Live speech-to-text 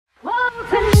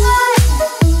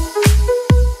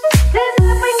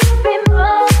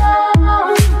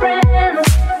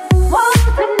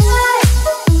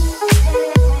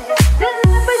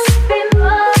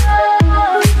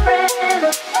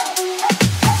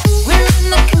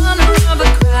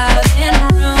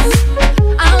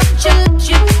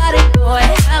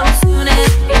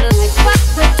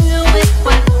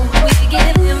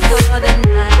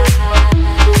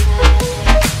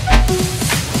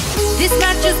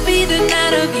just be the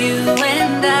night of you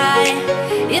and I.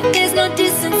 If there's no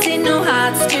distance in no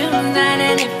hearts tonight,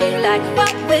 and if you like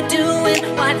what we're doing,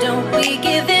 why don't we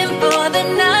give in for the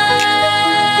night?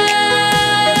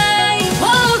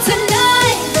 Oh,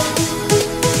 tonight,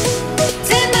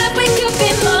 tonight we could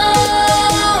be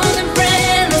more than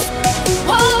friends.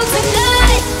 Oh,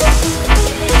 tonight,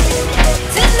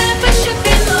 tonight we should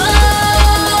be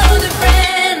more than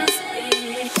friends.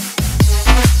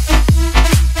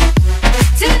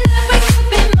 Tonight we could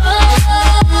be more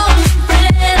than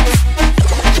friends.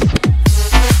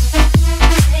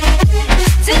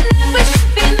 Tonight we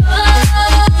should be more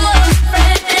than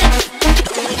friends.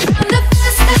 From the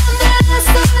first time that I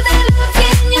saw that look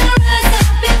in your eyes,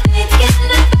 I've been thinking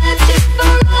about you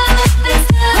for all this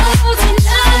time. Oh,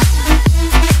 tonight,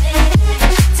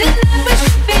 tonight we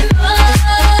should be more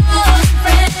than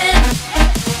friends.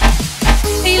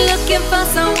 Be looking for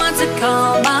someone to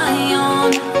call my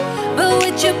own, but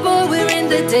with your boy we're in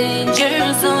the danger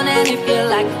zone. And if you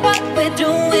like what we're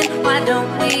doing, why don't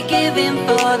we give in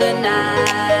for the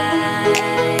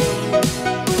night?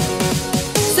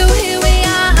 So here we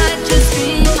are, I just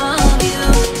dream of you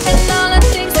and all the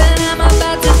things that I'm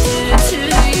about to do to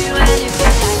you. And if you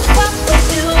like what we're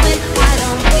doing, why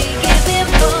don't we give in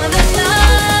for the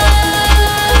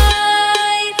night?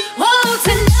 Oh,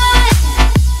 tonight,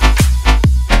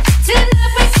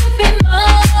 tonight we could be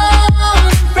more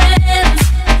than friends.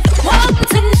 Oh,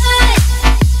 tonight,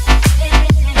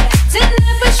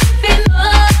 tonight we should be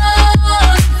more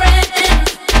than friends.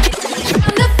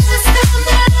 From the first time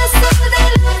that I saw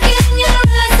that look in your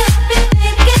eyes, I've been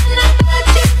thinking about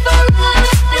you for all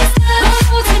this time.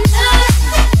 Oh, tonight,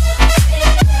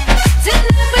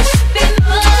 tonight we should be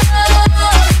more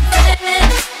than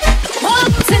friends. Oh,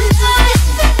 tonight,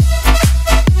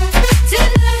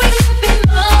 tonight we could be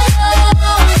more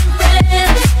than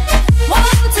friends. Oh,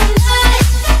 tonight,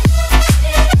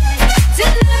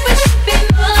 tonight we should be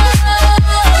more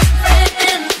than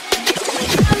friends.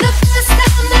 From the first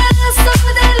time that I saw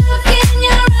that look in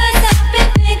your eyes, I've been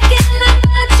thinking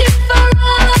about you for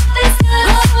all this time.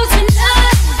 Oh,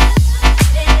 tonight,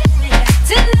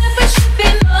 tonight we should be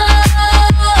more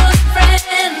than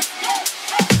friends.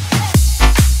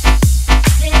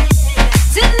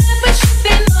 Tonight we should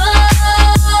be more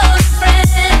than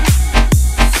friends.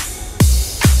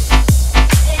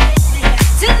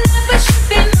 Tonight we should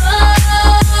be more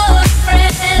than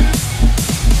friends.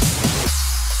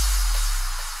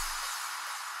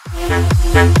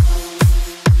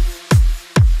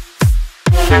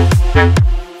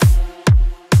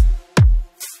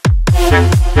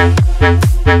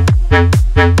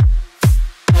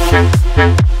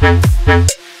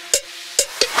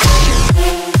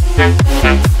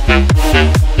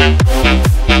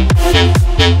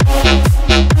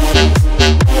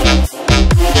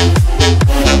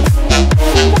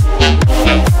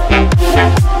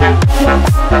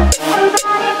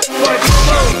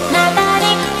 My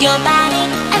body, your body,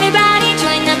 everybody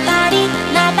join the party.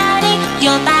 My body,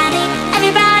 your body,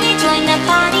 everybody join the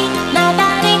party. My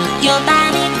body, your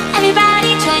body,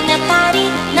 everybody join the party.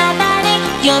 My body,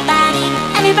 your body,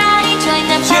 everybody join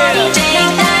the party.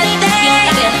 Shake that thing,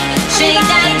 shake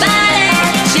that body,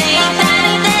 shake that thing, shake that body, shake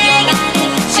that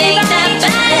thing, shake that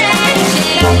body,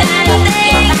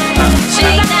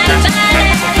 shake that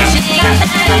thing,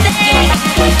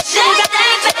 shake that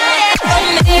body.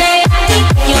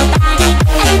 Your body,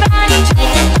 everybody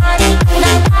join the party.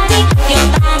 My body, your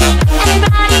body,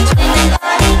 everybody join the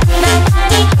party. My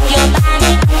body, your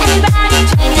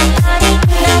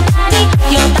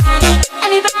body,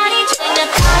 everybody join the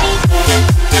party. My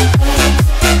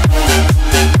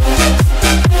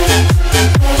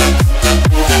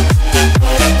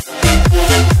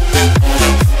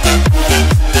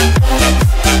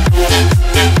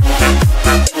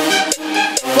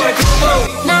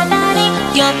body,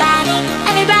 your body,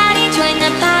 everybody join the party. My body, your body, everybody join the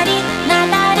party. My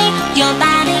body, your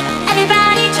body,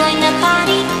 everybody join the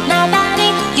party. My body,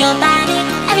 your body,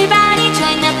 everybody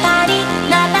join the party.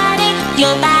 My body,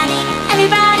 your body,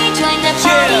 everybody join the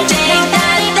party. Shake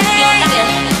that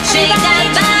thing, shake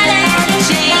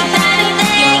that body,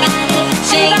 shake that thing,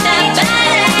 shake that body,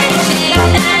 shake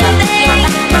that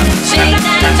thing, shake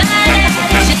that body,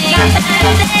 shake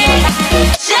that thing,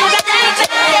 shake that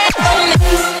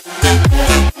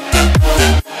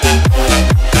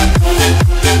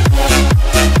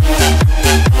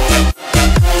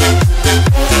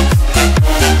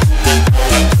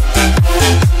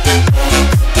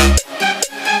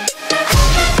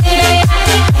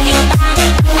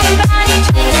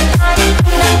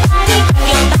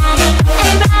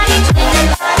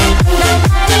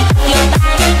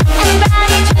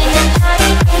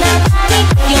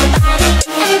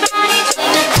Everybody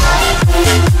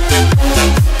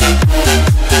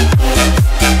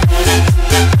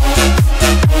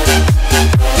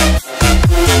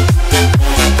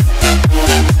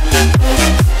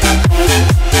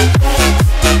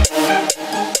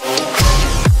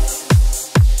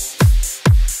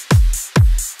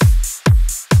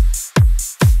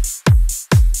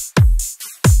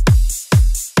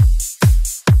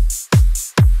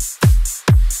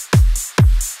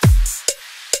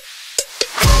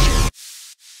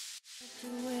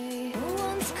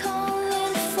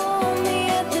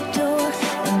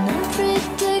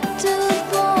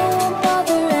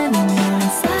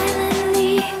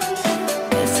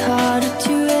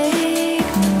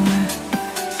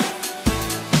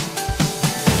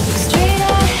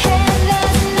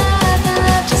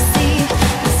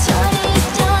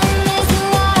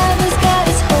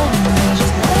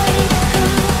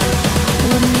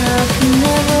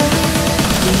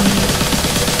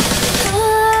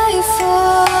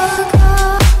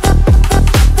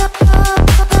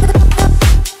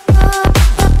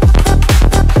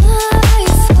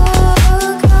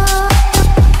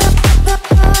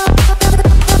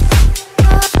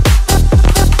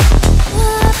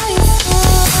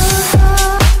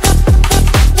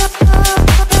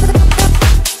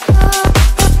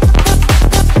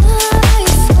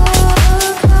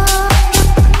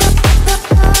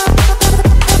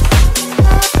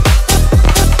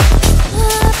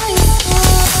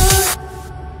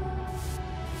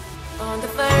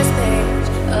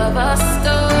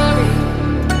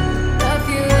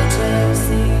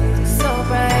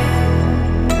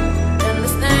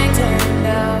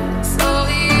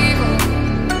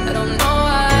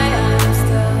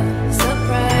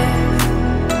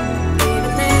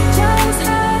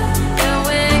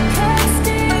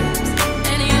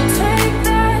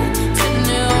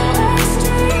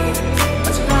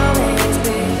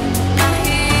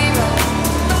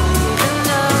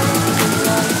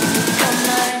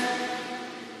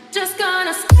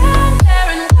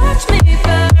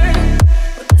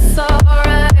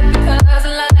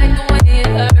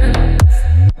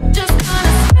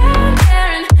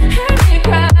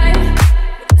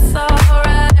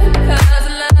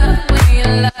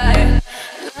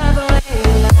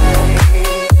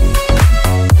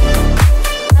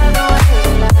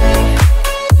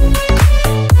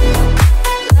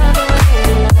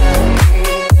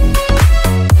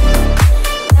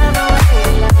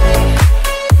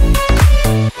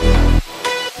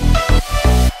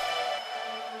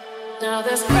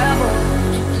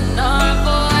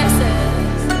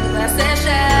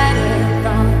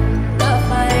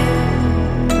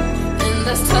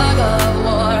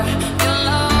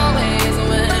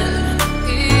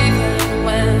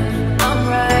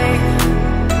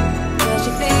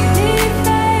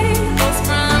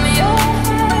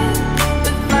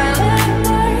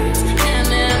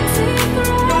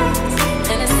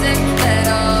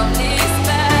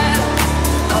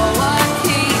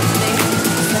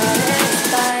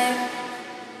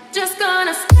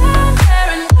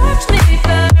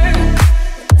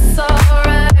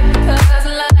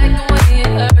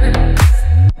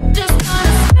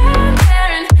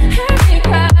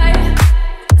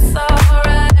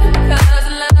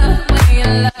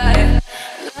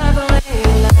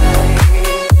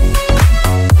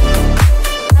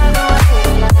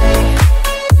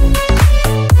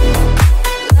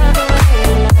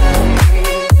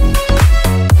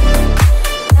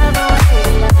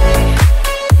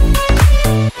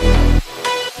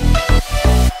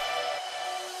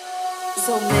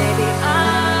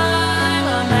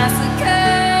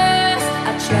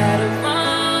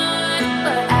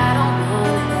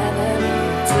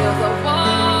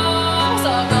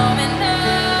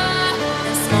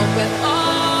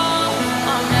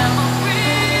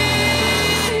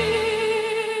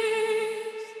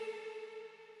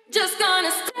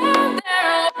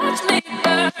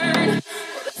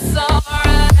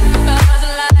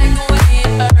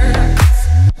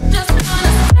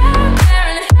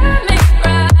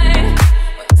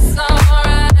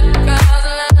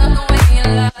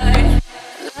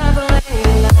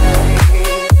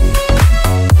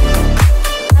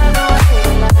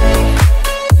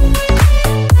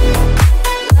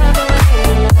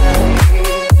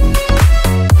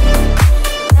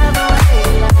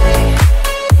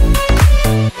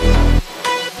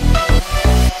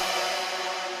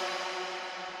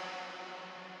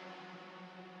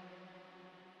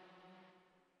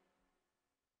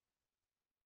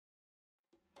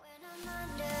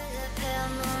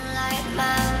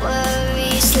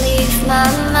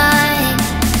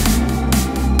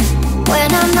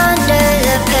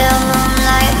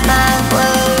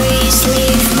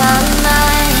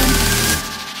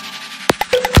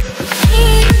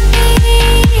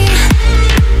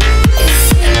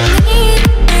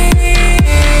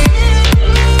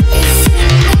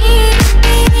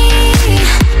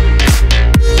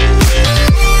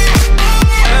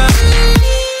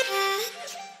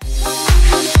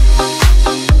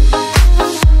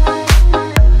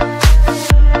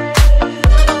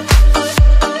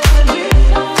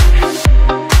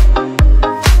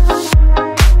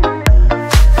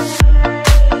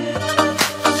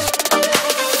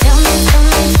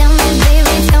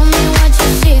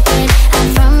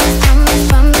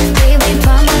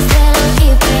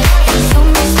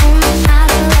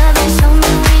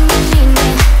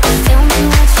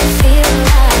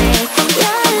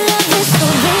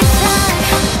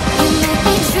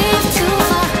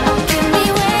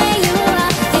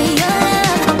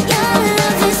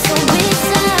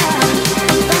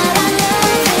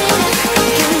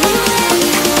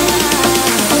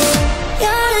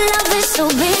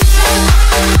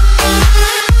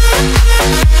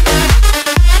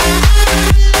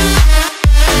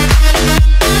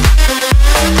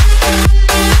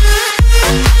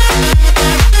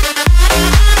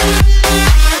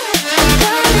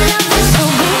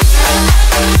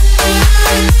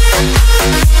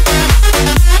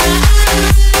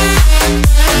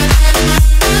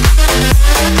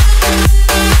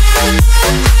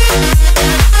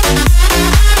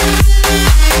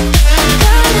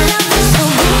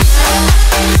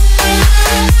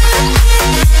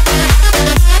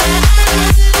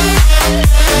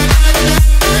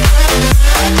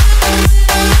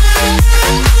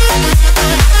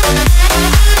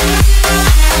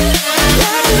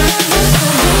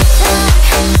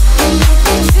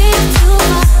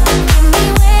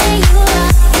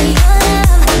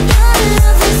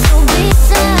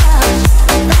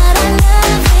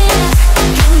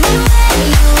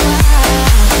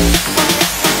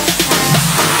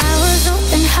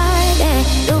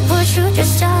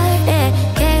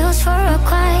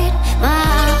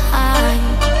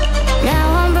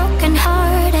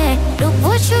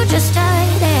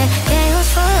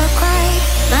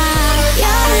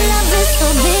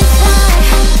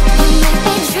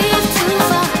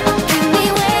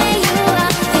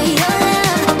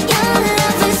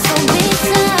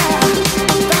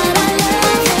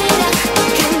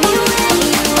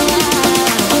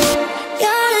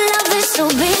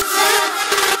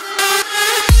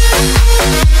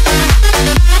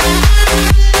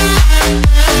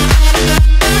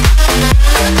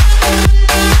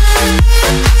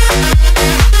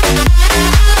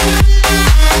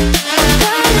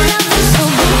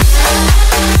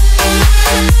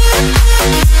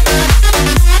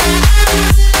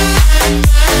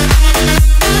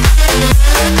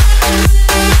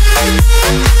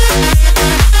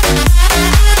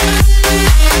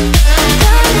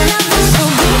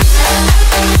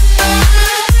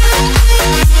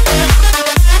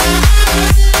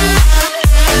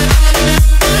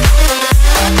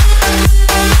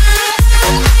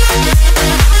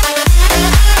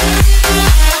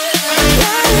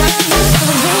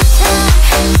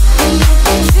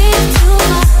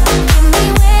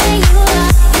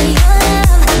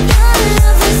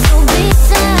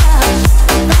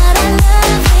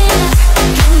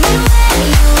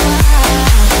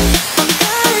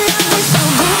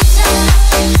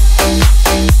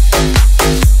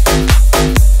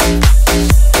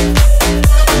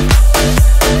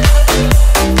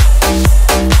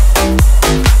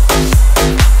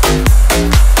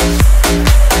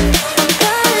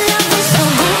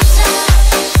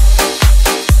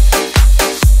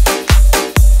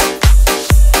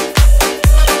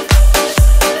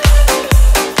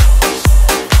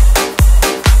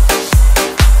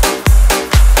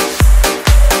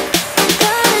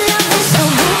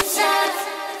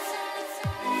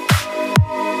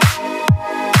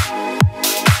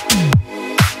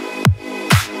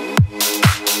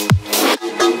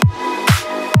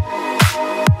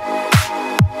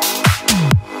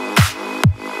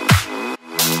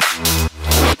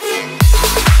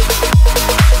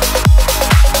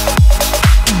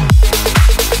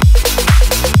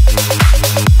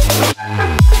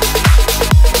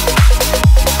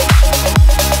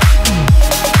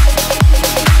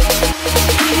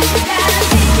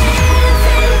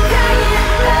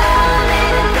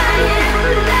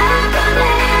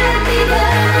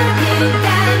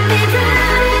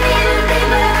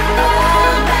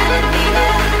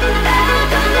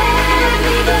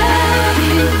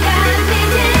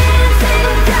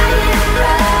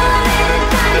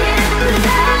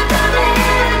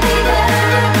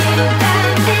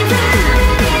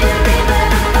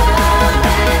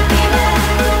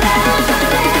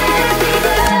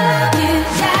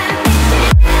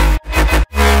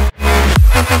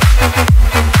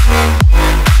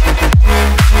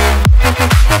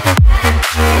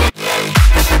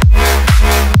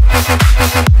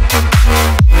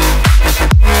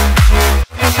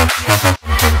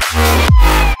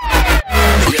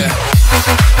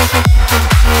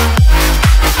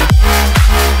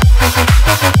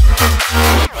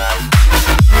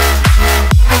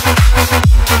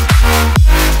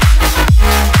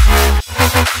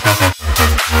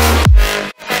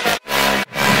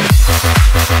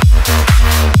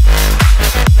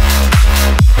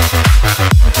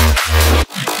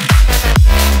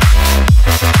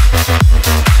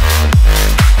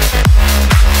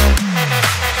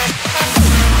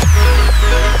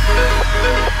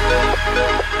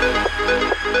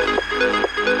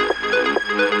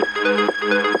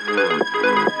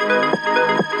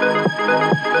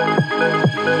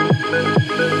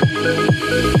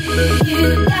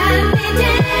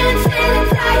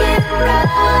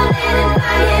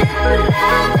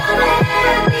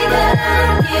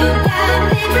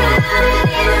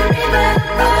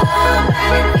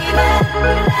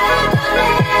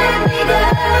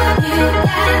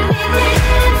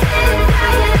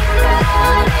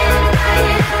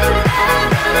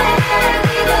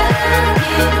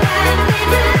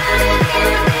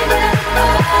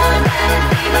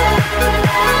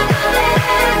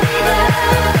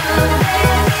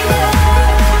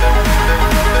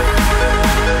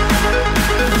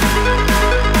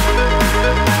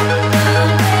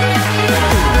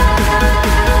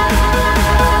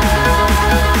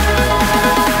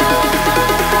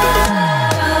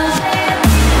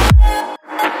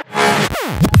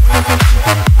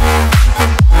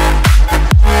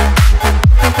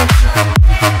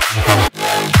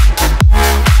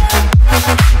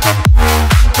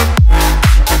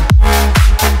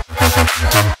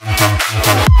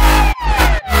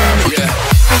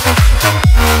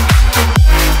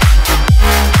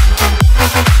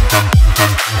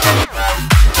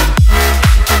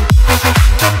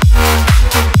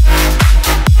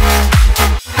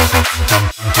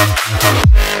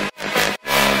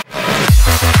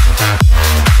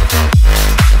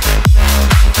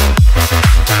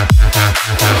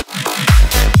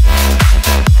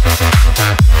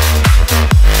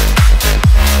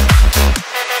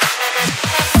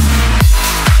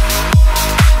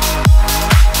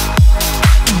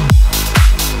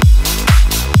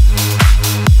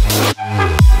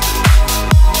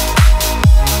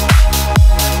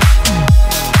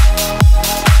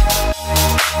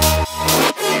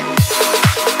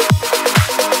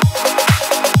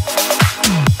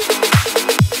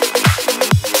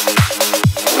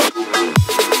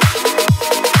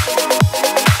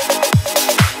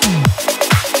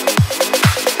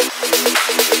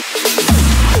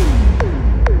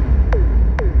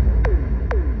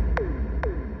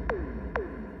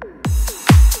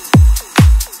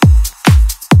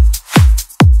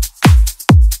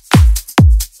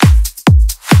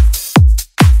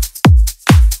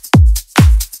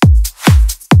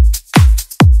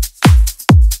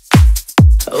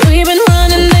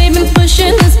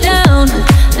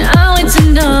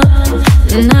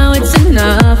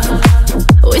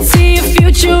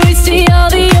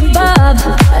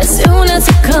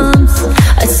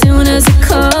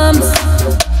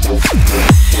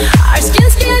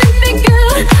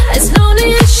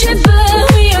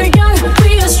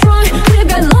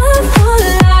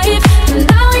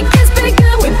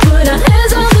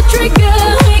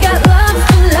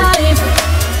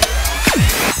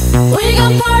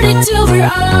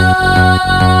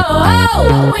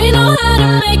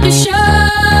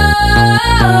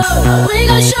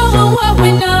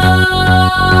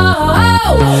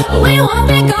we won't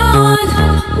be gone.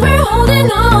 We're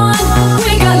holding on.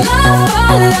 We got love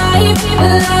for life,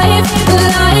 life,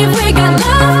 life. We got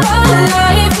love for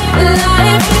life,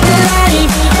 life,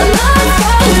 life. Love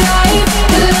for life,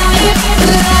 life,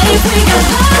 life. We got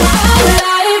love for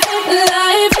life,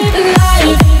 life,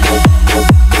 life.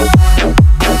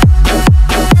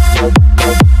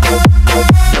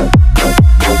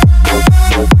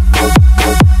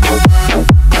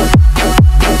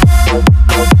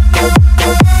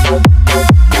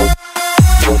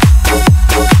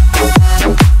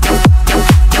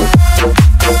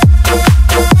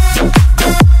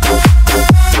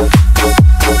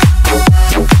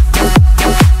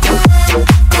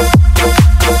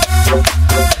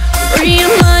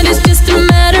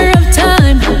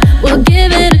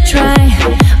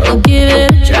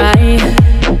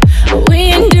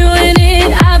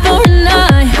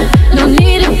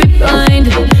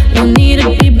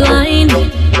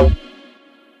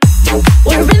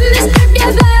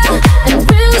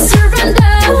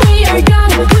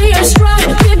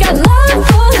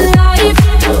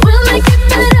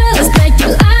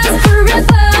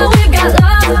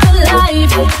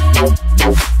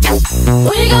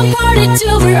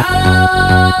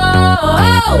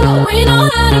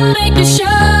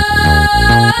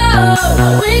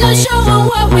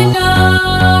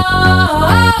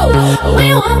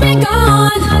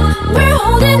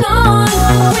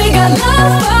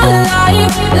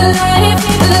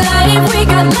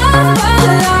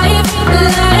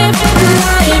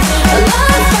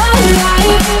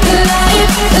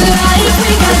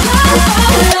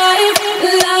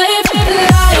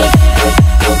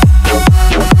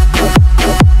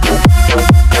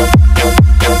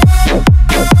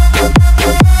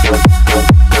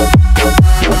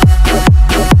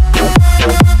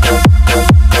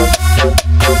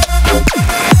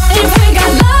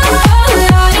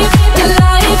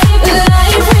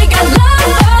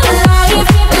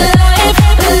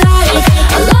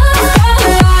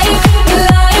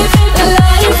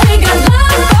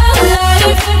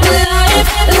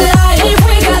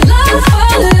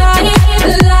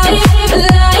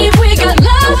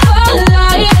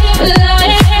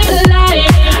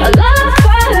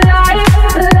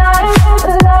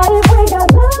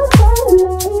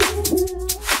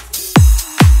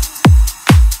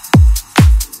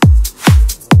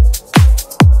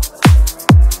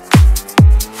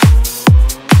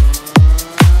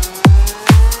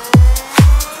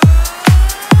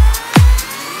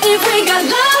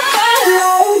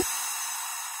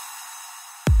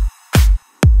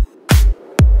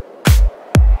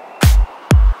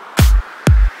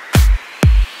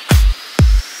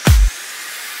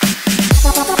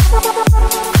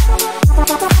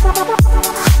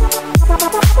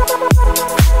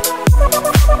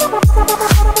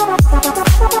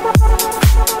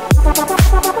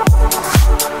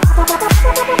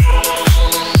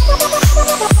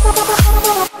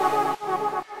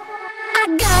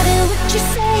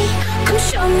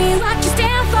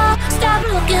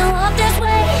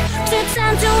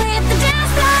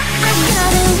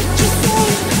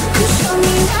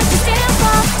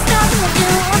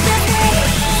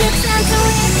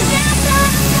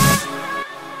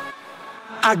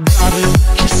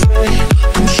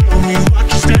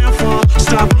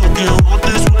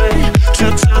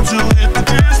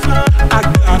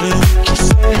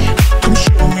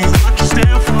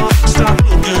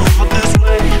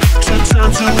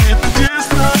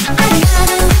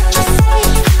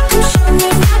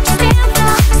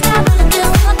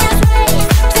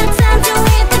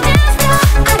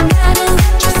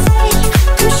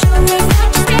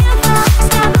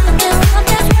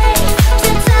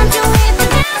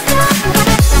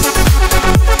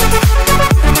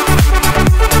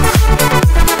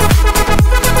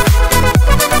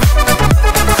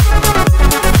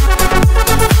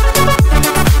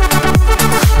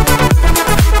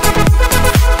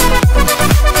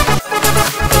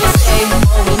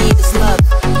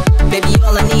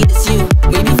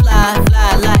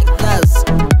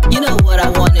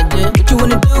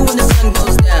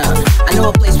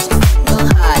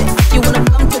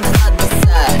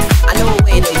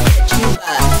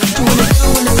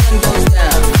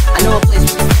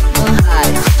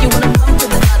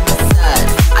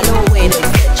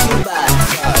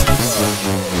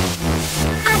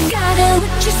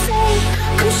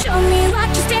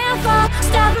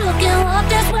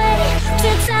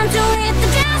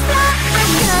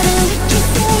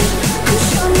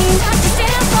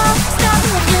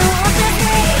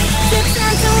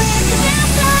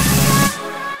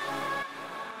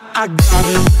 I got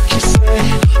it, what you say.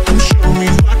 Come show me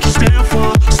what you stand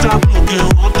for. Stop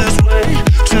looking all this way.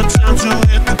 10 times to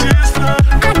hit the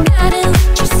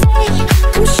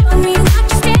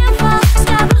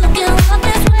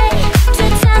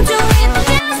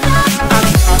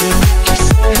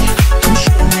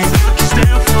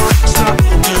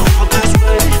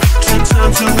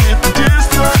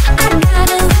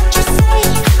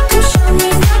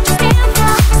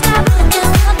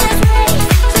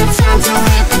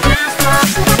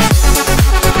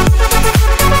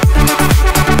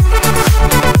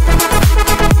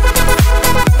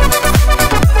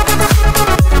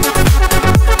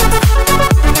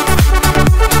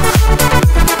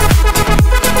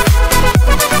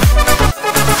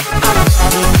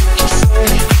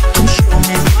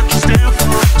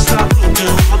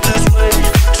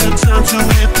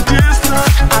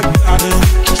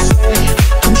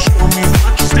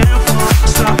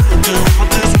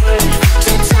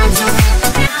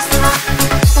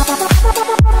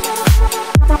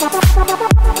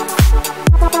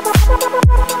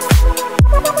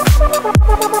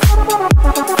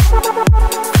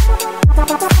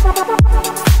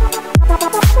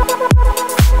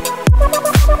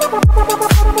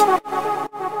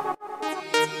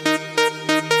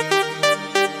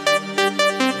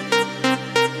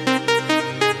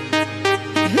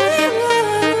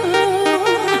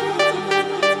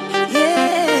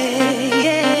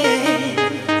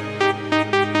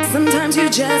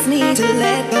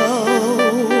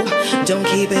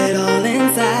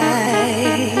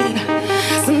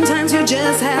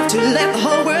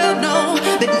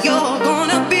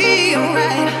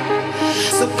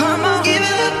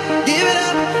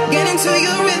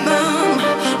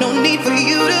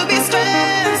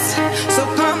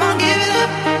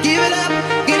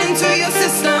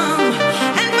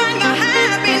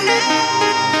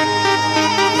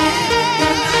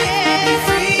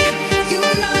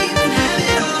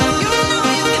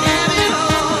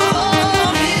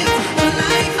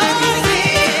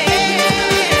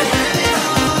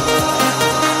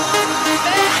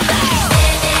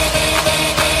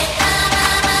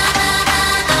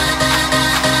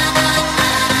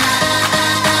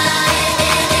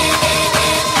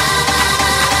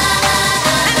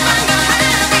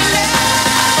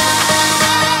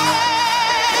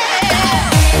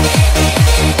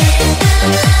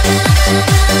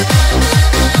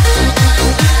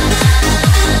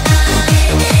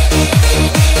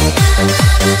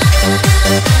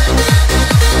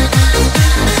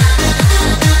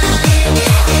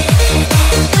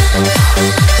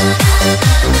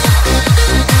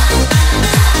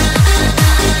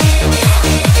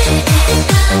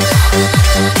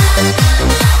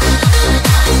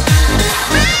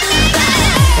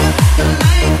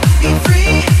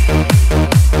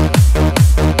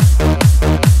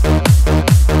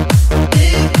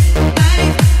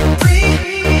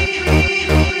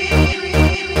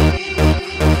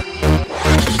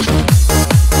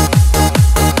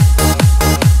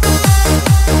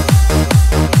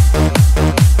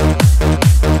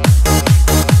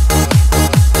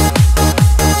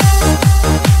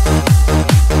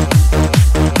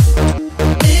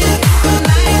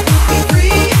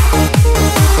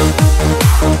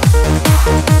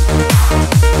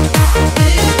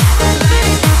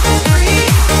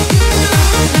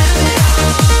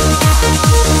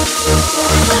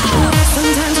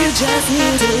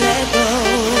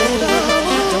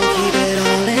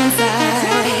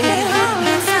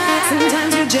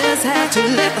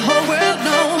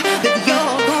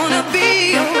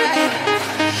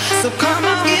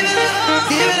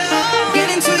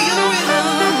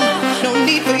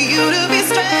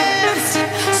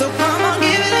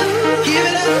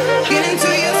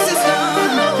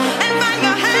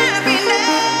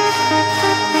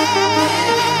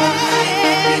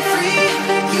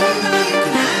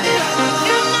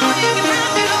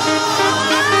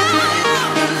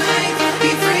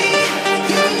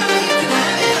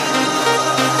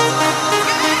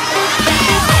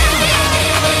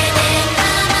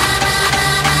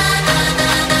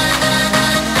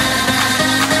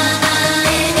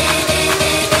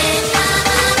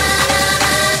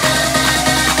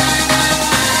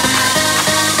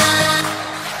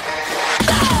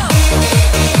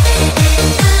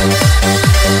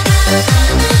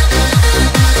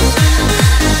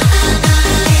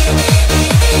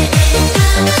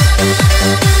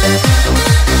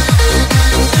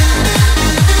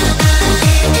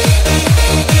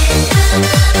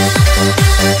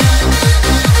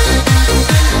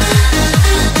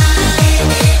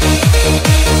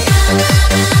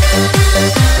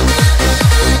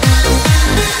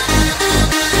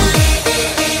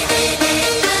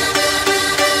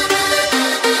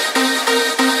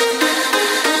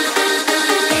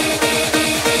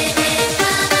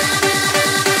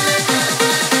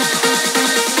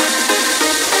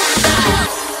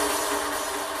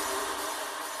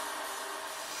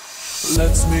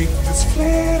make this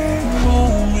fleeting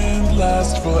moment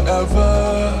last forever.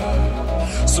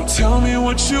 So tell me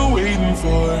what you're waiting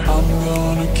for. I'm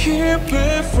gonna keep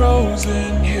it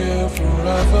frozen here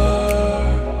forever.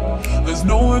 There's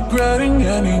no regretting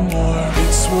anymore.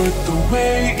 It's worth the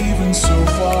wait, even so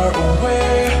far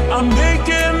away. I'm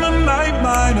making the night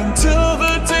mine until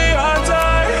the day I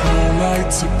die. No light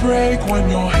to break when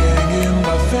you're hanging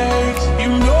by fate. You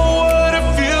know what it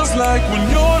feels like when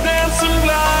you're dancing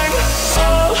blind.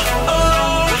 All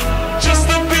alone, just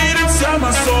a beat inside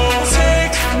my soul.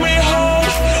 Take me home,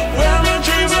 where my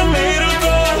dreams are made of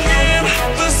gold. In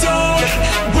the zone,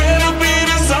 where the beat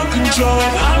is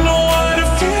uncontrolled. I know what it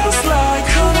feels like.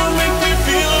 Come on, make me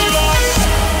feel alive.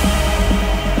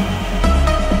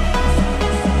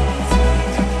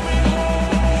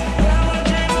 Where my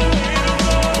dreams are made of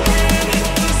gold. In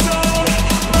the zone,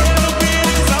 where the beat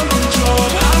is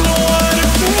uncontrolled. I know what it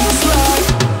feels like.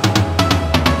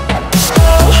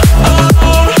 All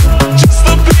alone, just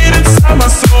a beat inside my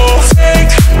soul.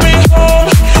 Take me home,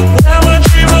 where my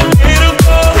dreams are made of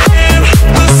gold. In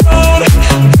the zone,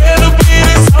 where the beat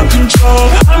is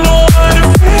uncontrolled. I know what it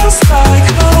feels like.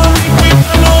 Come on, make me.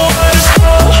 I know what it's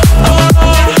all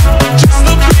alone. Just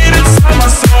a beat inside my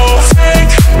soul.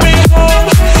 Take me home,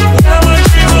 where my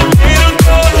dreams are made of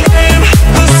gold. In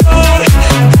the zone,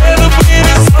 where the beat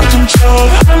is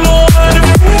uncontrolled. I know what it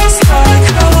feels like.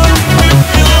 Come on, make me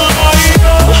feel alive.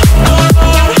 All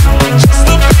alone, just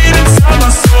a beat inside my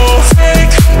soul.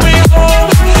 Take me home,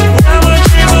 where my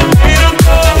dreams are made of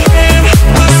gold. In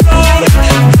the zone,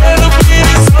 where the beat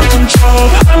is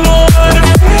uncontrolled. I know what it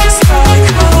feels like.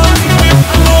 Come on, make me.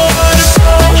 I know what it's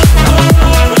all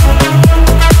alone.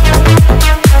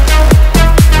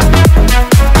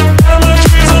 Where my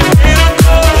dreams are made of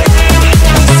gold. In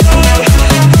the zone,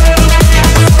 where the beat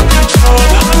is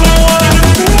uncontrolled. I know what it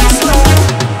feels like.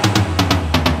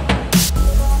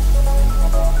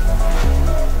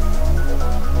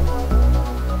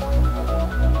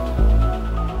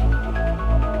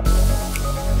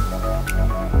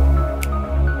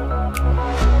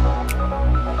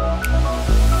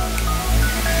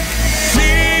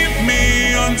 Meet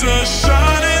me under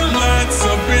shining lights.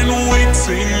 I've been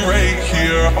waiting right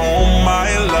here all my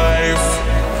life.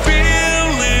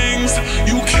 Feelings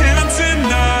you can't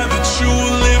deny that you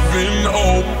live in.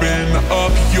 Open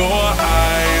up your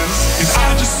eyes, and I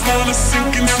just wanna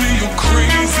sink into your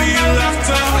crazy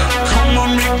laughter. Come on,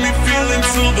 make me feel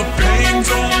until the pain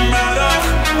don't matter.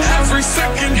 Every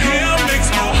second here makes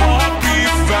my heart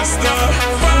beat faster.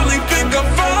 Finally think I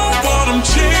found what I'm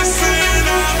chasing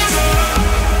after.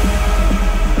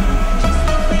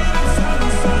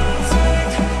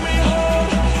 Take me home,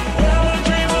 where my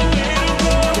dreams are made of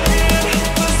gold. In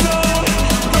the zone,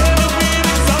 where the beat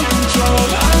is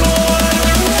uncontrolled. I know what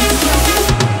it feels like.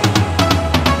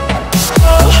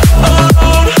 All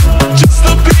alone, just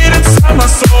a beat inside my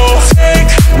soul.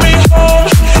 Take me home,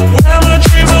 where my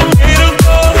dreams are made of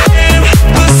gold. In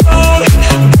the zone,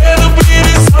 where the beat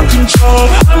is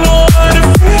uncontrolled. I know what it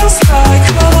feels like.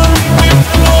 Come on, make me.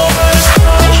 I know what it's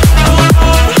all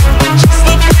alone. Just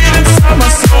a beat inside my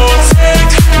soul.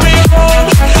 Take me home,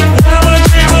 where my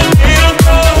dreams are made of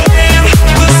gold. In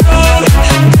the zone,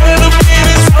 where the beat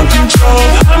is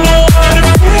uncontrolled. I know what it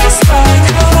feels like.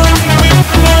 Come on, make me.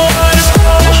 I know what it's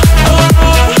all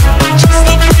alone. Just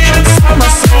a beat inside my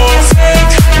soul.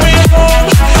 Take me home,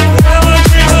 where my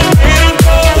dreams are made of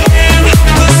gold. In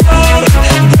the zone,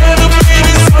 where the beat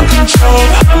is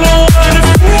uncontrolled. I know what it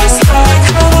feels like.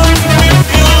 Come on, make me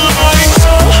feel like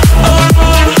all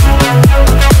alone.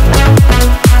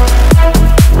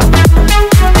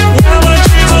 Where my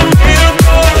dreams are made of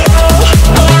gold. All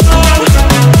alone.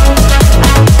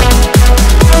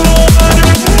 I know what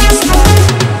it feels like.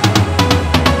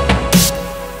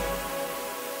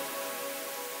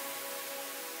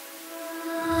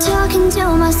 Talking to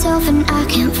myself and I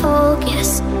can't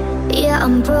focus. Yeah,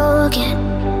 I'm broken.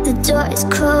 The door is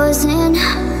closing.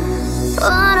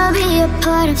 Wanna be a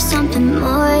part of something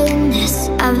more than this.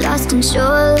 I've lost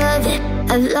control of it.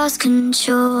 I've lost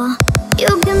control. You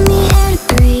give me air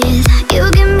to breathe. You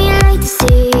give me light to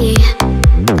see.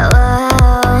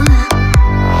 Wow.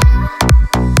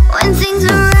 When things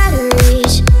are out of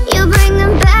reach, you bring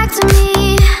them back to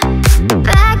me.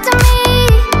 Back to me.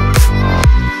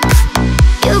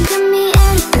 You give me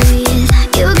air to breathe.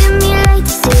 You give me light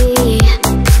to see.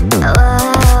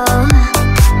 Wow.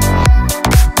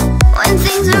 When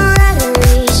things are out of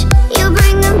reach, you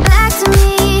bring them back to me.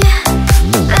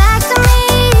 Back to me.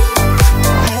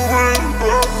 You bring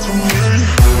back to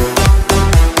me.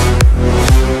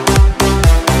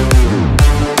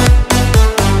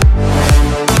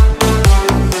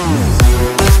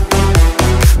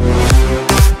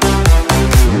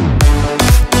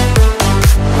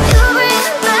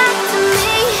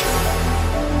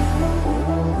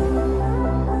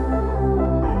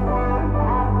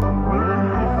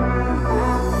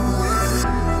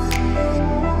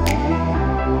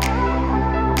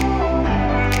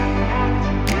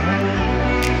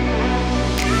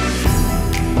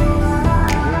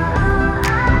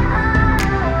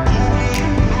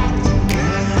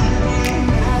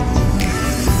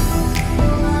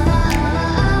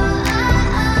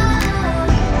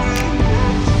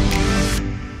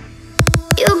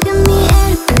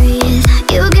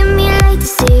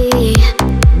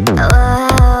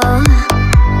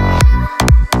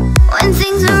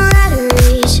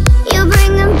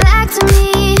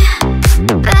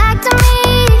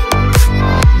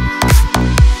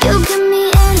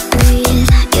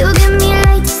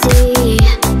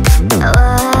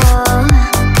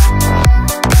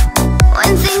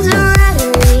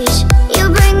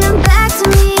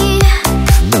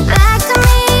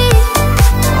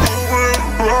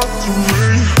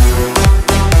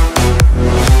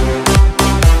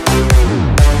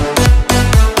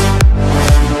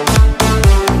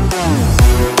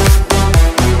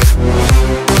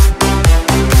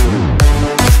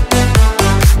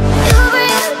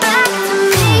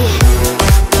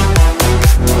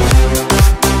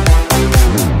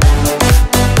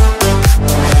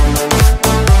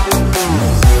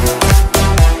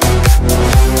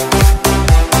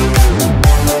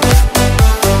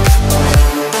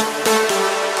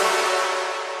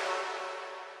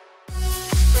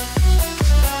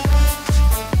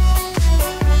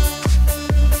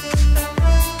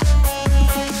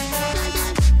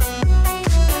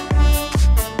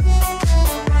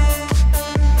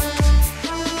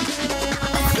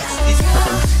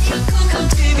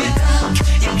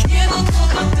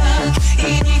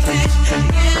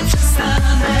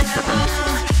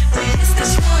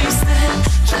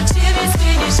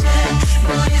 zmieni się,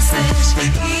 bo jesteś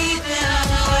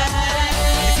ideałem.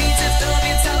 Widzę w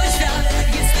tobie cały świat,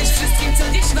 jesteś wszystkim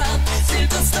co dziś mam.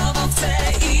 Tylko z tobą chcę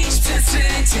iść przez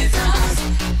życie tak.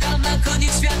 Tam na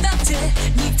koniec świata, gdzie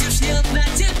nikt już nie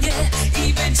odnajdzie mnie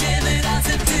i będziemy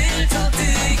razem tylko ty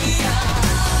i ja.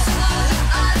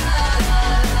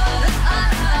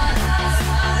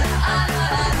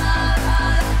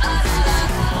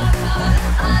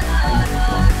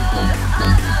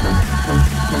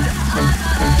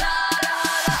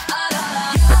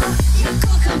 Ja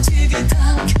kocham ciebie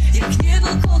tak, jak niebo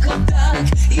kocham tak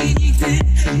i nigdy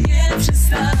nie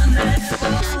przestanę.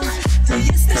 Ty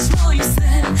jesteś moim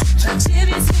snem, dla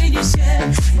ciebie zmienię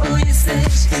się, bo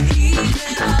jesteś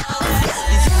ideałem.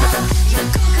 Ja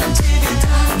kocham ciebie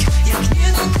tak, jak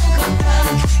niebo kocham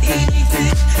tak i nigdy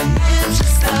nie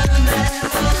przestanę.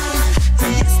 Ty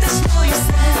jesteś moim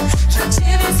snem, dla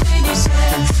ciebie zmienię się,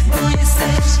 bo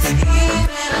jesteś ideałem.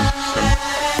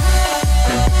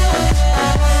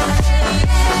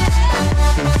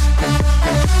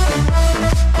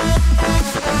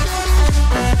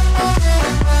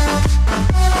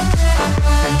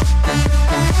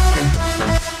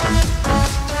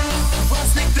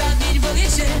 Własnych pragnień boję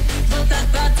się, bo tak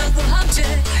bardzo kocham cię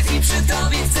i przy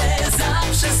tobie chcę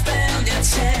zawsze spełniać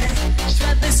się.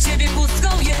 Świat bez ciebie pustką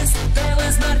jest,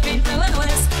 pełen zmartwień, pełen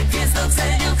łez, więc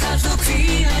doceniam każdą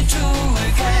chwilę, czuły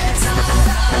gest.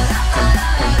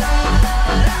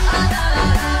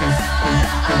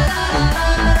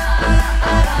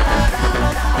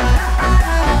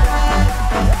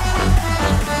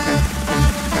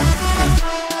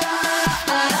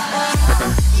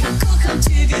 Kocham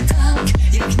ciebie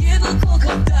tak, jak niebo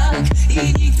kocham tak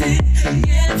i nigdy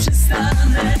nie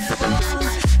przestanę.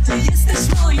 Ty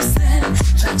jesteś moim snem,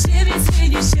 dla ciebie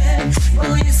zmienię się,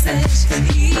 bo jesteś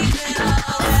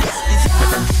ideałem.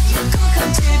 Ja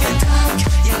kocham ciebie tak,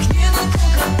 jak niebo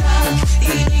kocham tak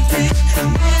i nigdy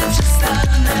nie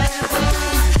przestanę.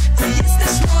 Ty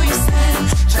jesteś moim snem,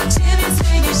 dla ciebie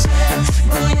zmienię się,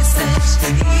 bo jesteś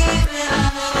ideałem.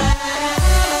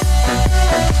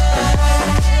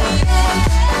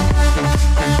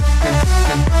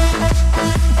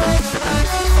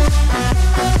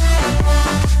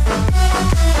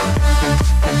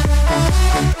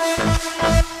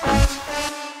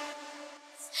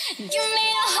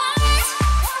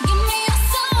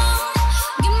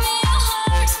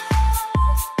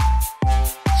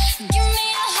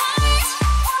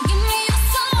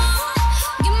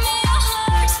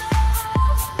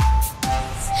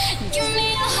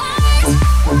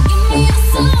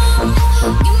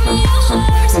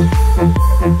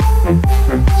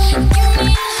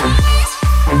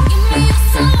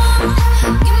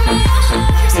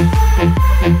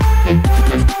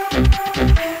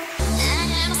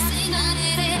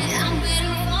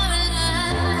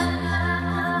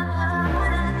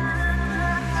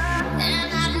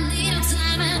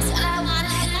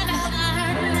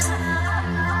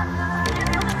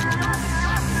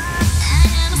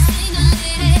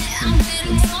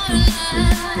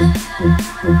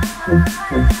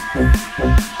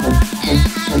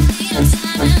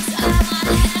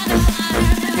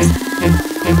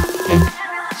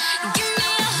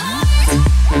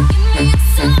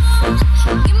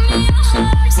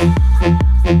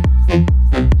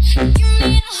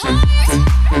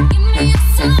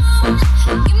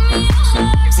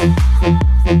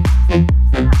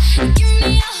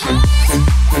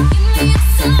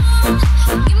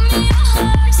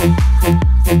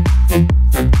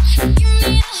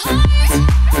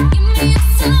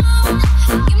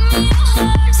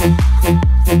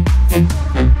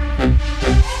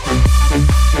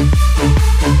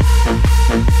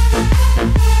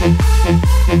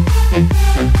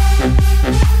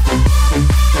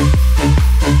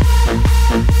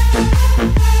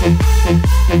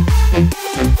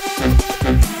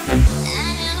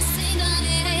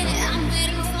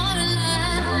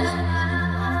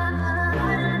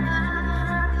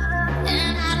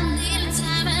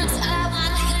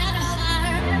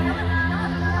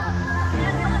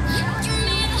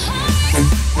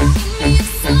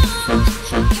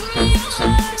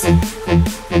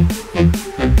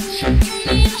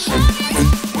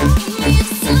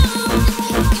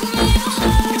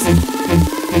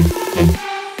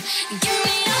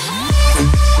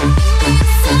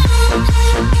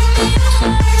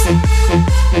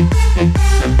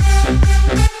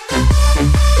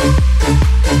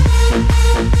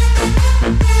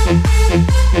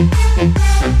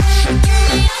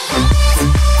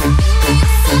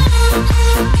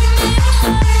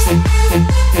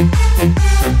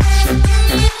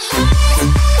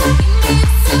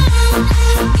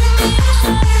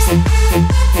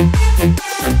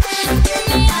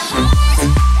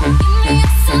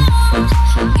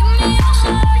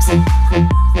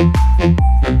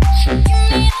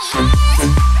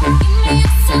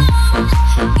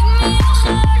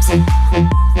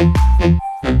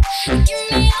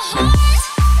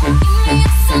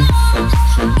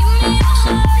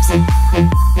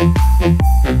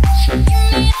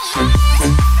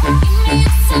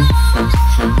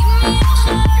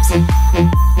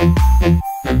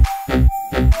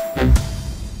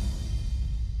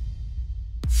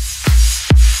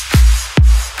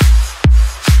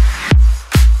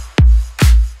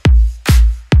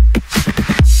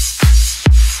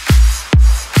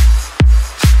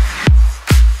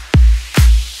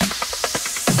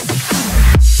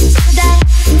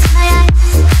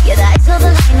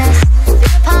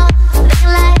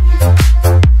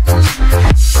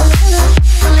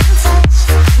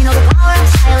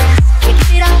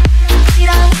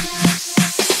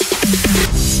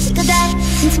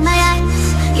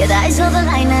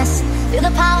 kindness, feel the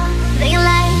power that you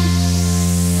light.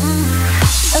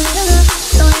 A little look,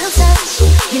 a little touch,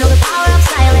 you know the power of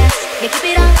silence. Yeah, keep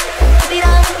it up, keep it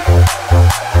up.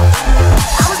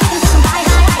 I was looking for some high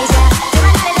highs, yeah, till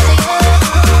I got it into you.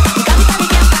 You got me telling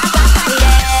you fly, yeah.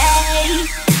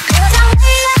 'Cause I'm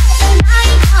way up and I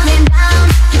ain't coming down.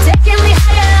 You're taking me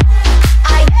higher.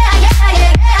 Yeah, yeah,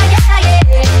 yeah, yeah, yeah, yeah.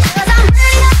 'Cause I'm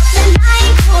way up and I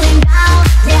ain't cooling down.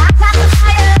 Yeah, I got the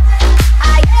fire. Yeah,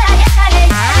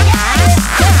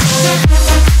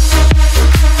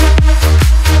 yeah, yeah, yeah, yeah.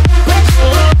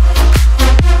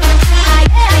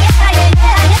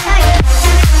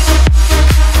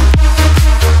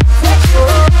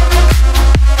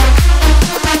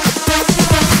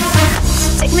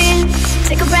 Take me in,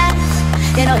 take a breath.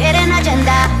 Ain't no hidden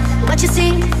agenda. What you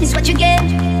see is what you get.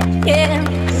 Yeah.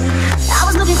 I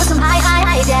was looking for some high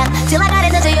highs, yeah, till I got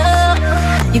it into you.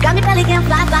 You got me belly can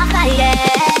fly, fly, fly, yeah.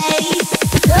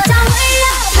 'Cause I'm way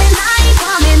up and I ain't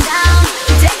coming down.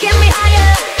 You're taking me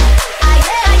higher.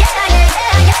 Yeah, yeah, yeah,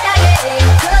 yeah, yeah,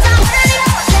 yeah. 'Cause I'm way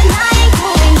up and I ain't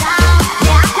cooling down.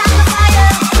 Yeah, I got the fire.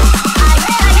 Yeah,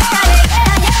 yeah, yeah,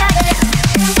 yeah, yeah, yeah.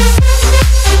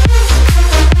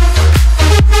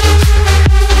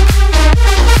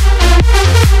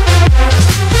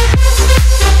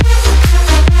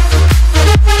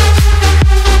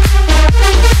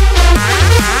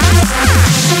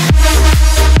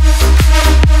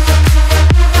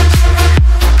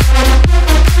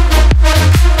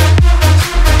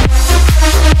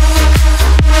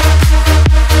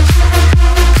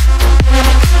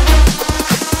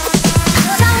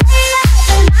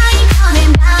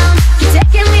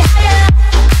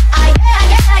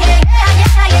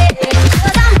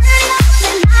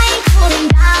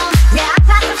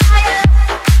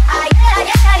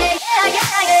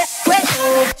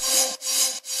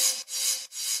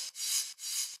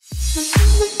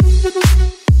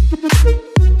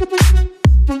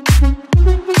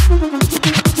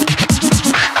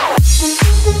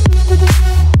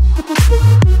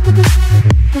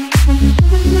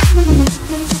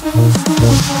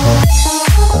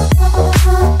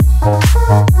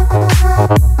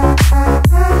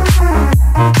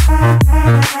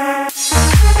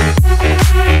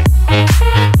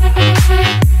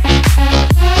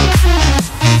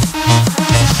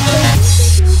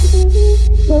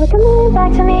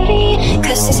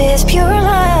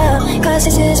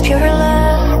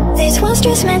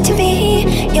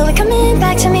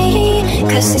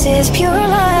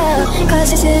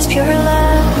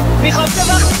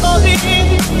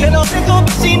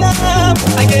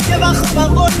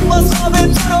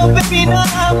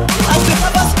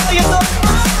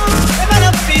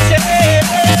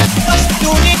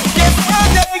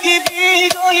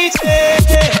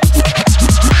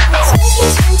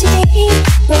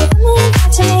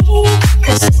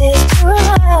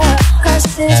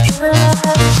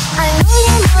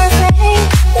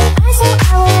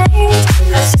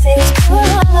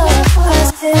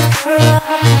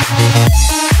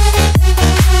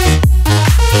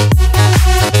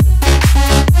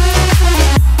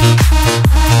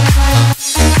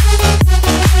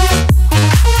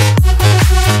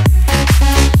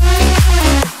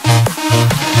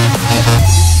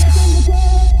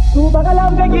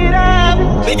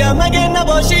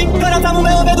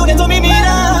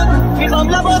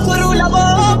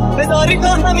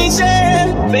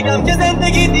 بگم که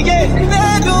زندگی دیگه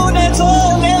بدون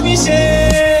تو نمیشه.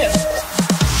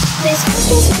 This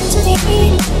is meant to be,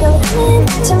 you're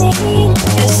meant to me.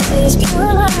 'Cause this is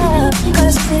pure love,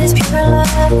 'cause this is pure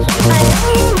love. I know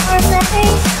you're more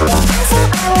afraid, but that's how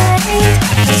I wait.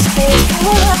 'Cause this is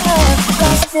pure love,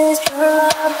 'cause this is pure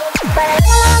love. Ba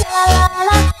la la la la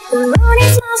la, the moon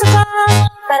is miles apart.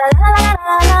 Ba la la la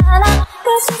la la la,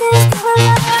 'cause this is pure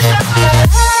love. Ba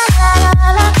la la la la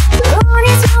la, the moon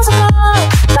is miles apart.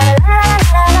 Ba la la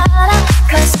la la la,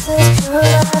 'cause this is pure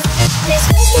love. This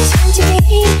is meant to be,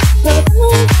 you're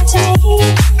coming back to me.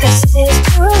 'Cause this is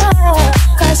pure love,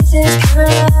 'cause this is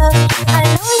pure love. I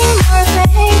know you're more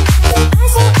afraid, but I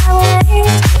still wait.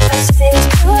 'Cause this is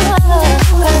pure love,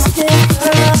 'cause this is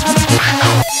pure love.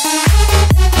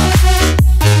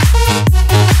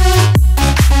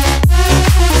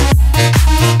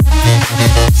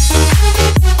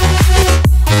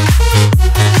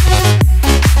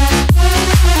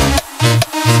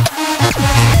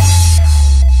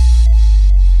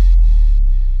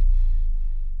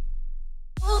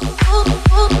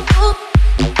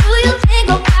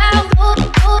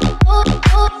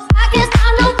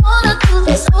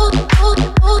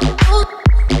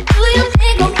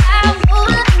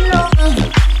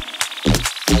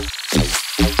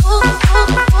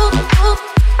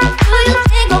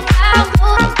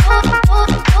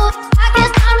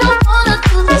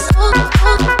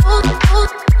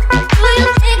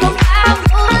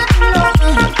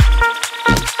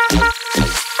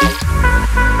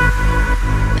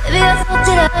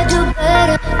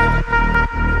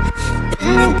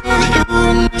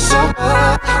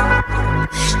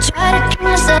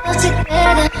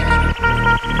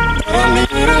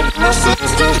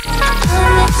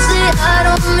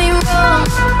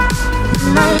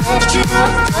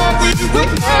 you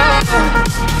now.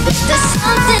 But there's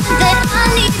something that I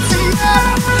need to know.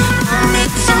 I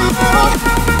need to know.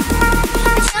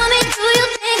 Tell me, do you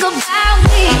think about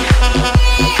me?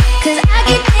 'Cause I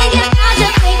keep thinking about you,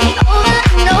 baby, over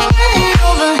and over and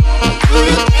over. Do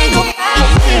you think about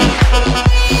me?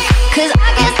 'Cause I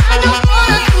guess I don't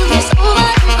wanna do this over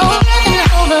and over and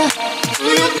over. Do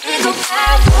you think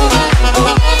about over and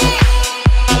over?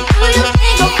 Do you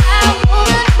think about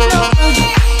over and over?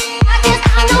 I guess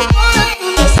I don't wanna do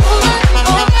this over and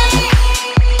over.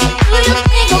 Do you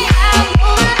think about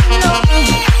over and over?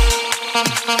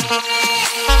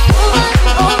 Over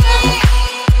and over.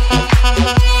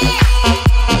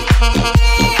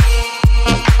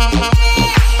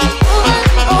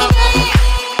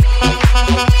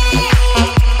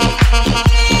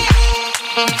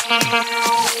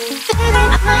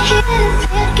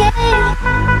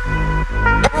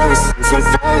 Ever since I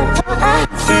found out I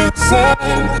feel the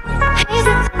same. Hate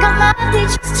to think I might be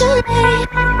just too late.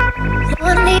 No,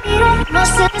 I need my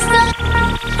sister.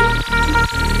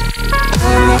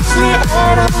 I'm actually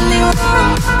out of me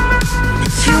wrong.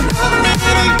 If you want me,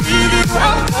 then give it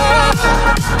right now.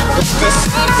 But there's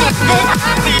something that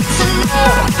I need to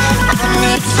know. I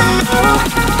need to know.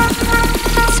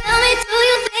 Tell me, do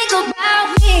you think about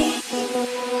me?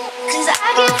 'Cause I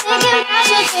keep thinking about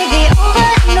you, baby, over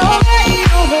and over and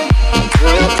over. Do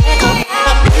you think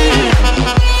about me?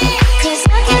 'Cause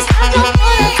I guess I don't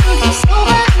wanna do this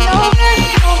over and over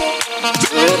and over.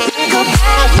 Do you think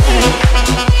about me?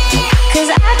 'Cause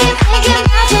I keep thinking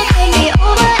about you, baby,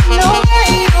 over and over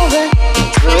and over.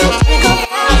 Do you think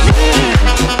about me?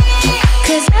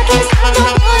 'Cause I guess I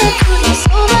don't wanna do this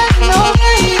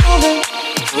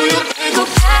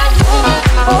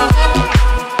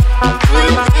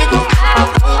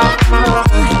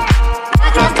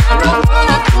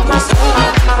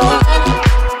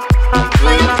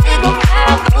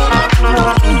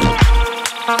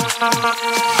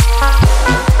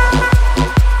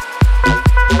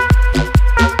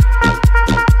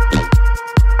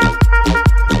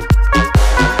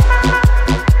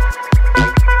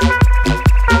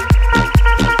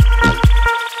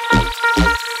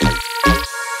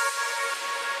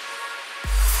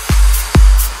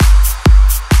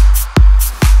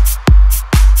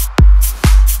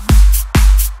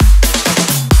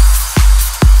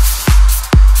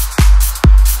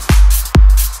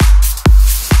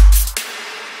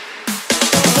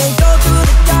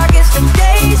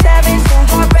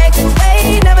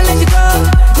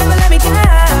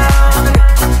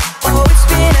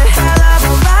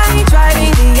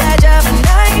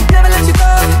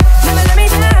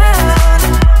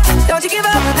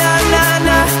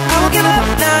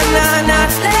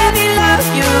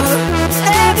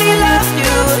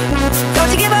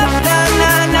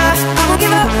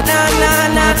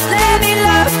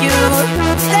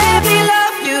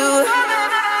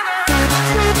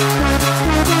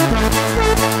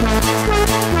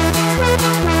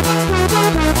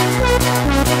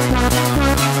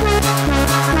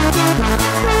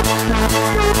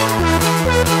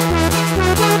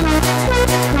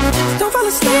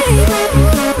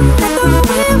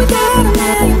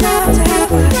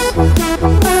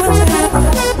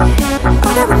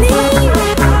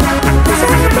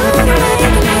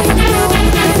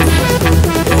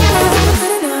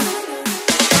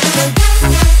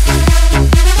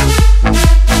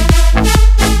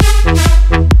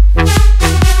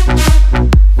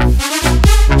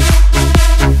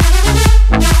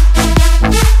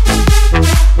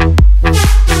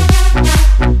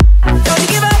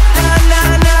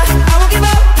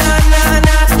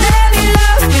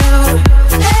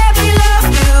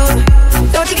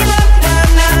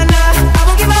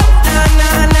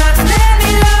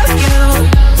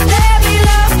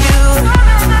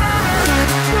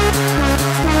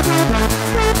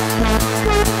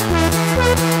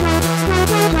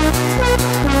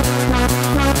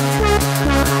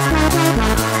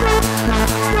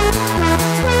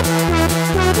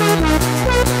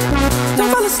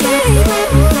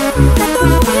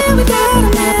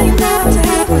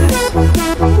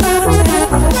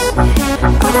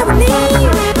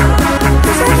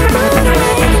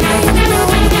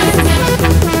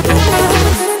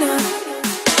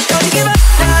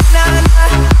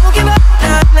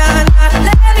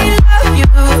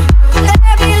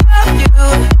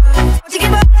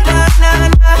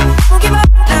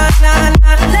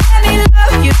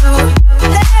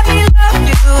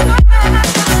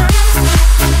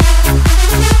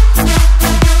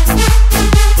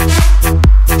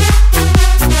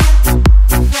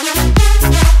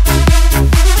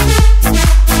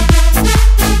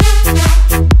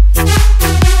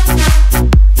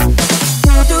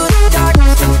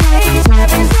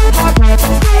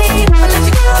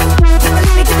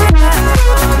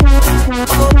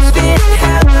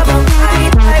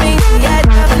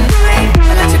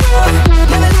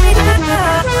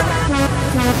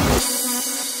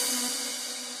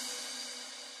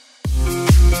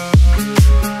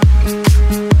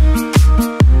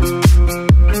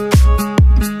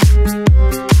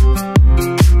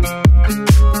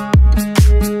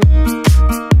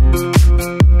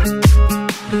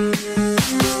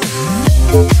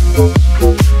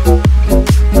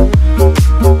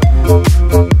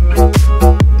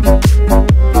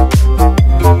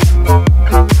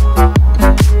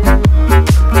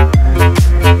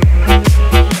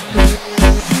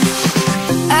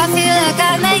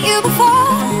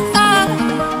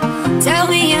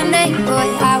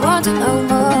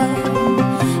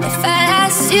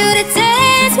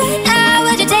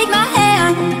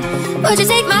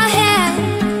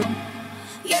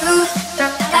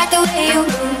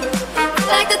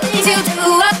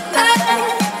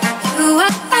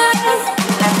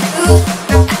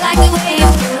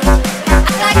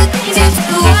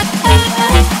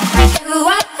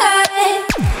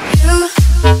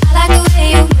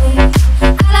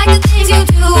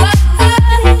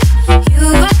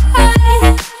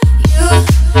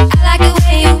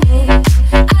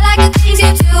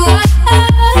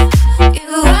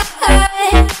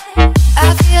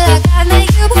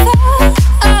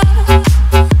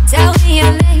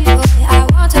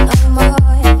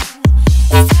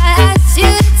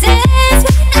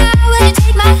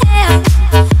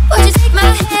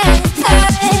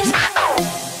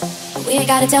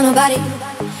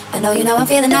You know I'm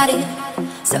feeling naughty,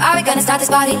 so are we gonna start this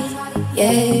party?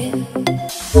 Yeah.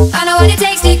 I know what it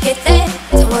takes to get there.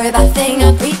 Don't worry about a thing,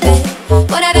 I'm prepared.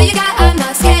 Whatever you got, I'm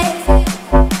not scared.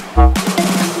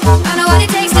 I know what it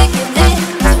takes to get there.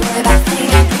 Don't worry about a thing,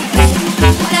 I'm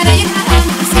prepared. Whatever you got, I'm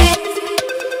not scared.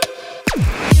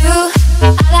 You,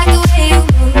 I like the way you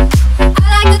move. I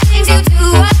like the things you do.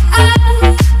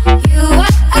 You,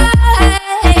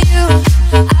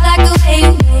 I like the way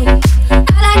you move.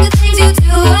 I like the things you do.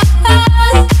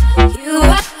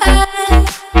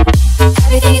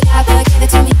 Everything you got, boy, give it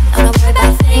to me. I'm not worried about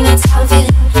a thing, that's how I'm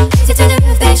feeling. Raise it to the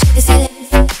roof, babe, shake the ceiling.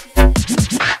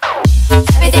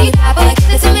 Everything you got, boy,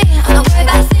 give it to me. I'm not worried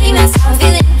about a thing, that's how I'm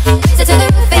feeling. Raise it to the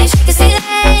roof, babe, shake the ceiling.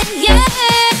 Yeah.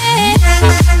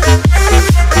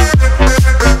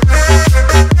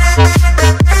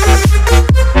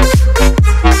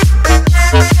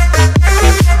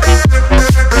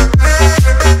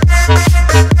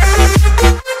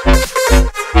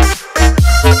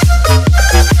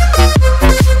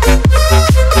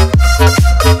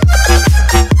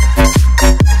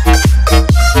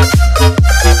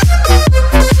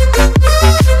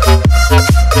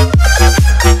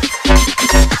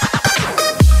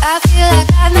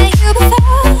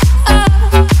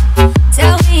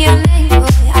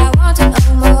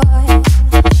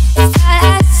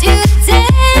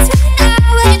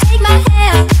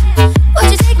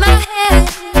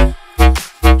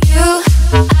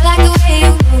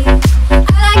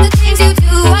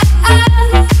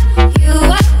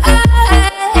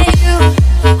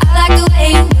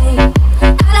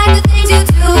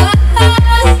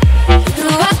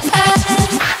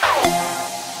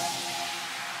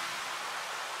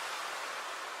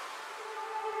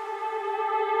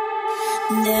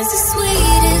 There's a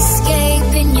sweet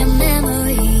escape in your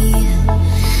memory.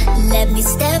 Let me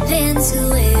step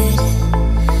into it.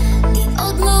 The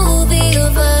old movie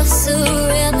of us, a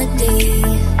remedy.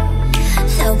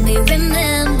 Help me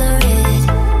remember it.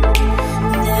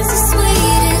 There's a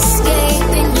sweet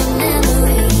escape in your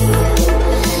memory.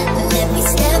 Let me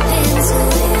step into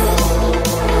it.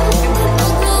 The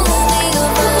old movie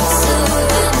of us, a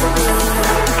remedy.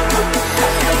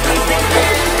 Help me remember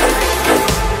it.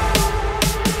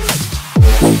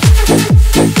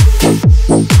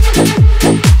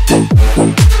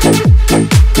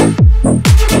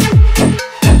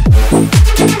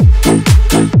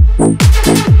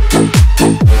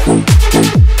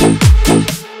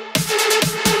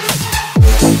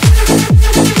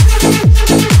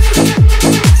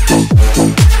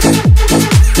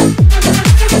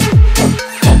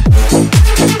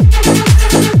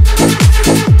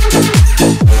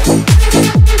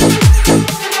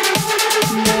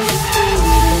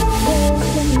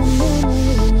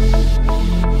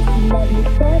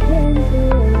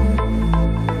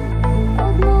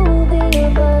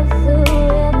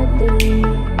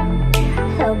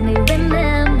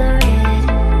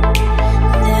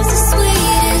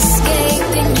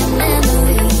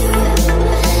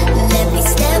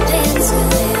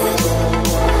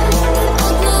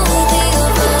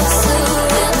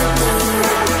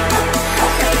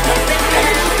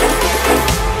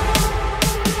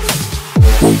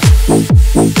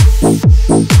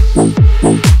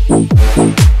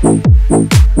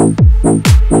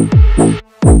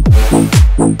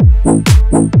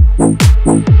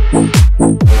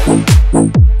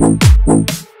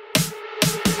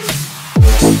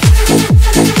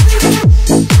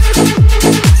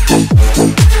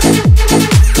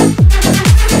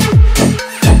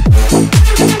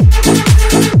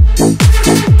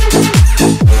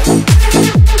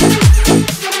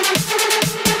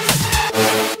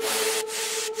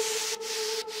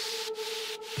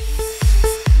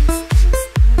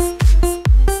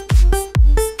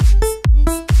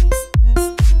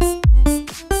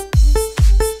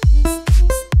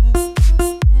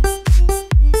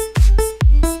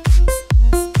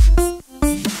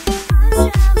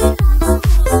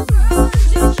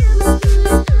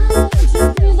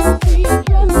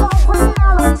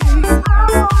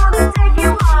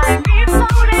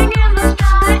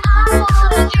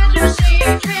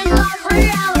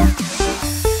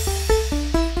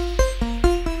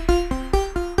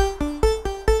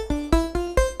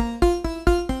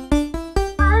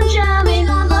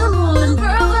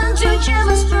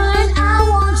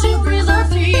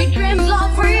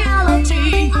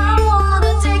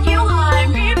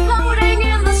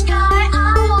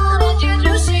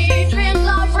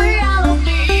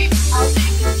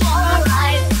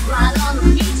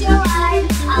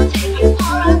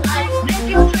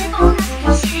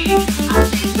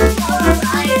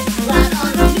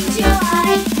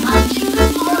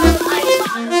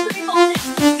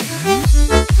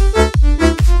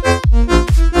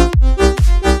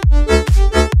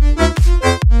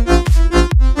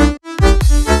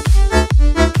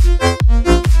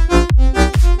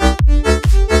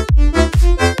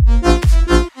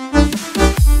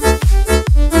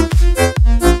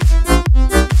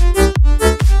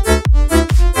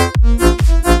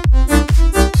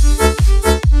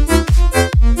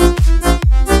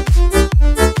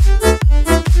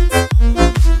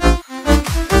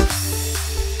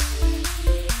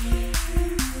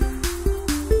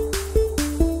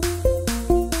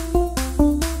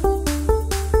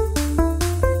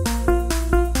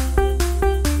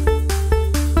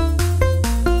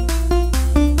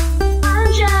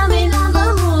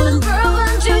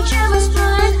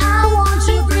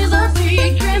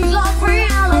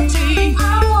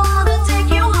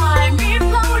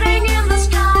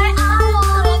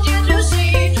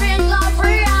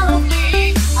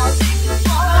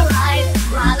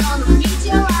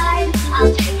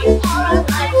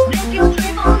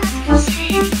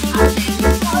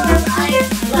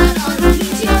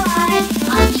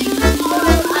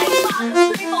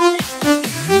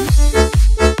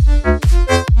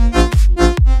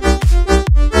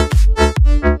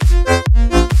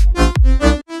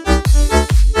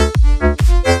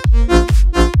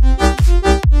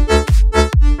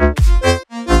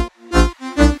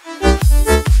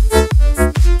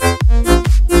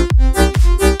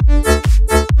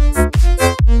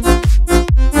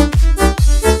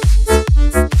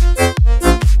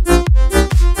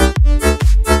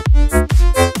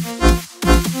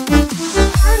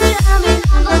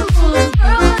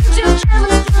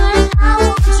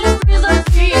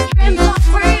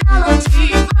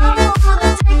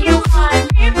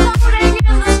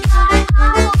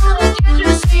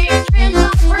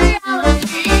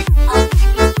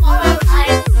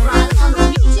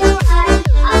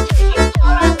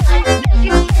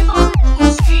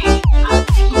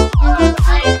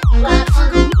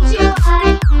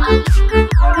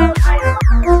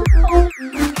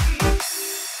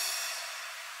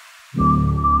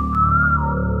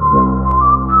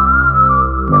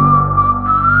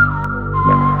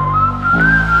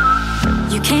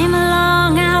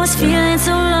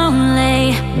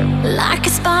 Like a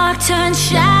spark turned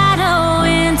shadow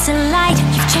into light.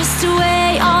 You've chased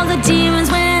away all the demons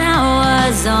when I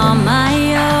was on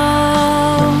my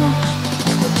own.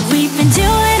 We've been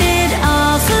doing it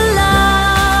all for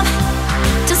love,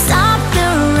 to stop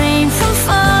the rain from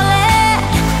falling.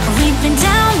 We've been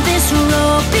down this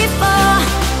road before,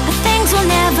 but things will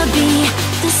never be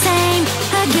the same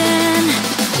again.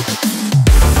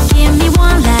 Give me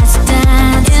one last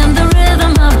dance in the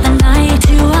rhythm of the night,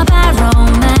 to a bad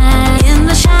romance in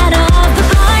the shadow of the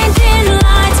blinding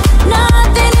lights.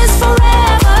 Nothing is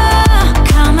forever.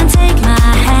 Come and take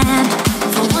my hand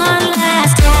for one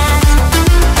last dance.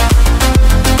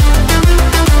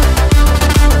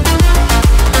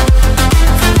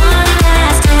 For one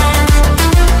last dance.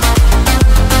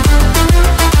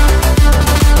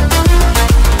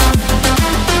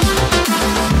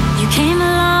 You came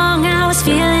along, I was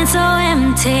feeling so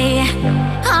empty.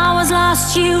 I was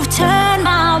lost, you've turned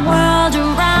my world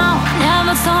around.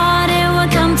 Never thought it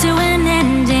would come to an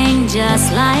ending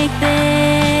just like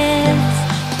this.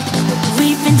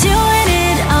 We've been doing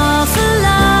it all for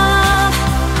love,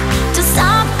 to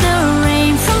stop the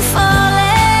rain from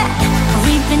falling.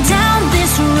 We've been down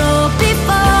this road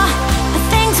before, but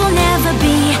things will never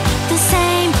be the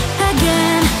same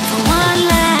again. For one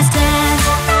last dance.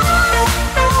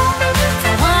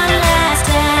 For one last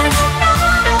dance.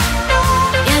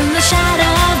 In the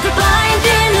shadow of the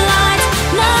blinding lights,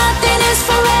 nothing is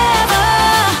forever.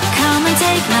 Come and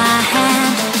take my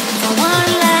hand for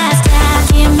one last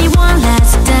dance. Give me one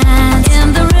last dance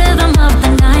in the rhythm of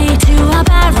the night, to a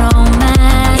bad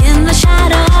romance in the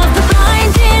shadow of the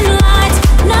blinding lights.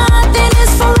 Nothing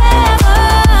is forever.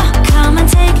 Come and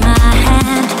take my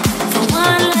hand for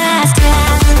one last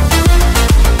dance.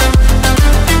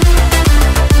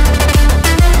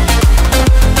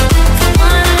 For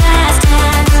one last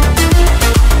dance.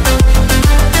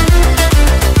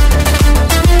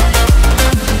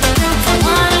 For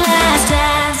one last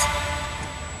dance.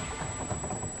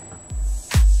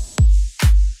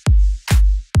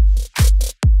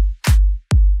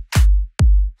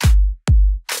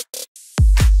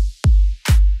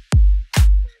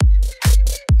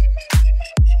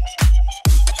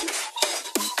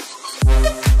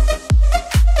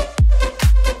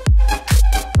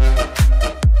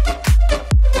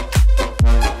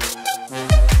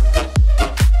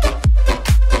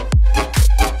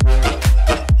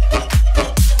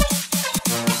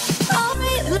 I'll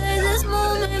replay this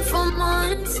moment for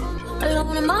months,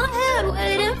 alone in my head,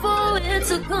 waiting for it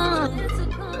to come.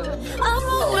 I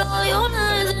wrote all your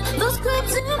lines and those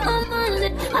clips in my mind,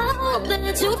 and I hope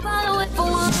that you follow it for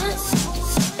once.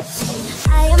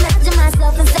 I imagine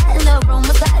myself inside in the room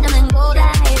with platinum and gold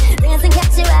eyes, dancing,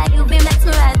 catch your eye, you be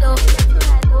mesmerized, oh.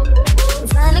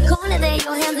 Find a corner there,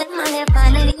 your hands in my hair,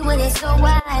 finally when it's so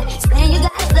wide. Saying you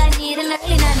got what I need an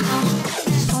early night now.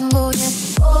 Don't go yet.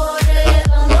 Oh yeah,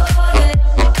 don't go yet.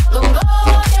 Don't go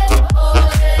yet. Oh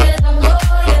yeah, don't go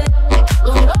yet.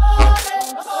 Don't go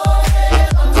yet. Oh yeah,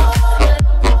 don't go yet.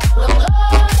 Don't go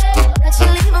yet. That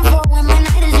you're leaving for when my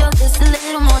night is yours, just a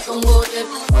little more. Don't go yet.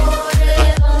 Oh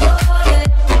yeah, don't go yet.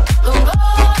 Don't go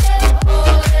yet. Oh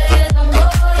yeah, don't go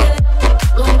yet.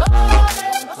 Don't go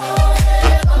yet.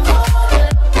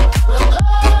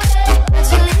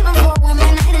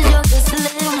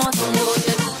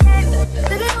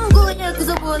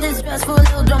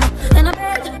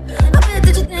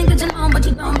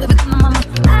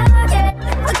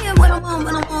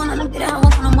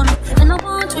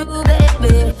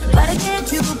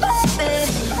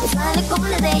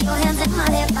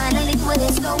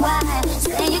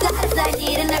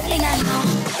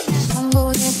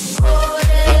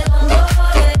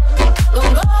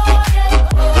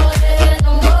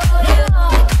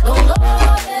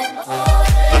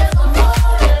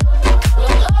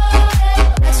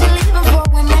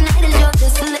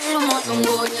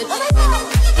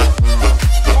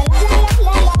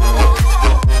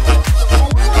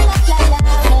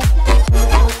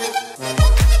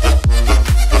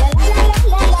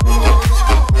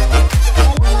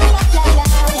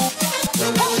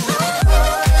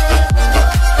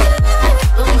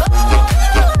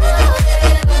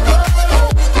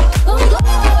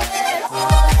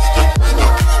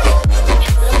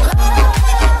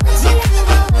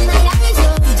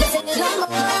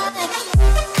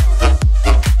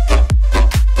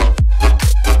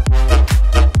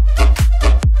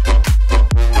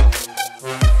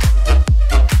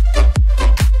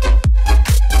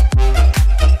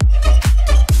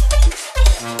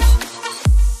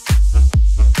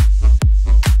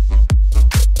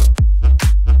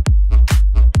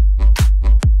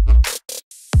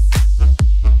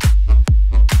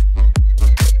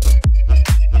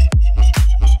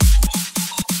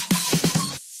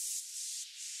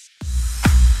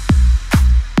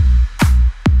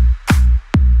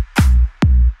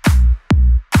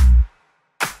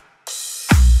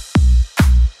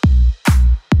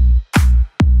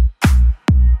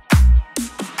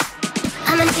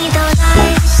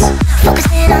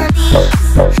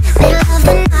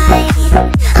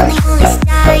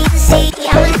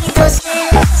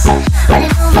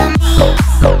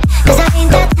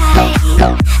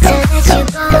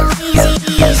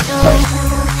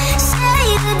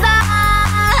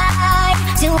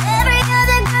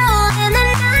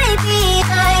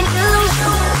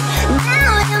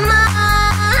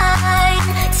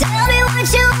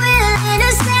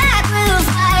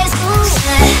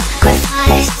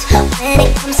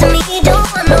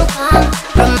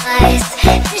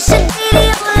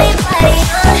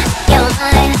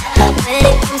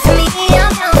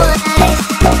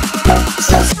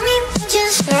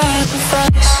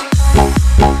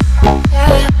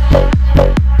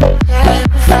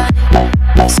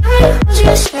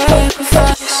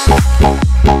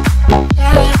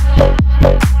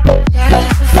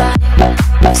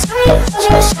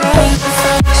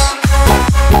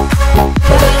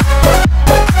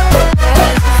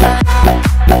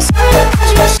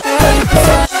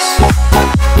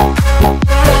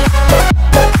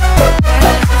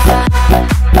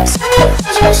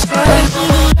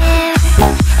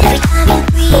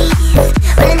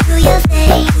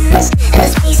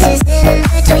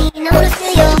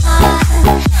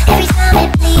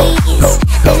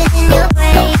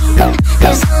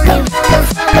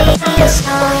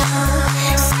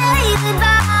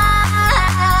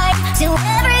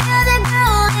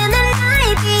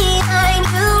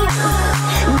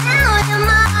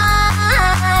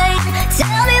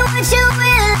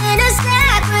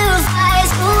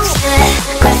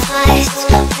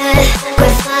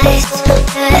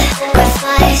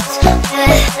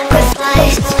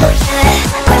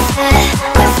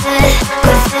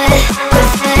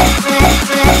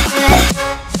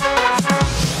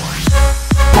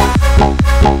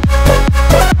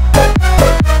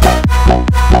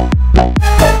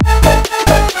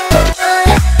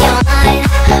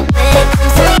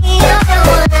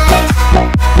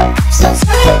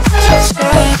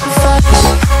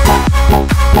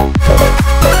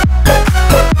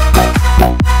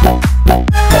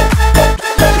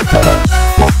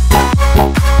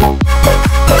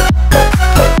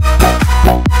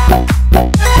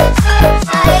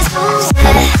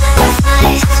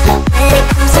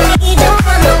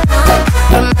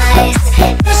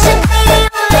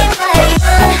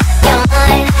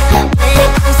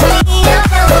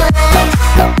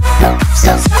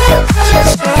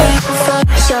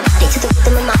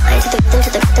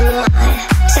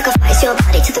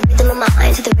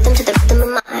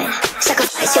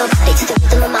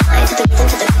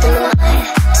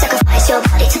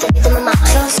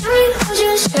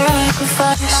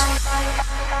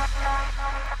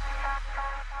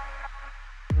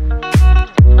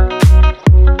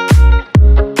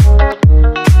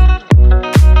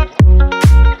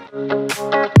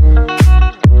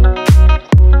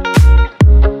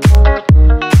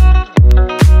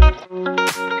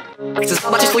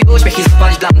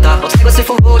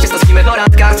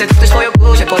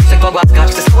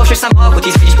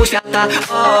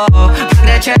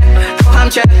 Pragnę cię,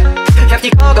 kocham cię, jak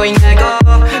nikogo innego.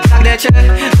 Pragnę cię,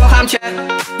 kocham cię,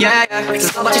 yeah. Chcę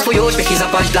zobaczyć twój uśmiech i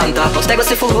zapalić blanta. Od tego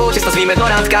syfu uciec, nazwijmy to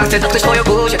randka. Chcę dotknąć twoją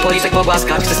buzię, policzek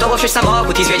pogłaskać. Chcę z tobą wsiąść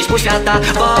samochód i zwiedzić pół świata.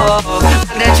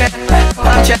 Pragnę cię,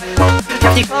 kocham cię,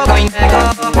 jak nikogo innego.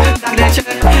 Pragnę cię,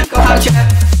 kocham cię,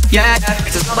 yeah.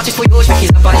 Chcę zobaczyć twój uśmiech i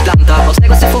zapalić blanta. Od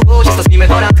tego syfu uciec, nazwijmy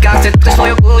to randka. Chcę dotknąć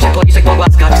twoją buzię, policzek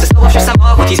pogłaskać. Chcę z tobą wsiąść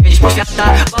samochód i zwiedzić pół świata.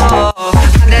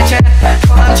 Pragnę cię,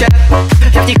 kocham cię,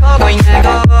 jak nikogo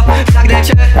innego. Pragnę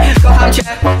cię, kocham cię,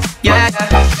 yeah.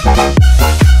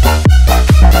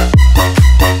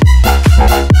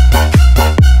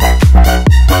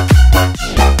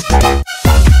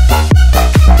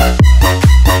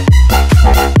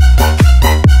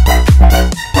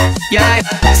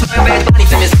 Swoją wyjebani,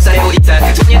 chcę mnie z całej ulicy.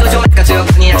 Dzwonię do ziometka, czy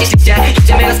ogarnie jakieś liście.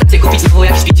 Idziemy na stację kupić znowu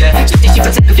jakieś picie.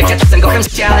 40% jak ja czasem kocham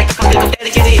życie, ale kocham tylko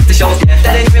wtedy, kiedy jesteś obok mnie.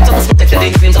 Wtedy nie wiem co to smutek, wtedy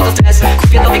nie wiem co to stres.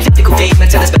 Kupię tobie kwiaty, kupię i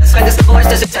Mercedes Benz. Będę z tobą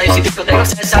resztę życia, jeśli tylko tego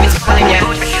chcesz. A więc kochaj mnie,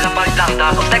 uśmiech się zapalić lanta.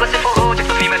 Od tego syfu uciek,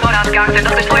 to filmy po randkach. Chcę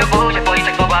dotknąć twoją buzię,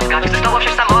 policzek pogłaskać. Chcę z tobą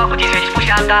wsiąść samochód i zwiedzić pół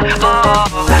świata.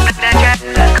 Pragnę cię,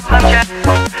 kocham cię,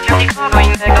 jak nikogo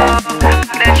innego.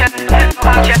 Pragnę cię,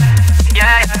 kocham cię,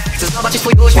 yeah. Chcę zobaczyć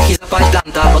twój uśmiech i zapalić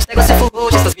blanta. Od tego syfu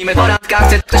uciec, nazwijmy to randka.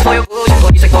 Chcę dotknąć twoją buzię,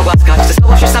 policzek pogłaskać. Chcę z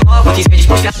tobą wsiąść samochód i zwiedzić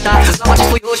pół świata. Chcę zobaczyć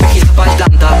twój uśmiech i zapalić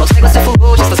blanta. Od tego syfu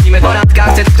uciec, nazwijmy to randka.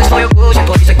 Chcę dotknąć twoją buzię,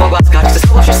 policzek pogłaskać. Chcę z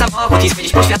tobą wsiąść samochód i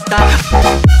zwiedzić pół świata.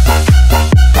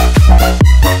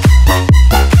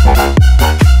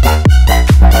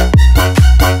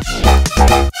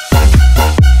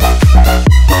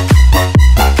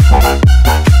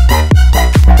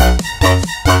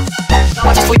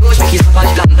 Zobaczyć twój uśmiech i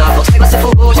zapalić blanta. Od tego syfu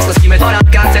uciec, nazwijmy to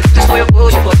randka. Chcę dotknąć twoją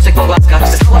buzię, policzek pogłaskać.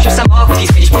 Chcę z tobą wsiąść samochód i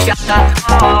zwiedzić pół świata.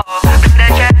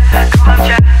 Pragnę cię, kocham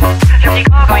cię, jak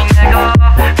nikogo innego.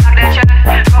 Pragnę cię,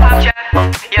 kocham cię,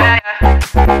 yeah.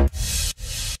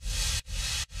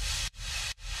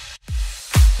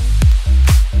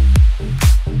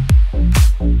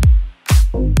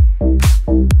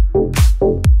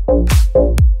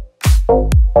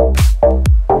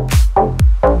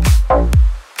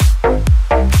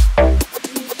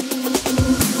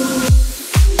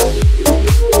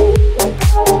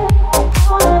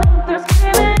 They're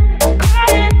screaming.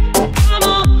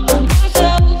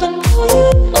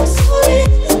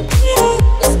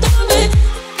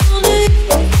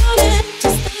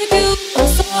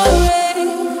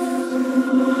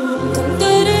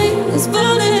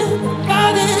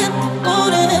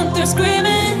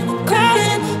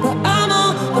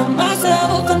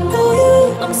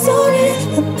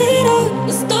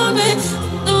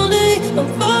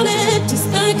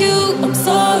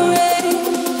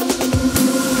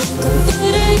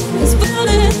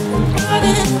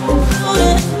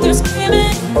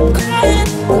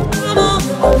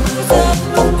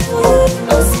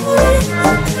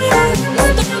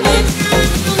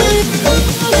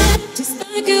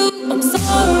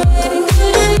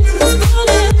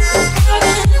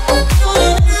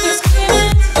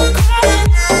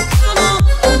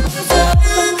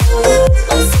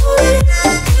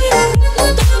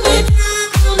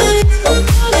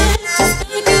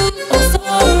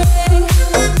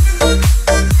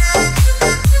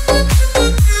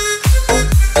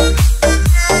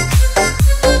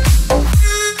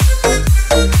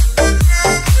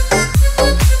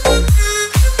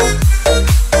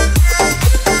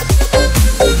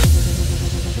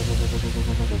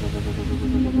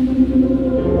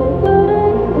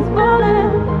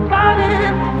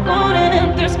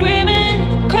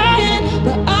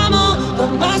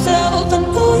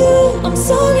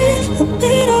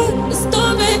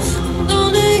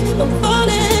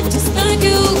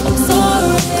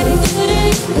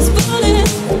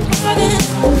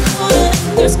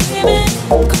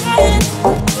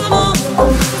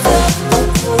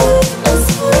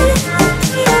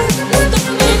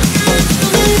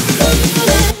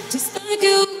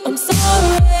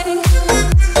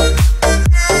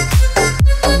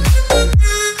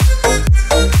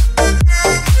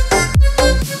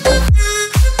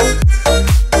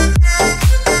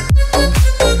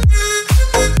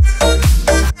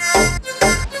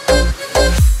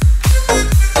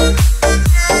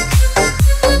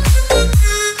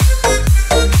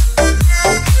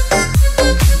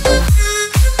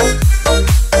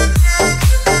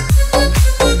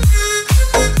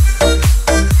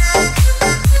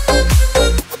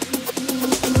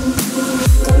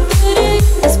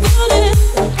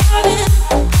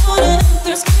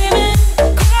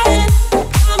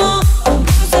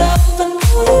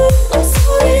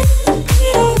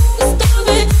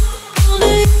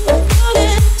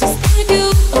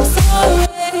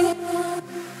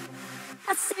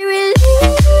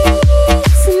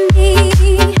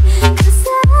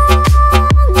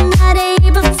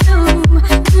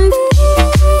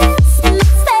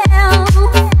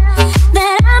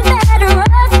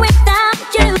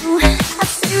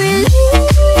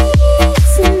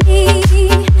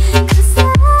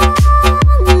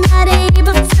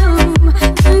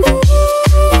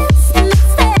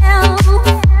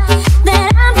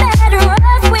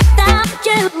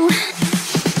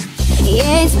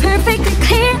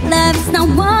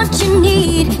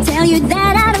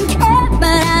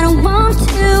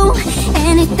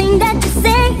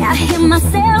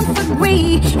 myself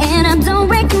agree, and I don't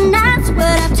recognize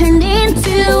what I've turned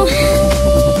into.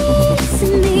 Release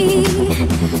me,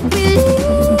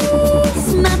 release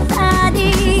my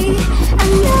body. I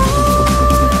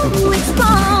know it's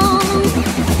wrong,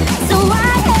 so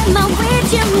I am my with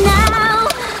you now.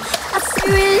 I say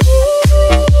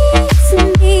release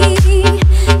me,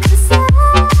 'cause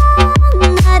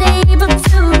I'm not able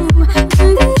to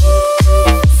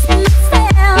convince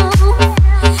myself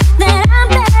that I'm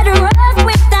better off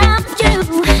without you.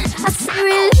 I say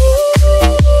release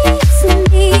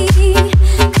me,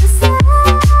 'cause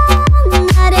I'm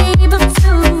not able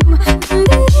to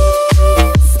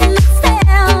convince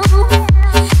myself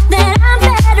that I'm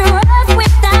better off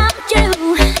without you.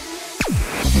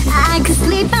 I could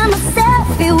sleep by myself,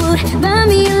 it would burn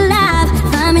me alive.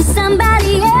 Find me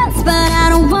somebody else, but I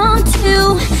don't want to.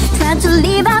 Try to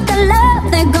leave out the love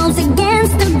that goes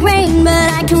against the grain, but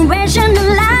I can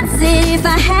rationalize it if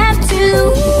I have to.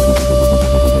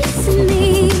 Release me,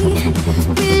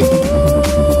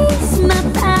 release my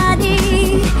body.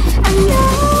 I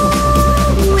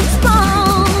know it's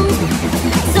wrong,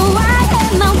 so I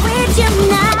am my with you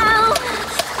now.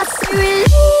 I say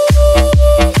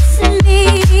release me,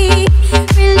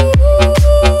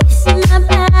 release my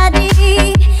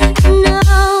body. I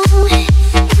know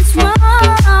it's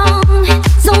wrong,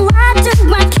 so why do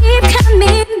I keep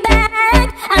coming back?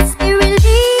 I say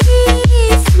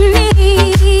release me,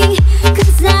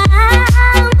 'cause I'm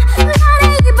not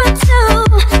able to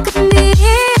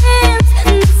convince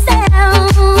myself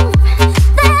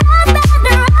that I'm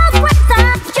better off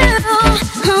without you.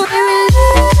 Oh,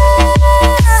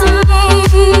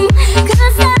 release me,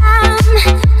 'cause I'm not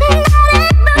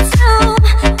able to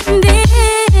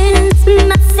convince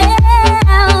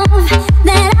myself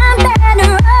that I'm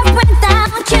better off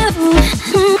without you.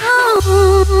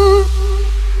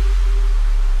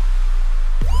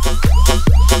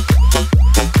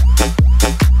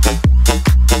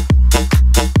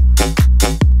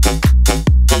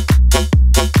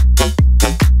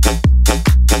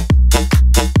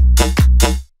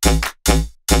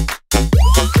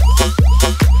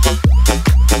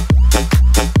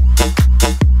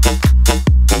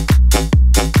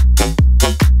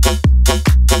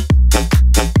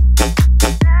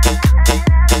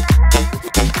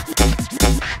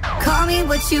 Call me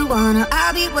what you wanna,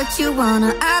 I'll be what you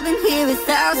wanna. I've been here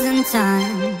 1,000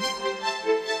 times.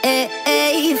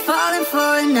 Hey, falling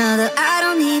for another, I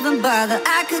don't even bother.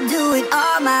 I could do it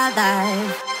all my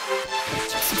life.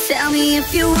 So tell me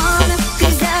if you wanna,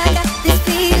 'cause I got this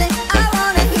feeling. I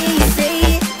wanna hear you say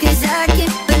it, 'cause I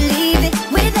can't believe it.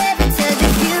 With every touch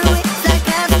of you, it's like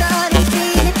I've started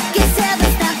feeling. Guess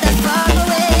heaven's not that far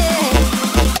away.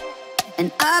 And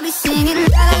I'll be singing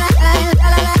la la la la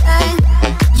la la la.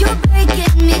 You're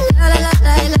breaking me la la la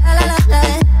la la la la.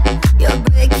 You're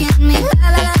breaking me la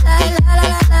la la la la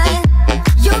la la.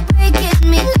 You're breaking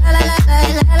me la la la la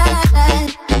la la la.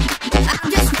 I'm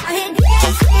just right here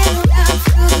dancing around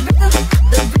to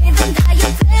the rhythm that you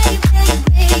play when you're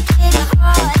breaking my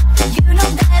heart. You know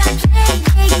that I can't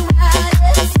get you out of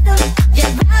the system.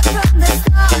 Yeah, right from the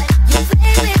start, you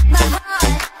play with my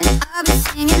heart. And I'll be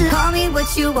singing, call me what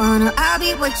you wanna, I'll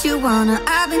be what you wanna.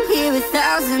 I've been here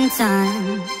 1,000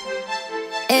 times.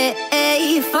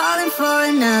 Hey, falling for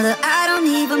another, I don't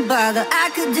even bother. I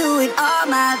could do it all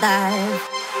my life.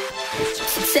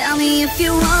 So tell me if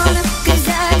you wanna, 'cause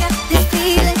I got this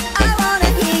feeling. I wanna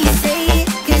hear you say it,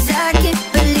 'cause I can't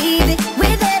believe it.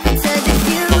 With every touch of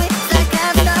you, it's like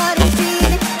I've started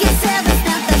feeling. Guess heaven's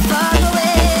not that far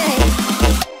away.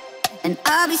 And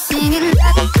I'll be singing la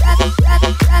la la la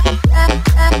la la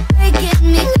la. Breaking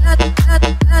me la la la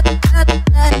la la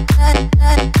la la la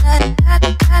la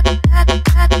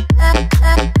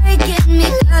la. Breaking me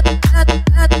la la la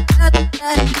la la la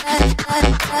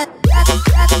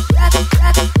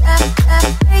la la.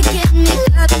 Breaking me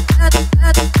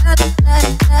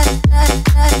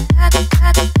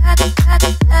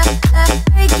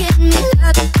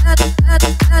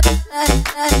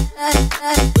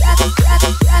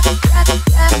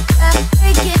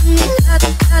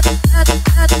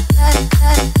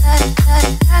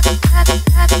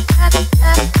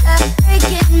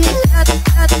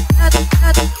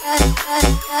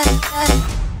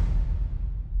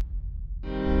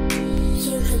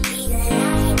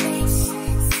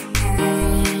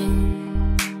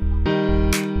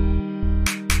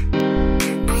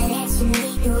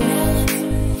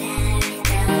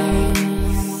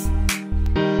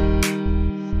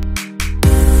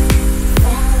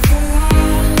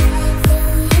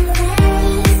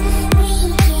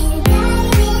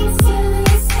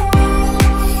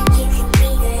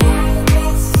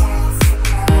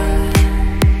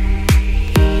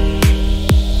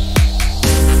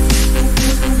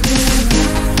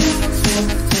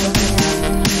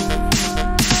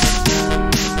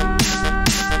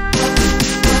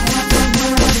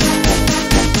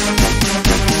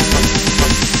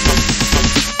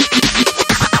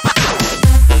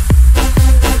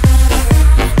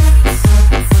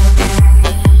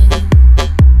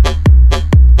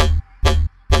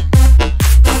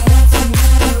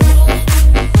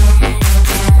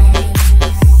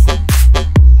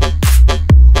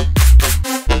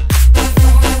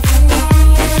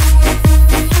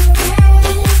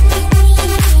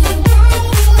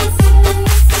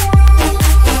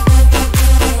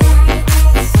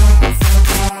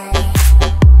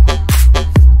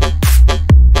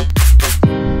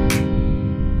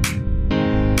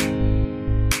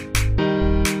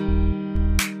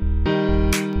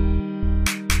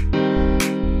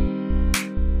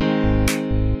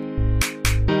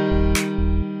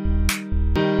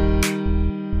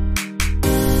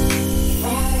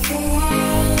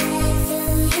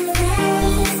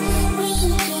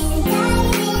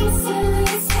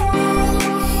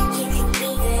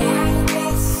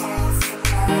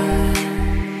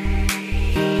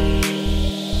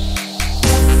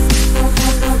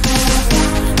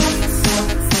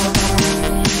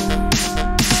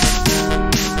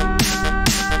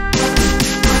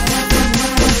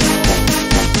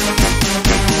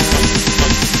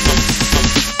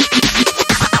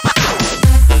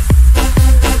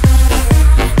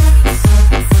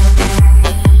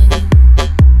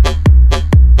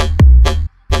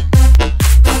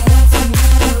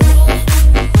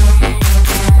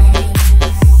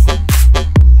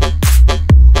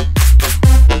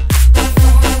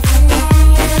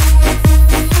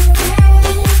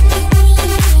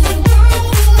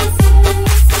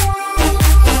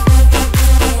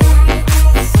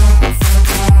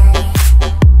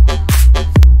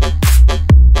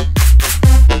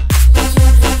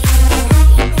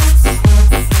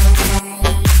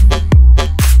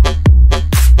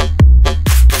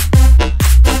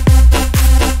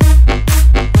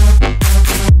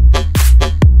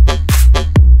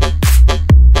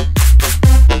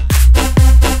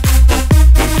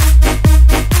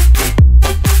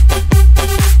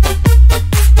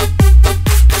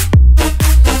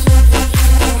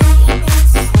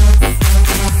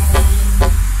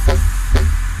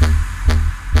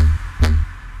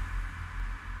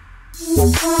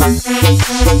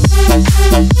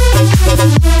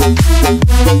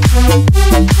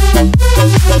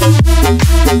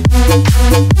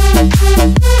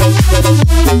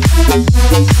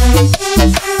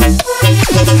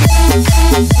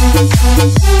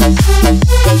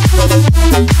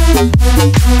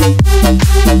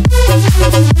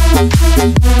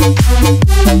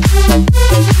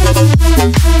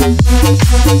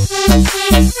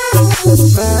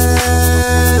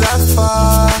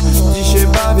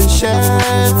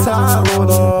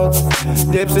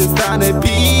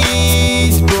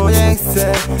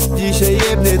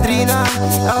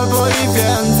albo i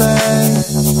więcej.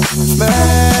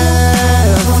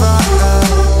 Melofa,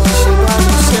 dzisiaj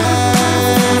bawi się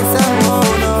całą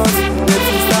noc. Nie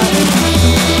przestanę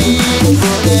pić,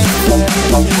 bo nie chcę.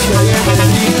 Dzisiaj jeden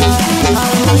lina,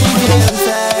 albo i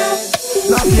więcej.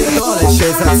 Napierdolę się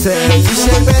za cel,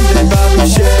 dzisiaj będę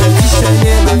bawił się. Dzisiaj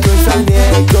nie ma końca, nie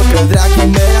kopia dragi,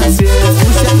 melanż jest.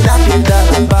 Już jak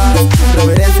napierdalam bas,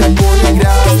 prawe ręce płonie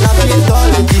gras.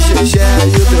 Napierdolę dzisiaj się,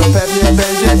 jutro pewnie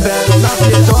będzie bel.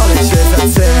 Napierdolę się za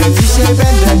cel, dzisiaj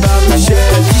będę bawił się.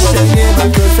 Dzisiaj nie ma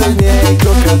końca, nie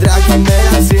kopia dragi,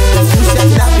 melanż jest. Już jak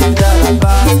napierdalam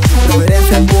bas, prawe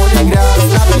ręce płonie gras.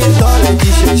 Napierdolę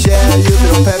dzisiaj się,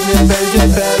 jutro pewnie będzie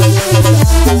bel.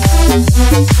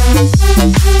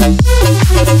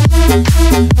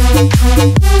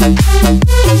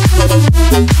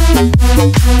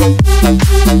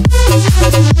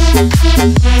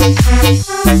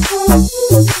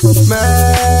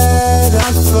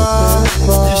 Merastwa,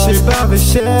 dzisiaj bawię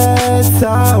się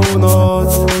całą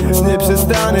noc. Nie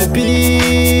przestanę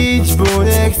pić, bo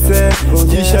nie chcę.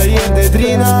 Dzisiaj jedny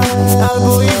drina,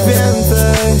 albo i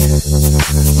więcej.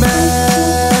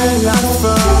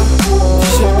 Merastwa,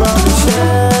 dzisiaj bawię się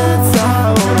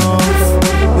całą noc.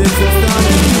 Nie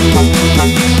przestanę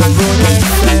pić, bo nie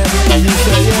chcę.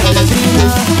 Dzisiaj jedny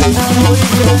drina, albo i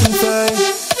więcej.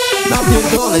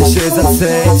 Napierdolę się za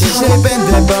cel, dzisiaj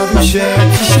będę bawił się.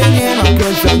 Dzisiaj nie ma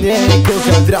końca, nie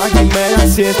kocha dragi,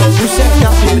 melanż jest. Już jak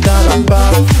napierdalam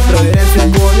bas, prawie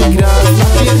ręce płonie gras.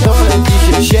 Napierdolę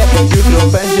dzisiaj się, jutro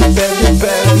będzie pewnie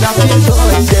pełen.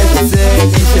 Napierdolę się za cel,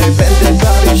 dzisiaj będę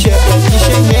bawił się.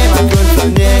 Dzisiaj nie ma końca,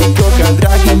 nie kocha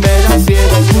dragi, melanż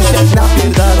jest. Już jak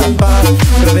napierdalam bas,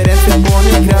 prawie ręce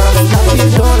płonie gras.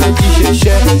 Napierdolę dzisiaj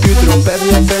się, jutro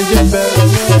pewnie będzie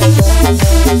pełen.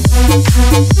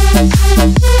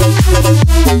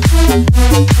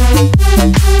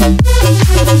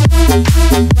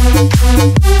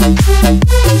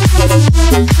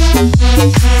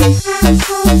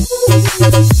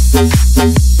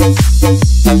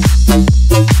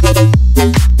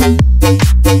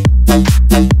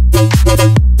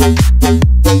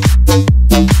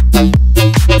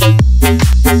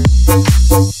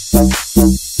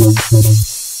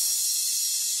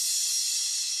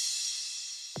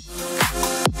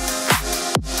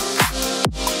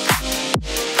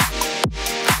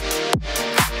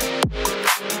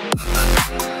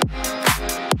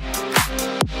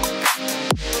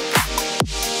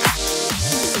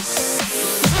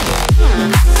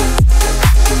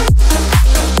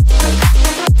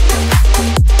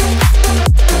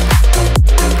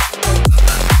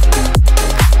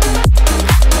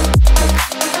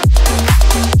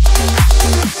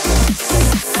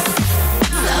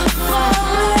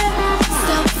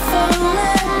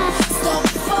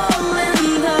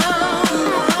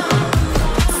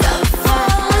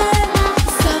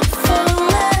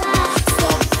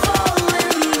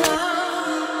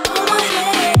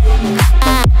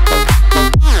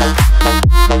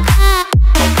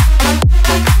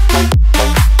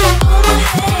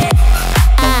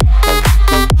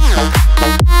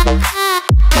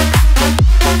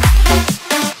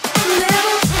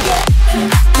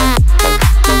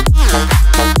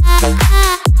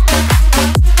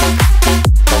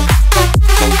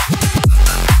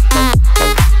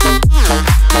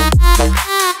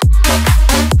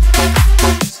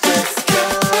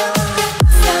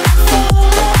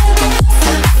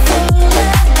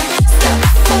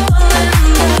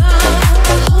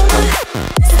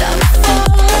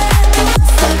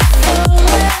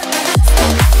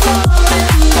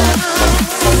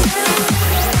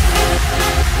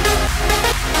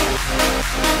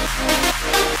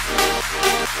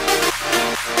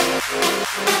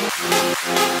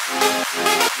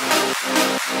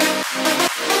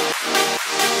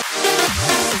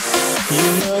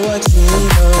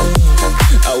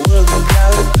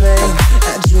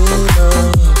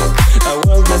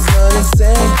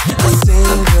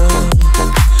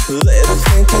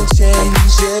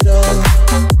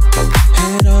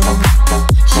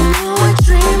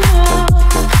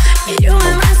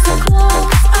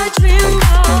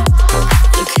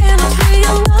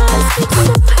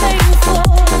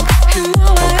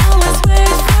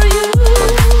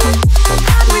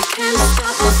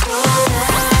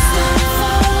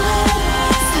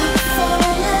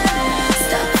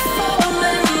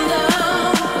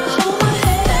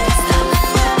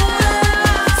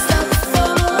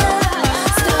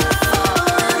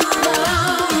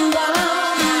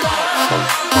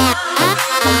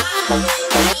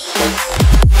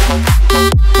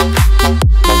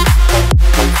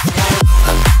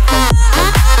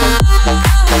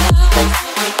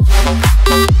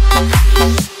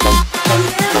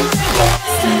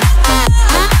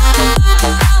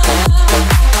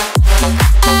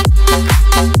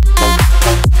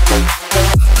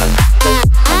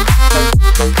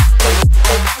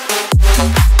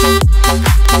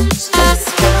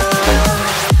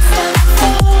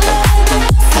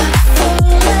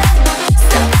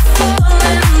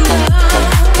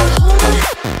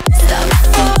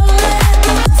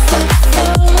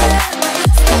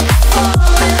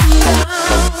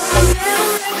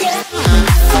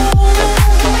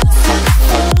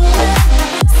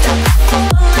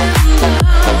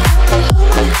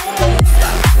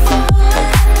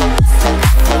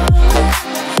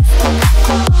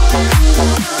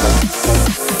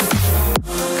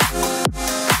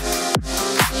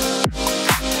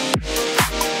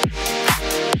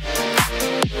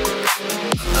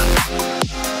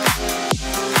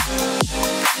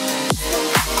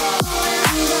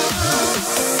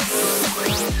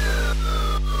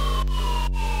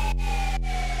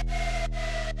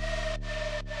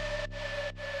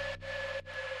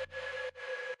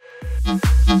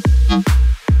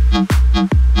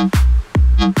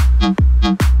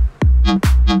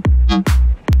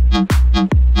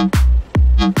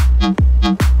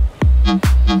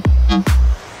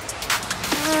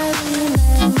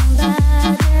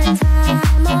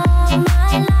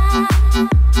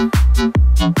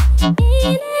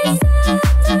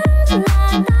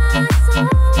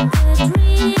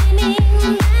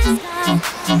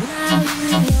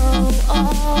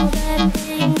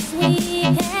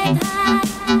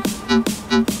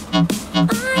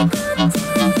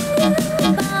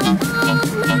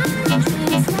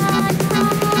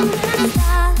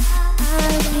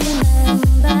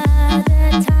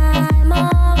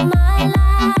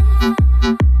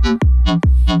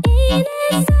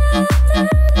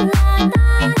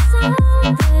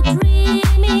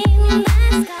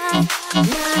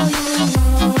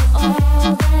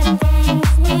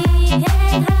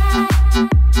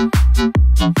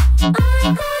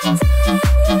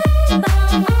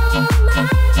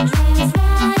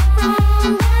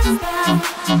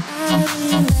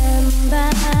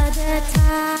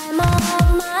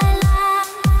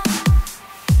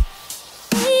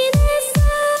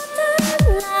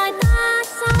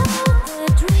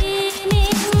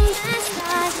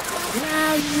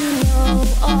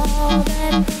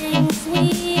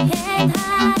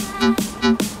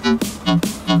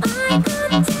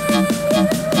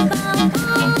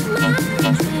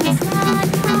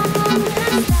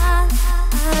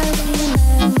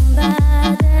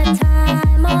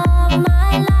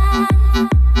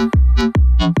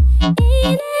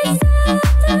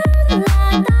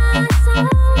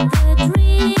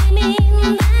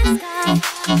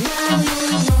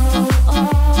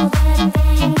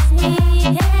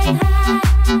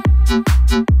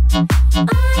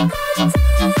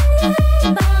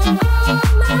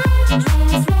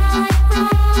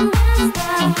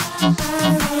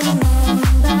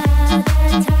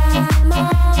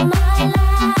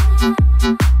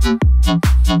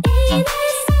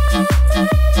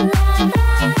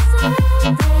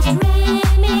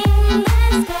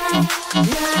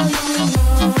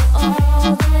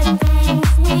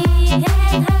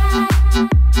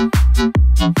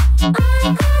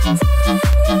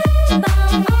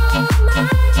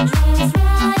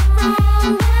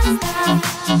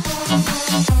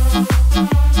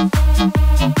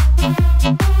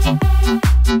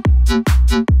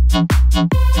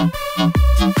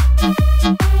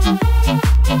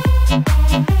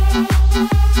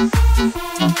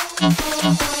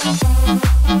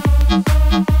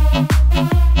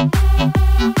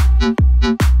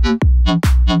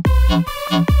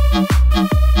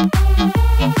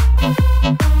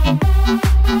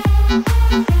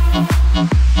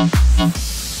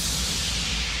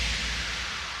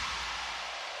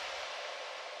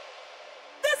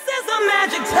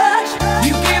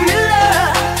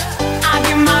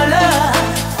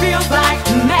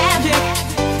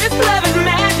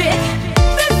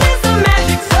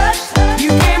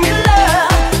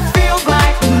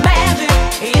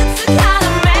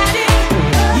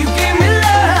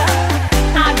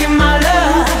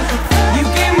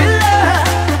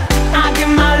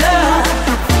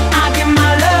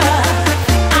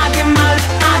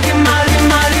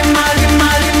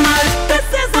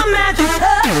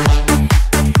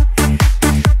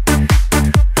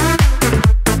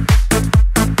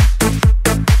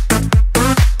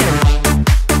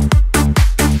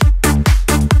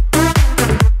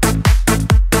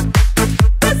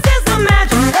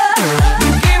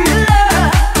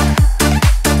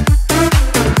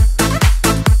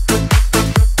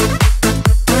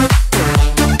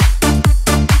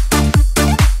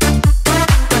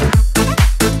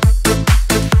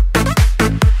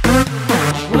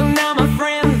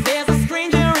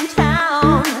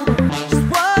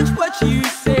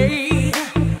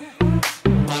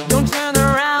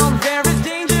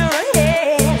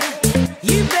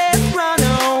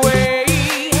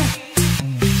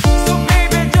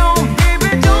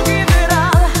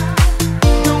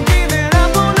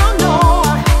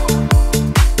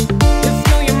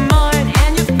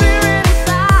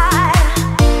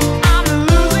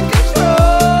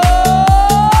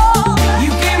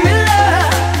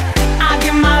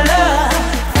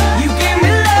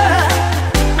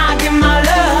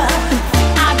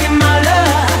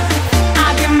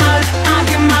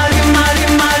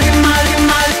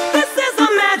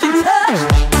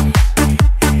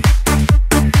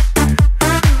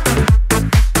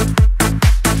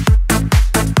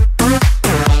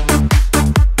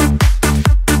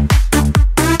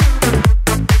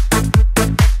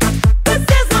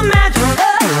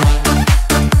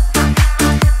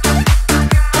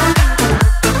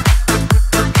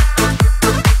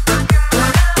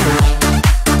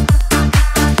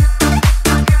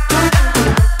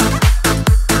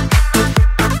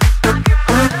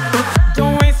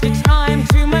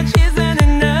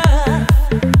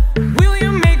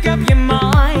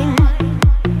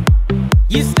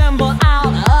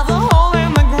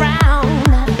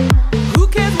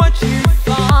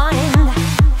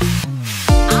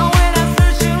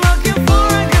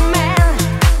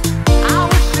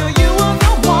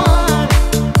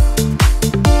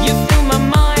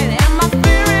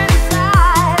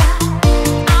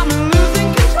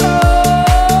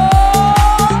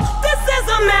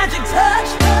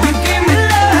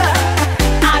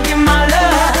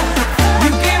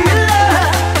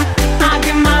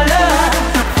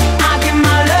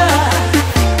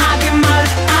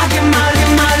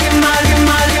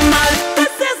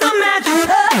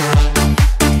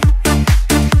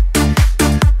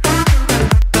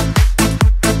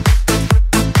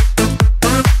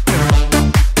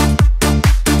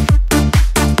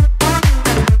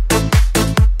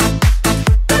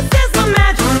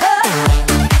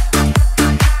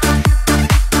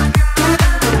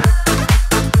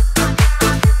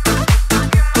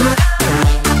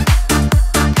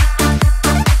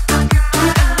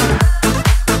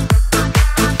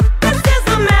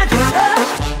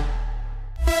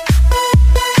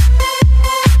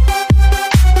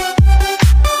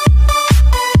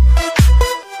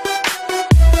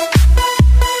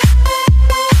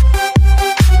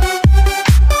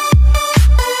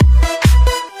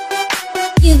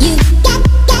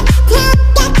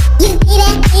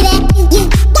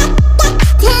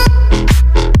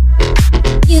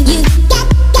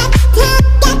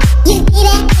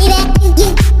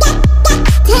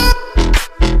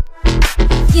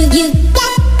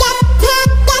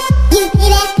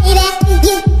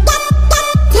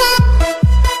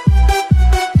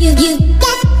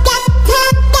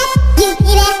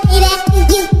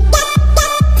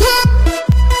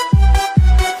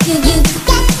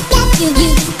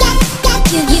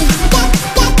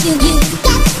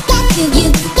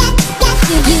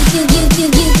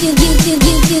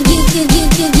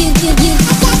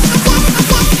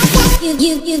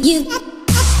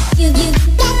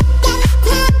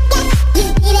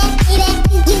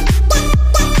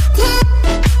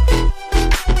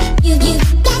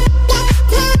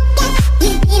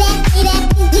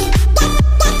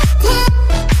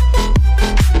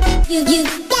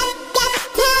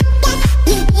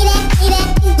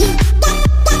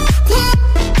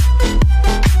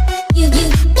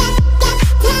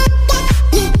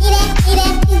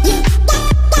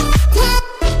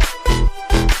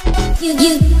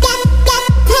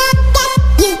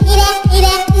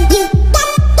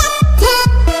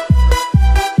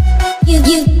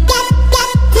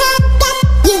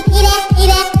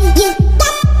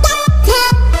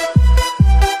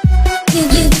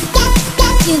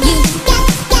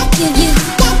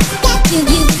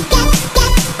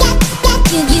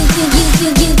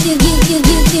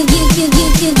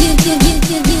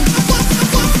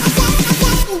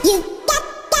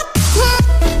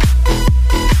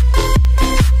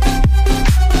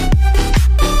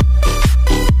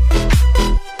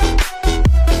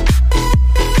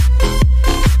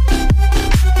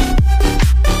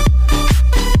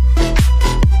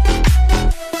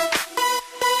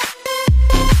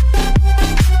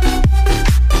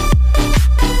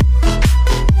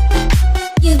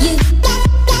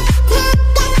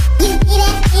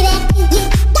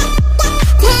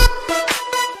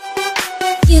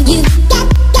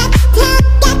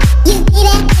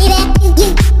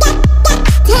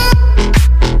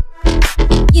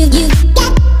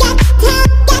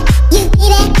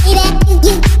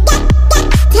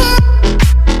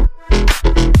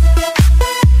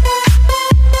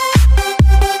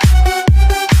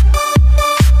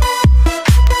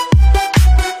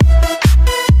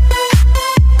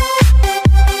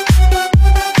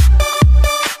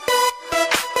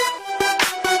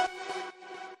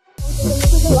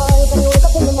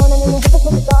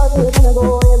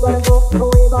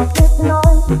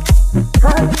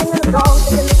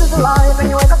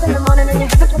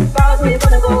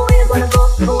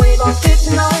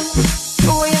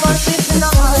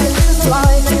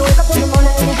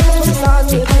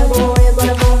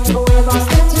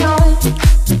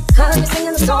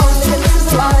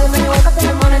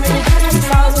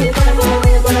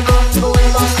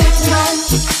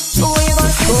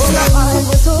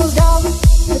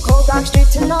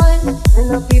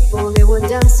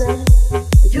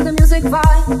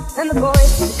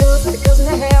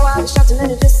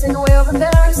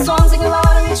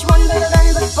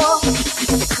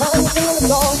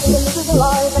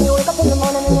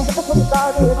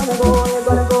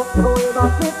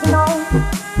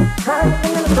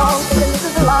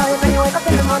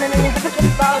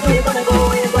 go,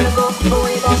 where you gonna go,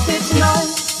 where you gonna sit tonight?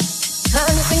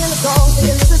 And you're singing the song,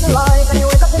 thinking this is a life. And you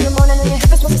wake up in the morning and your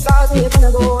hip is supposed to start. Where you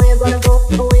gonna go, where you gonna go,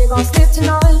 where you gonna sleep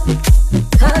tonight?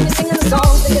 And you're singing the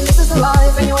song, thinking this is a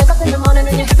life. And you wake up in the morning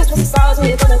and your hip is supposed to start. Where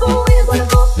you gonna go, where you gonna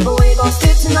go, where you gonna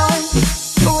sleep tonight?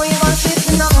 Where you gonna sleep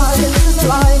tonight? And this is a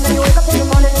life. And you wake up in the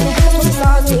morning and your hip is supposed to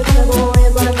start. Where you gonna go, where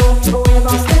you gonna go, where you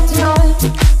gonna sleep tonight?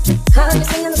 And you're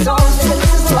singing the song, thinking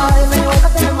this is a life. And you wake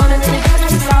up in the morning and your hip is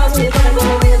supposed to start. Where you gonna go,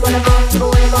 where you gonna go,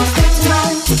 where you gonna sleep tonight?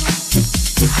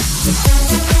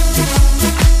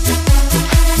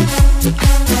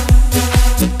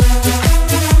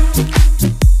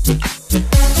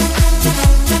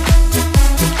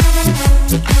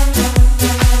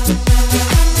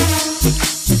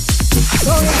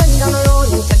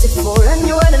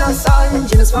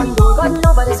 One door, but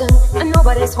nobody's in, and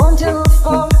nobody's home till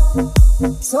 4.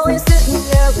 So you're sitting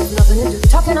there with nothing to do,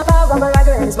 talking about Robert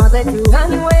Riker and his motley crew.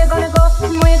 And where you gonna go,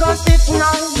 where you gonna sleep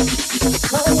tonight?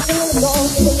 Well, you're singing the song,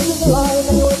 thinking this is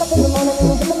alive. And you wake up in the morning and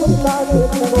you're thinking about where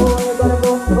you gonna go, where you gonna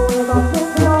go, where you gonna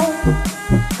sleep tonight?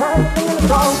 And you're singing the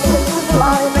song, thinking this is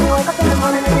alive. And you wake up in the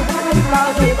morning and you're thinking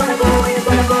about where you gonna go, where you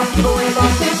gonna go, where you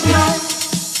gonna sleep tonight?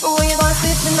 Where you gonna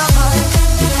sleep tonight?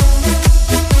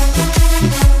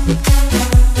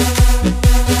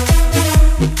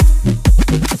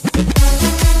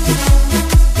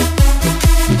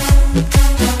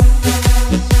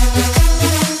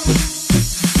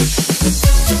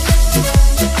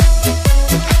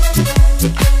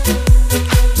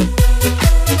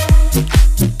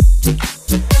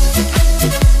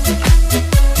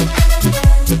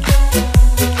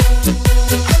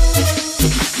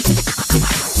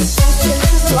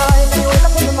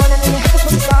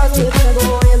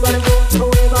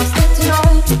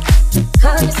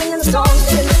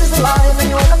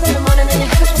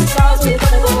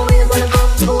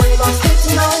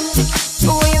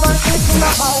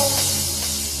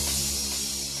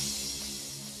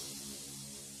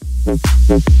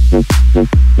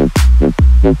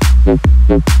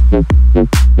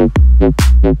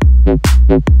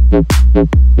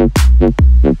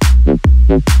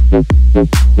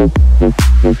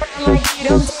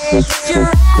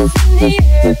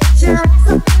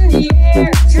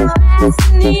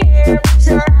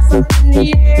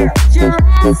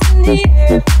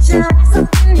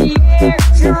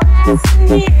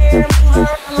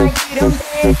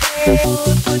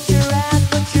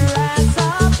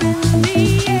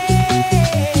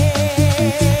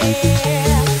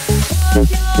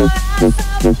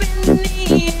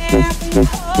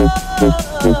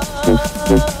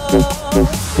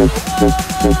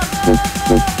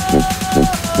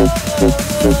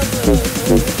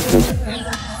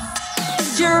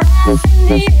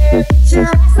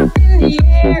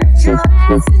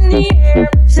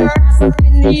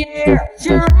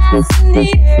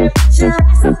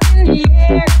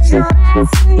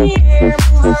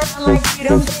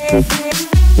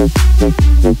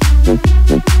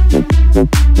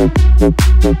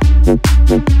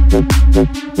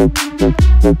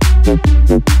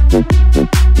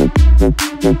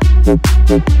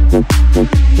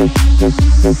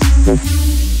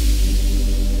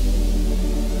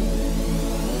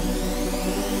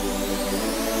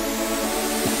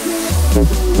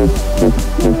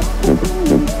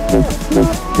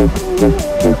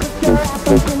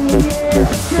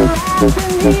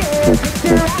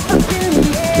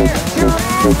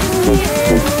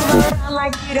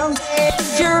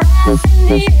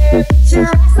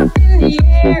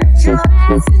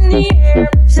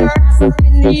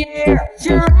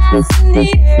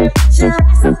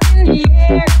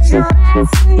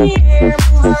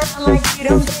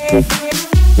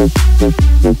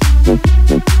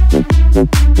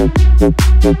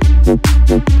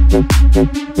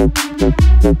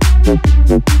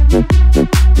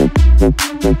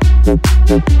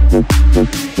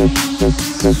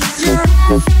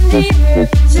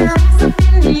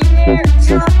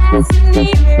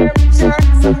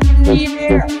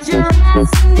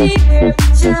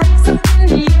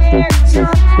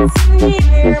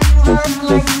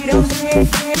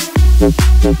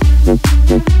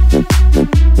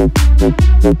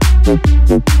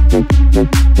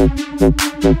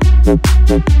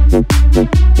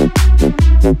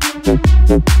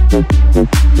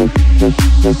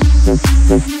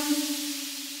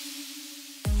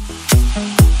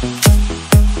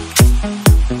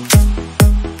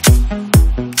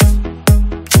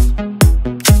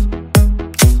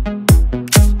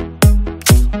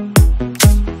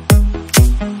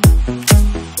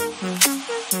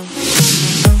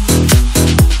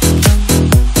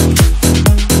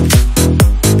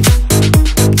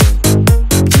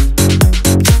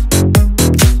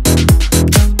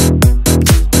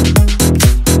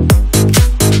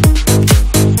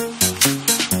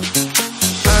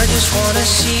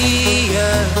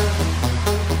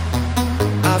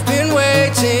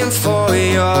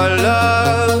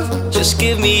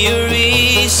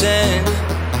 mind.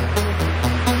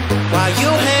 While you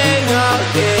hang up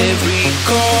every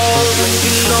call, when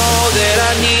you know that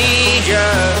I need ya.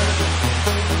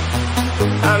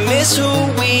 I miss who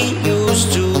we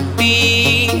used to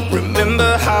be.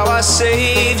 Remember how I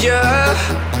saved ya.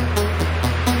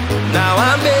 Now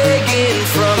I'm begging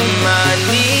from my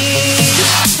knees.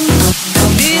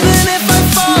 Even if I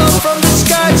fall from the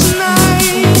sky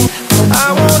tonight, I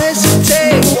won't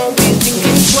hesitate, won't be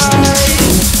thinking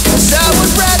twice. 'Cause I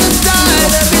would rather die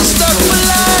than be stuck for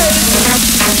life,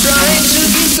 trying to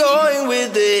keep going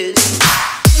with this.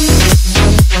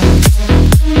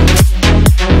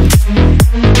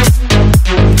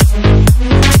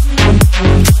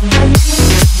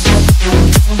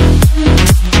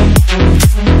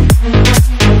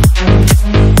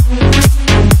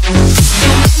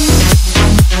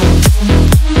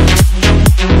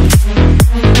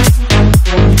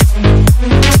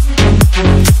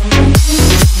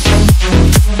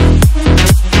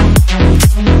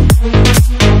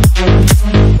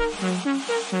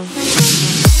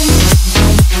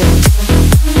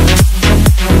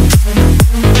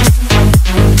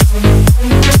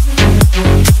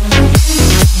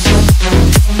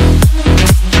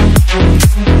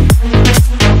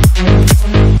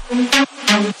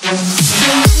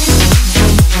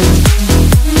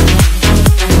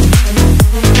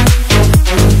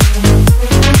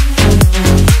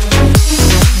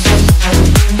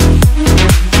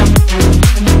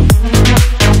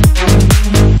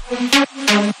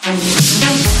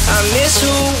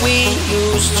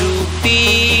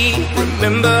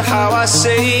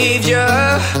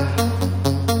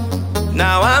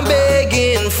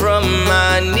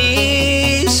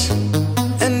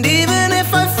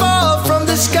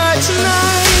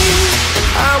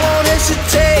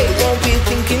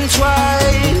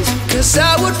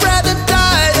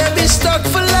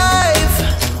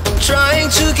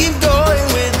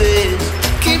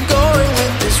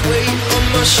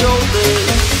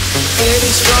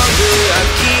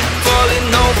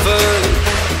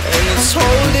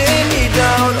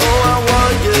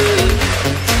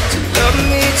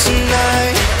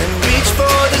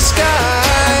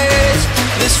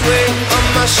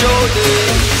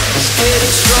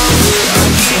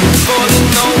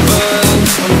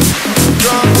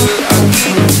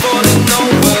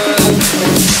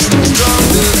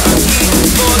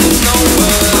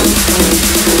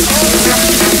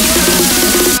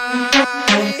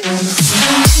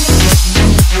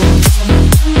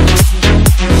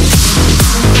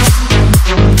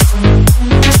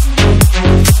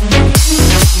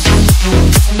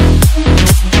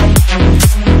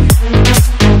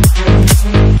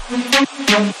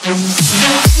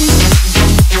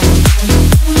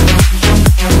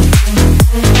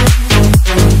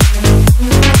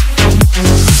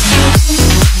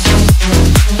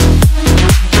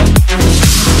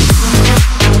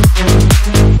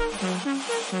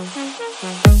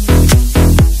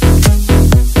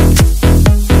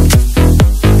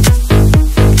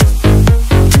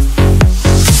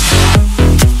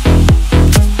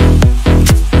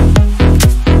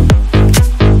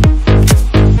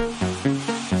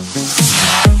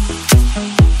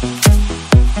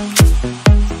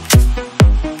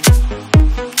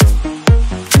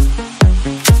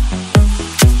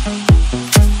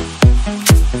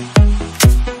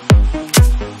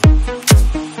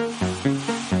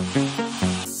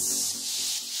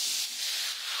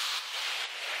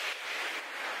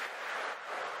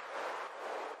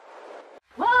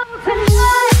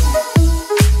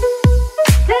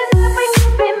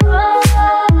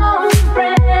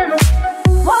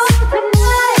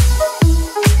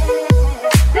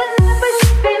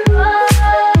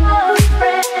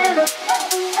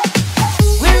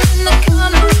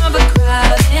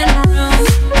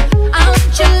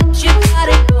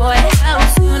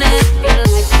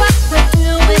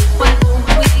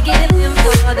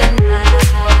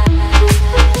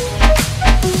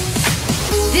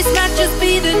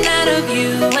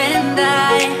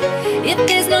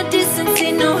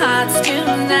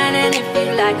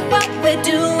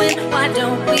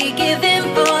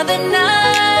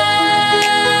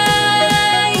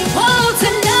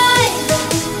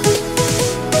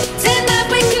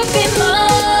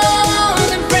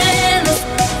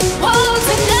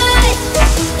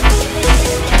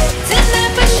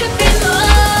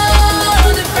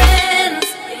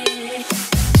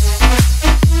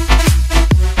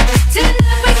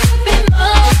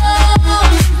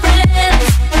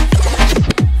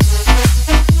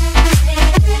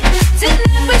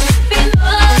 Tonight we should be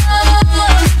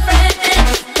more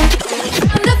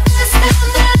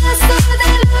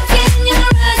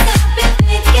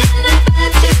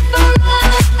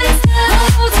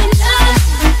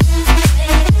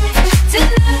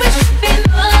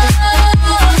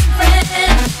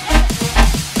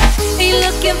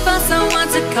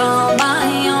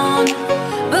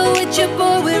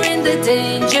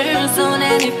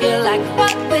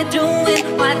what we're doing,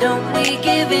 why don't we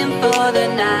give in for the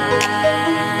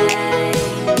night?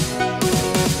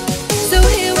 So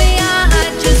here we are, I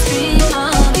just dream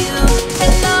of you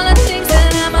and all the things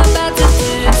that I'm about to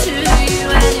do to you.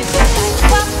 And if you like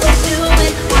what we're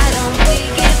doing, why don't we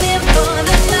give in for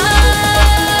the night?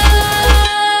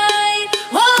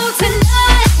 Oh,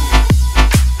 tonight,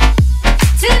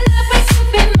 tonight we could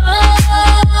be more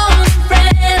than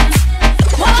friends.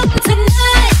 Oh,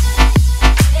 tonight,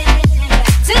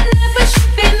 tonight we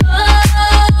should be more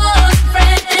than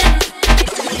friends.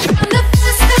 From the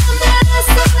first time that I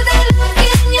saw that look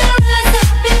in your eyes,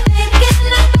 I've been thinking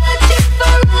about you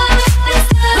for all of this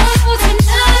time. Oh,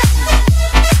 tonight,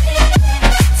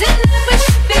 tonight we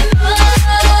should be more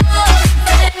than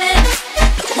friends.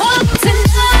 Oh,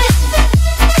 tonight,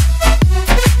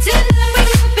 tonight we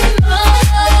could be more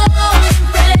than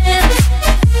friends.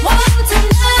 Oh,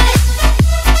 tonight,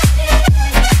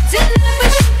 tonight we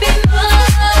should be more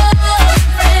than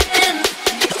friends.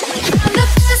 From the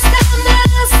first time that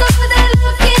I saw that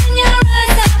look in your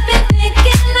eyes, I've been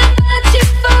thinking about you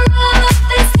for all of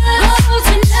this time. Oh,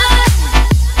 tonight,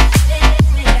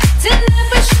 tonight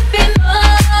we should be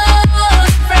more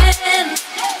than friends.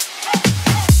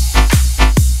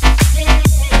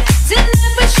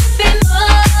 Tonight we should be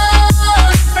more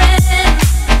than friends.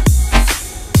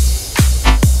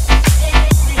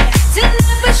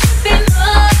 Tonight we should be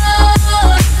more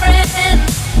than friends.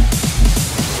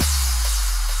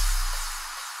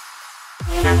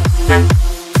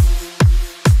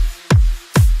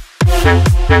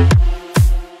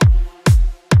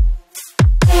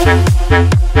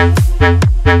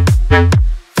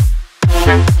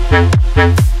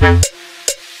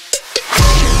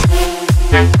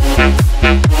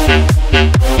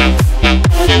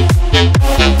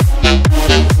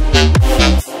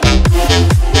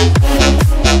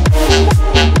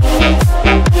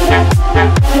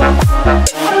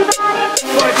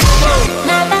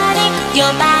 My body,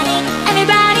 your body,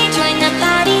 everybody join the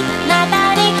party. My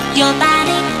body, your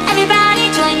body,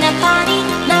 everybody join the party.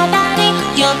 My body,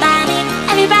 your body,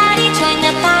 everybody join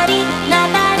the party. My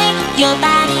body, your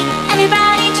body,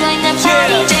 everybody join the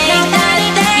party. Shake that body,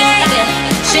 shake that body,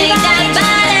 shake that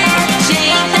body,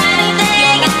 shake that body, shake that body,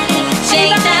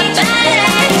 shake that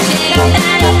body,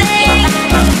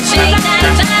 shake that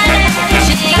body,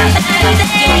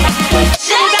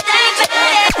 shake that body.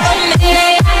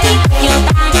 Your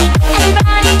body,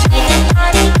 everybody join the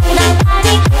party. My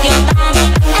body, your body,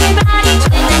 everybody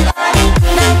join the party.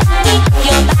 My body,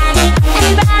 your body,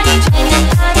 everybody join the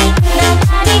party. My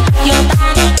body, your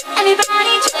body,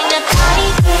 everybody join the party.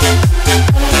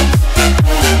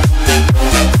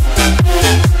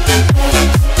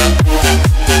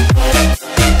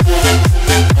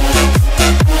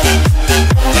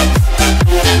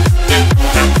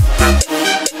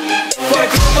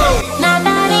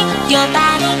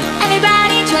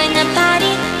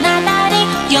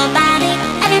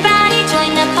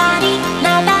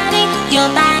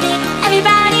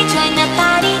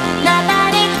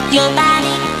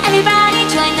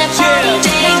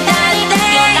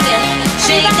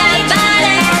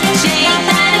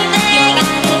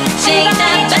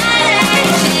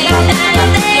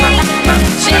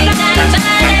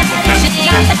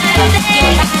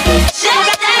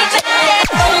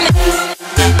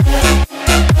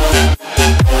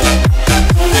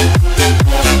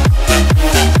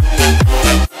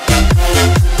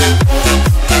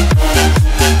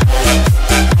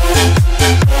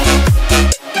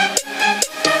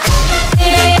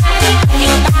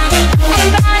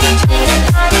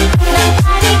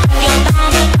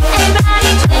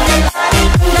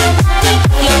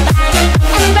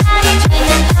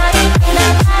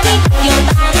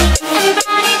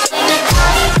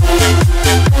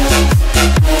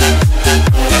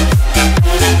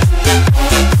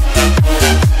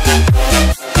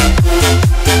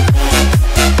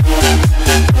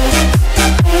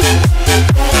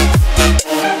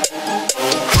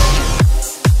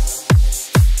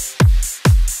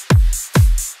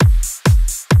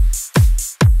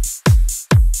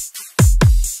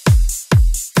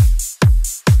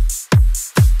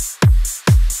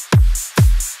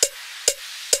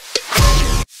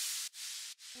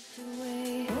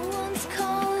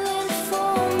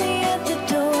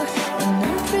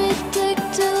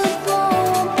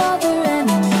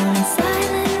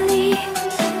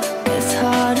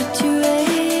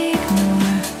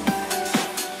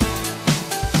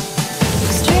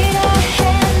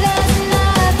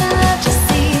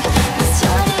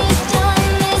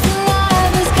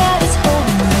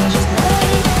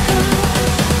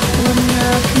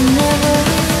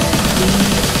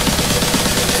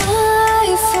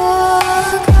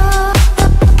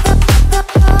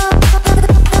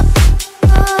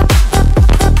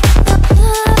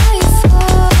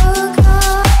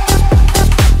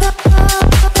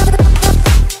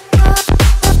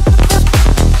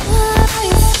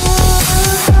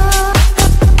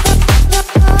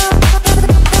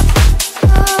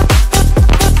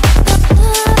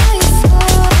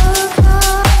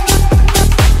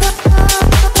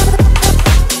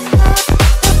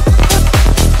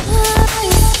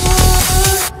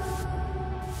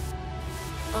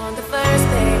 On the first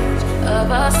page of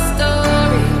a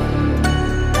story,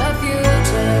 the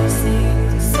future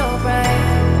seems so bright,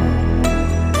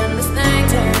 and this thing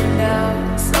turned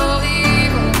out so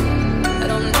evil. I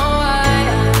don't know why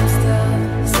I'm still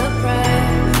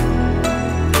surprised.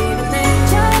 Even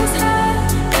angels have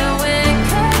their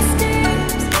wicked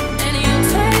schemes, and you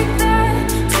take that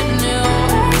to new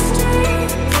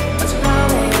extremes. But you'll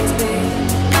always be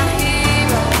my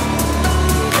hero,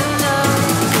 even though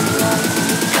you love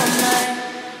your mind.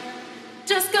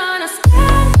 Just gonna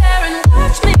stand there and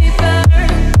watch me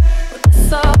burn, but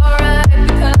that's alright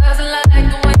because I like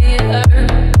the way it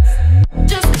hurts.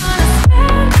 Just gonna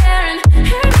stand there and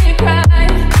hear me cry, but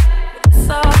that's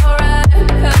alright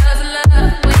because I love the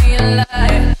way you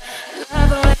lie. Love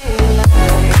the way you lie.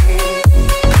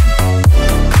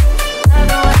 Love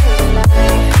the way you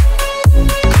lie.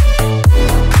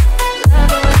 Love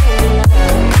the way you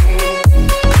lie.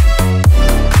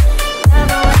 Love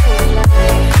the way you lie.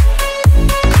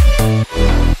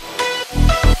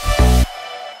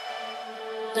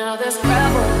 Now there's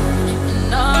trouble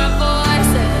in our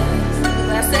voices,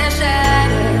 glasses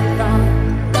shattered from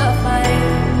the fight.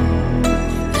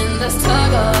 In this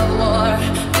tug of war,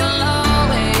 you'll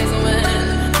always win,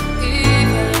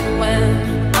 even when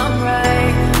I'm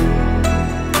right.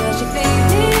 'Cause you think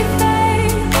me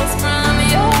fables from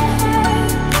your head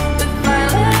with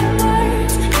violent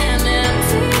words and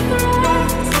empty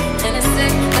threats, and it's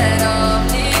sick that all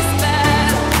these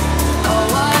battles are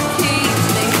what keeps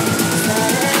me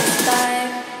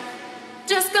satisfied.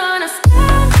 Just gonna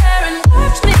stand there and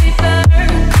watch me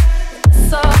burn, but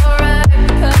that's alright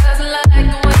because I like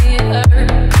the way it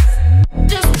hurts.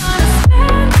 Just gonna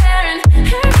stand there and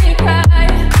hear me cry,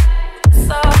 but that's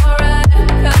alright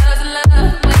because I love the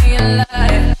way you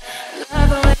lie. Love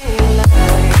the way you lie.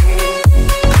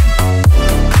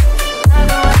 Love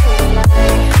the way you lie.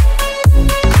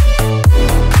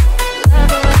 Love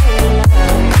the way you lie.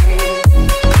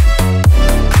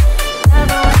 Love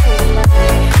the way you lie.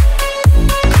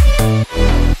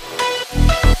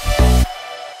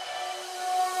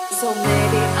 So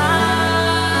maybe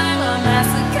I'm a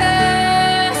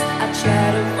masochist. I try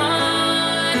to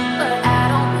run, but I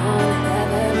don't wanna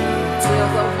ever leave till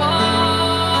the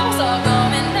walls are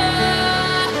going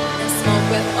up and smoke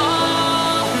with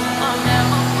all our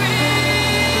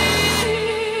memories.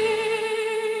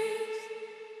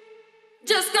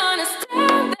 Just gonna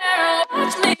stand there and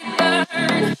watch me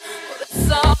burn, but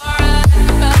it's alright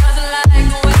because I like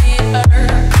the way it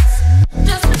hurts.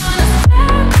 Just gonna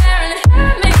stand there and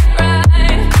hear me cry,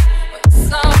 but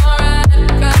it's alright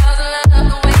because I love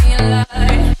the way you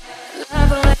lie. Love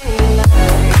the way you lie.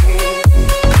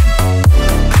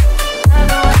 Love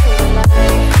the way you lie.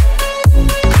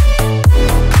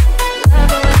 Love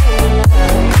the way you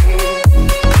lie.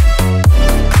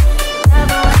 Love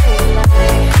the way you lie.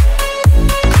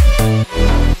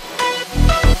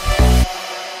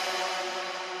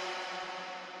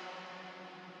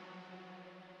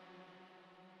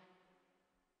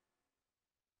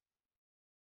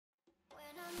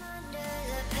 When I'm under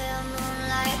the pale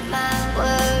moonlight, my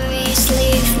worries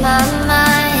leave my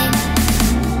mind.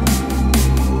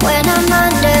 When I'm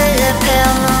under the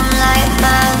pale moonlight,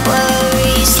 my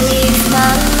worries leave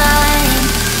my mind.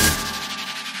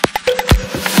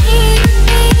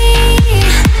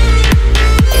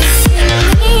 If you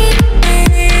need me, if you need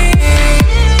me.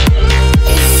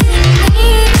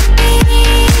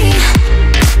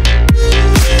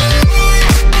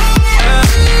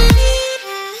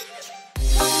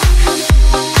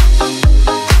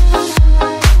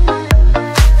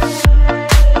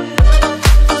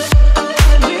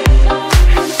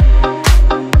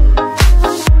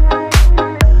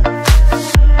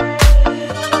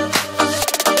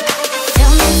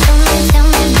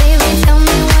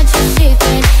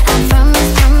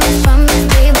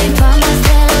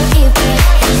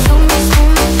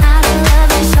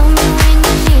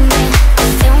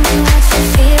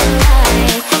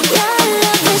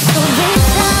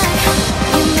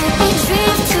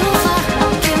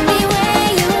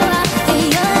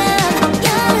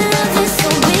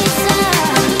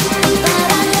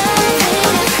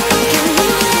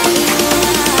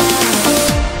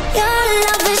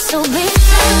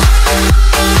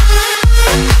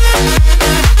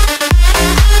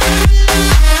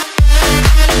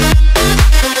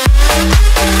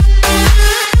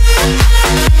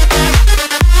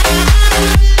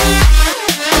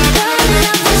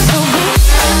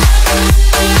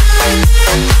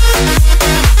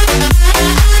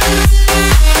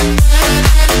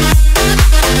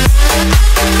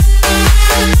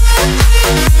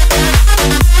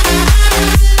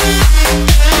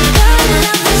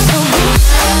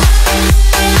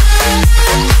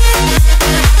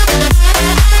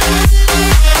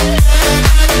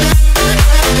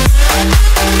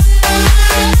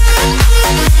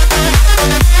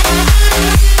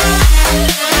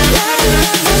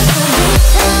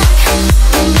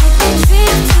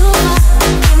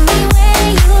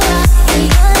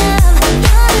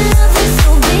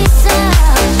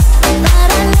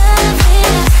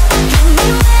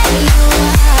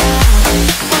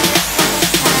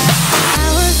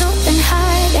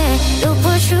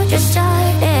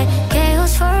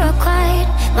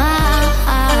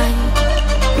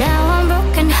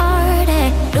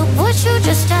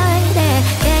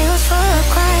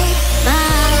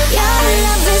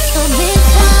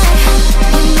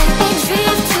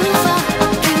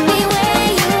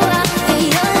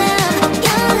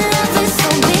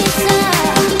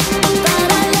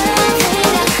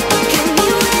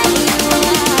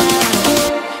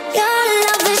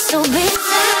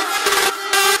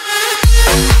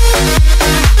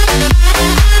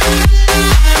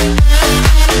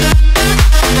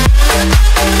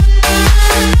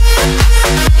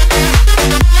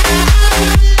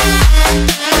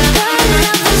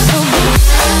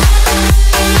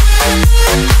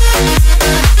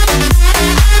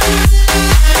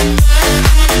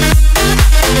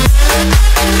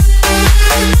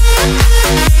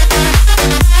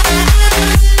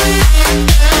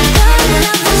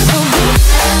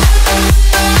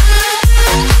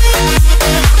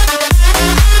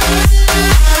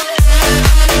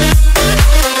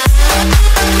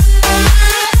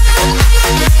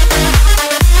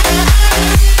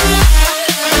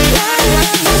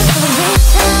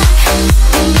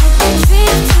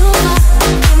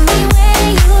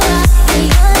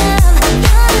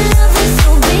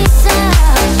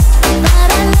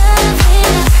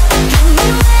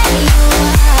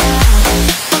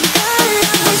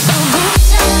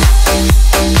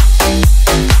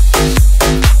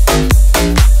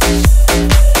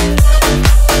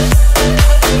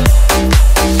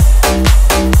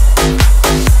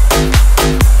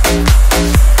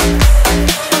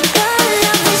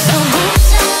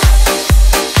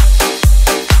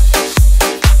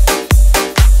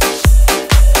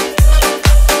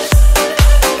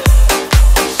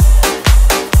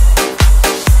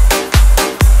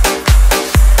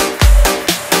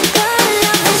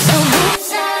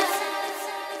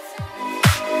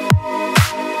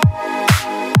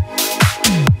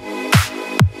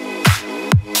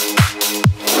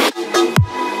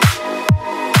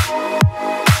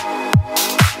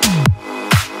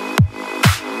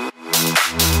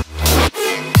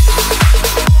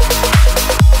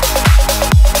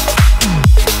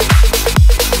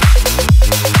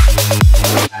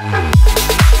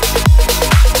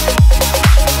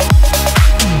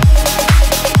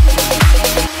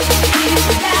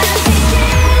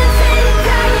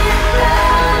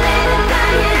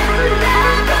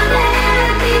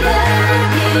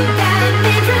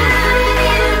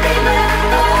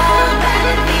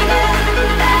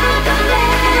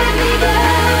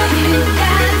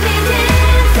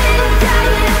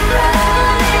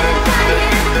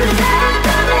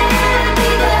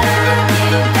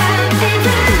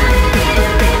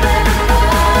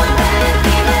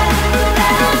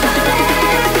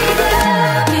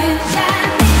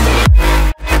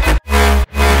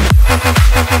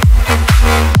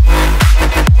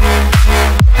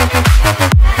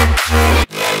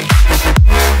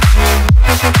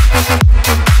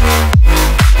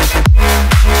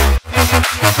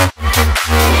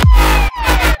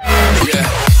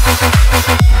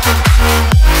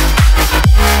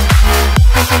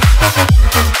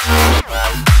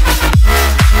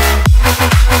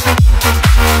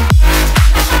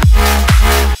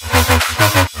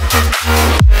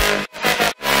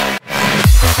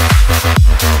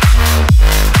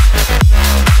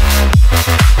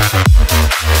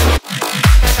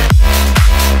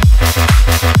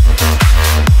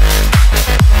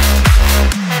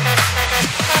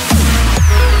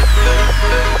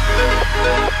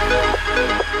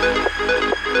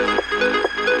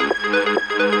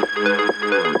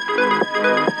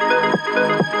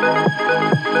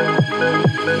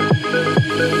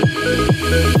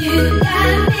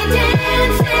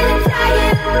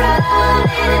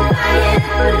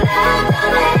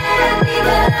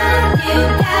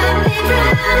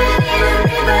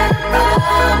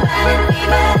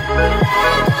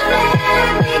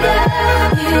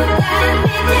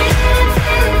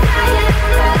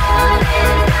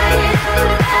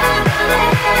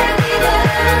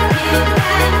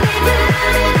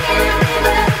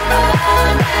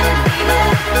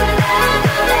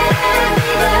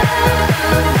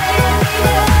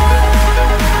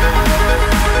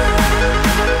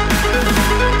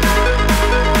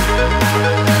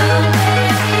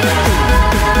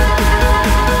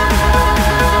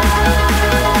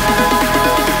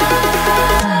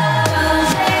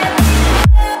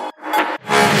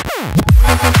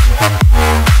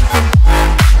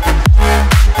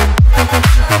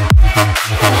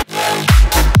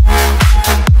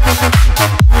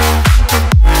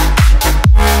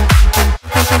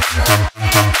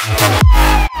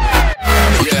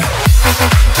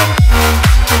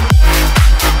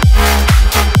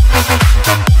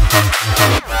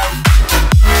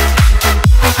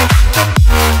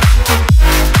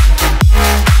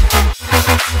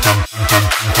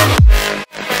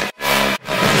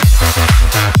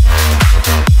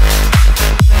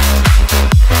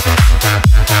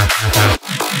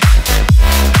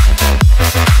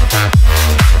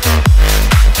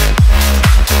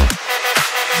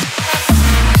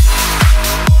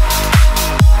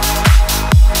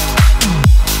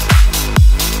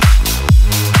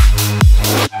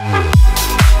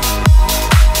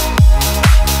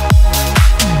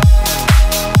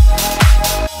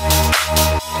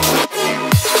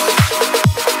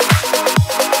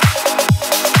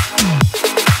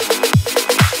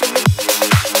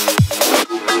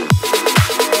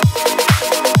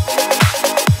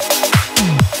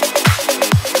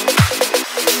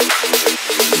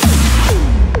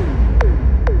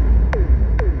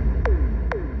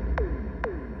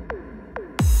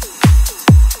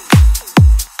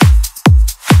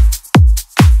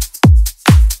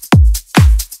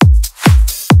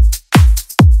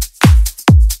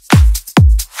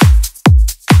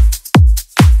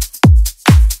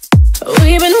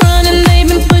 We've been running, they've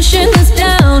been pushing us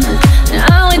down.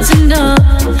 Now it's enough,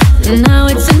 now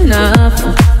it's enough.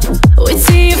 We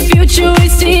see a future, we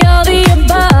see all the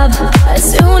above. As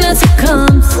soon as it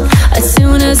comes, as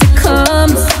soon as it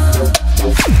comes.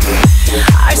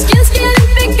 Our skin's getting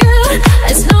thicker,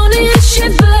 there's no need to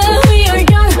shiver. We are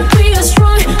young, we are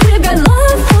strong, we've got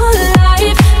love for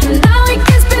life. And now it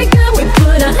gets bigger, we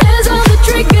put our hands on the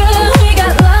trigger. We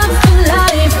got love for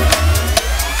life.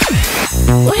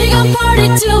 We gon' party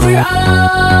till we're out.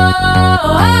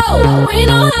 We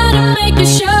know how to make it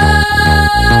show.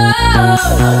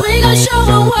 We gon' show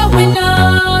them what we know.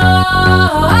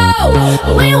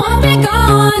 We won't be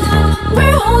gone,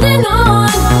 we're holding on.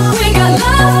 We got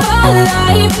love for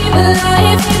life,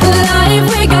 life, life.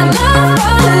 We got love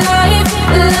for life,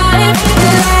 life,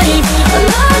 life.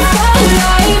 Love for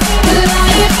life,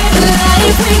 life,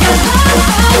 life. We got love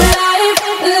for life,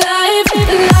 life,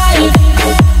 life.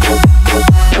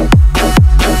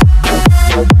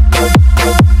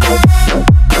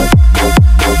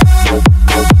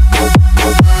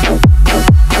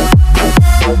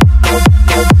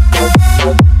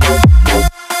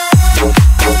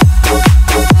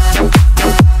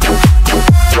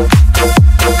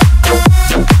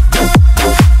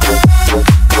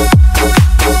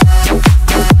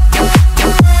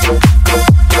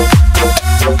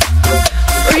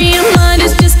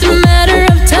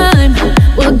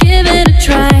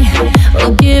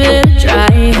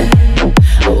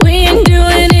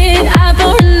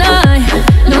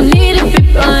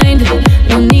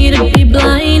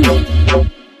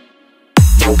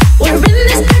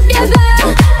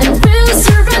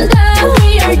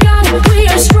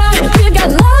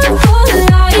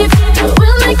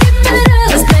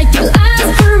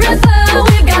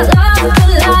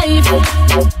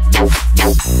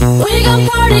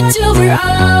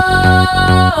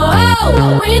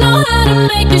 We know how to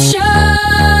make it show.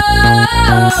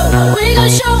 We gon'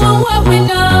 show them what we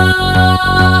know.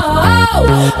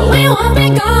 We won't be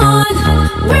gone,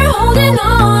 we're holding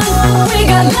on. We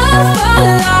got love for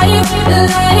life,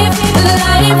 life,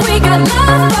 life. We got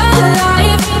love for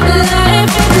life,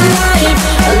 life, life.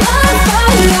 Love for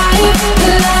life,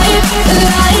 life,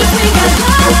 life. We got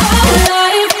love for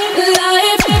life,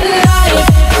 life, life.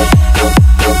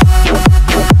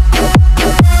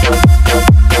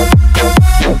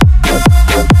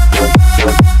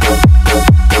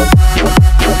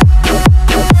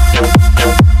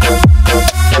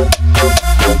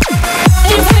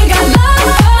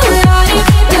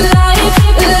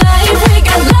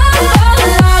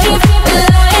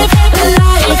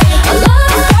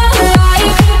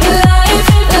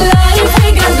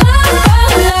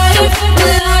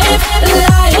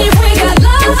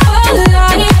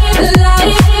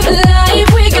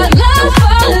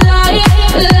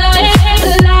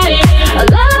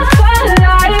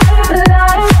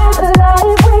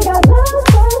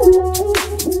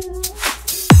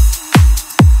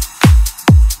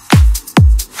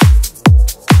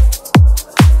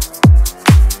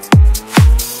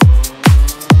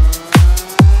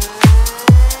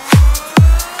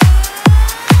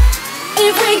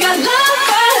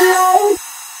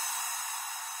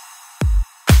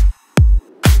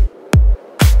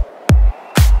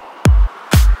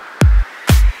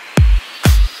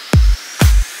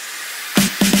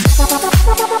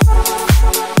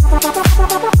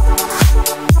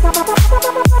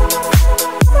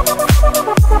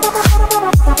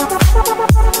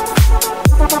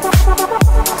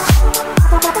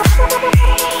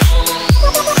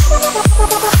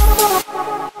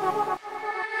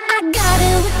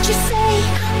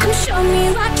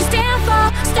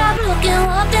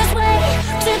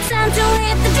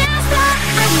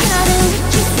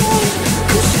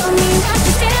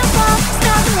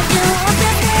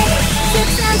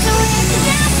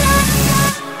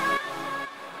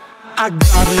 I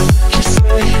got it, you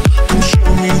say. Come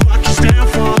show me what you stand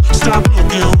for. Stop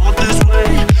looking all this way.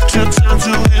 Till time to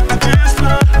hit the dance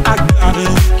floor. I got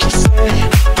it, you say.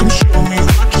 Come show me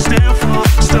what you stand for.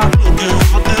 Stop looking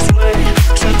all this way.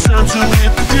 Till time to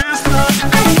hit the dance floor.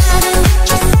 I got it,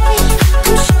 you say.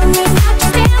 Come show me what you stand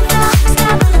for.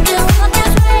 Stop looking all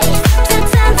this way. Till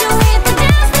time to hit the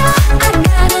dance floor. I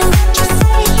got it, you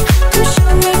say. Come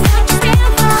show me what you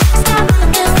stand for. Stop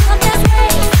looking all this way.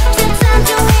 Till time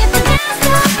to hit the dance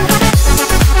floor.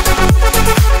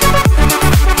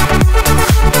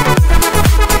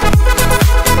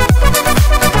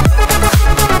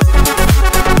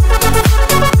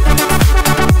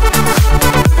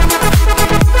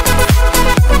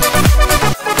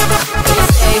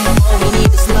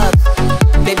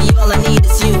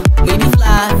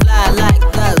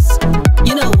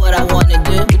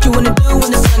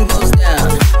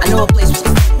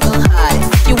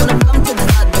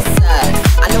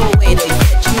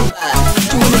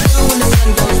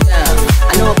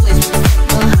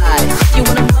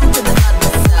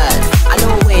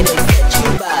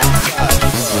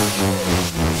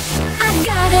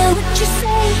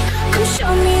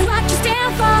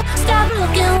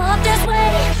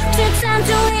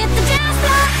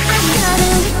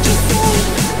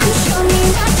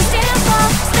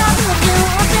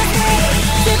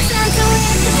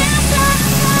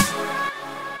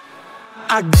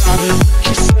 I got it,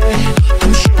 you say.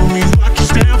 Come show me what you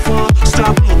stand for.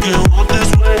 Stop looking all this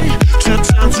way. Took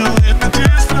time to hit the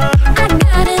dance floor. I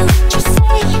got it, what you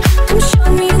say. Come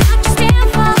show me what you stand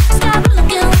for. Stop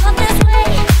looking all this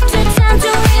way. Took time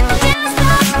to hit the dance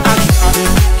floor. I got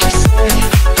it, you say.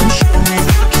 Come show me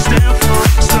what you stand for.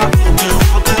 Stop looking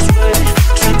all this way.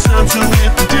 Took time to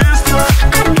hit the dance floor.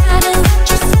 I got it,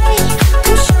 what you say. Come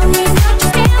show me what you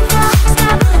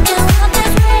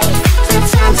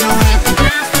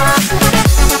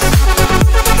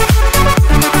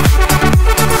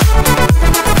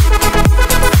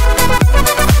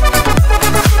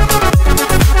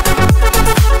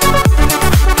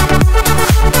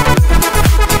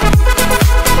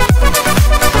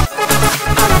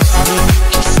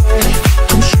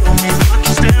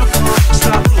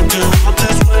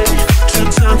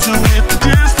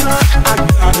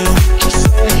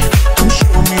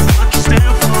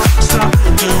stand for. Stop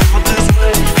looking all this way.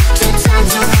 Took time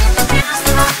to hit the dance floor.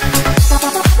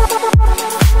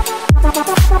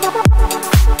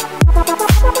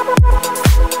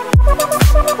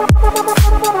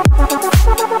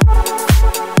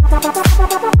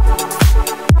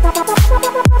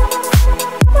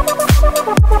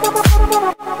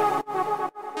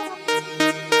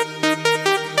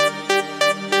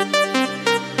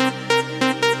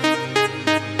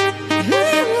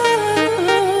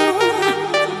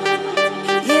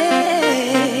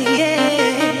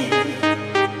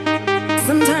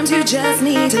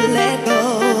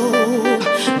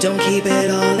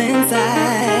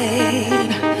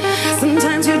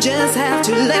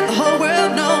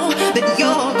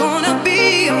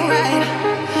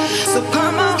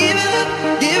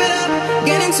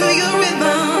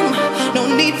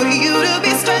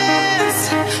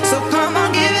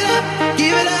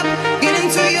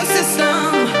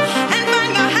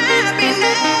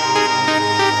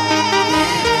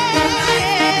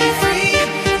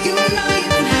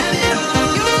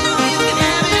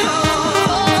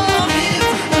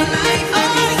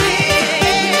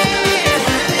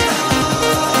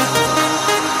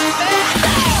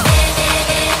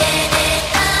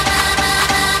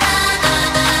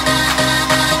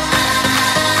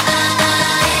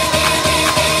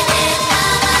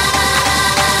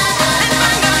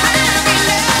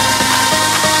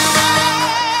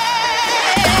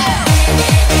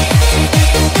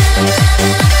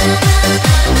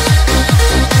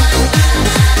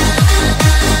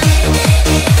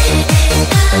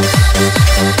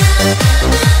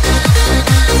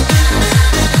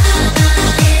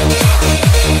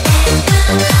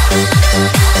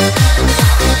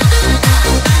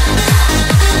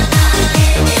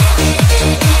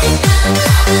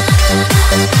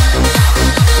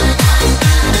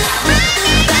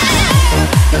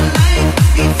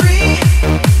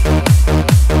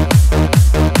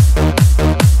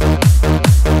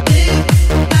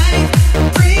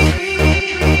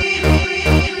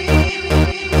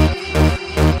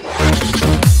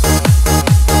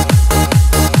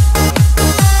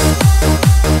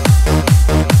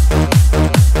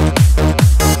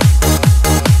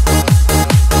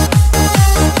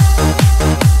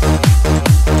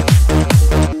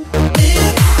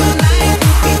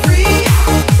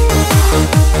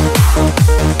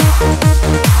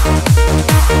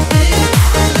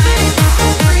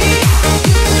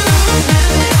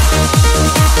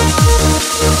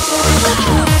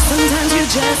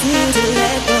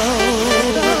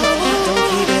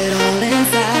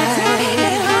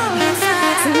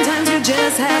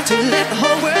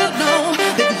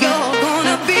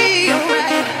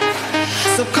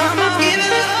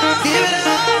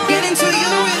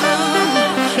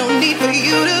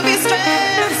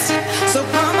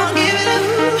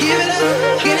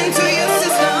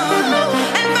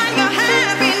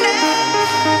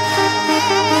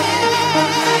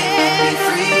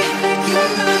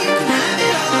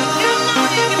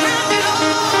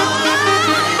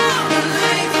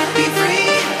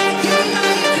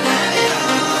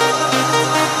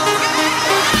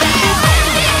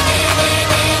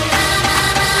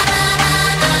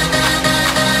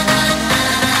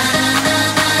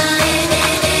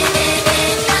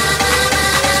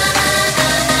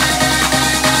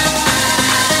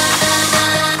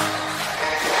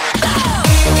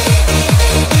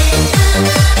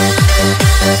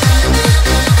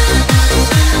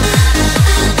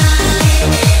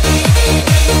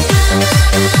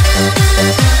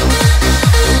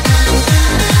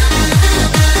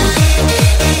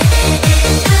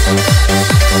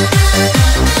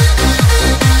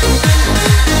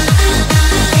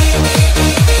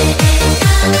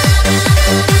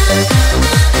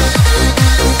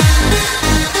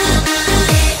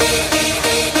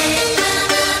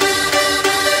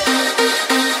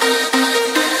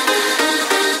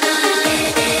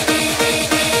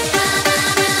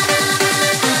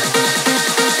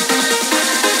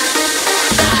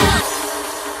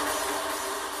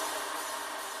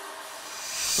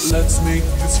 Let's make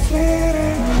this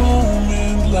fleeting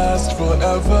moment last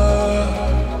forever.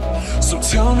 So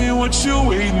tell me what you're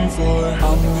waiting for.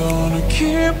 I'm gonna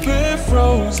keep it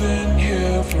frozen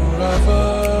here forever.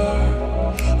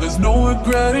 There's no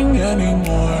regretting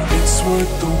anymore. It's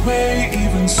worth the wait,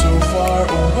 even so far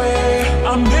away.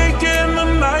 I'm making the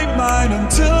night mine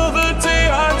until the day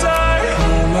I die.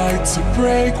 No light to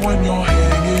break when you're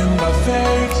hanging by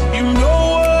fate. You know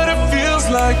what it feels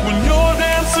like when you're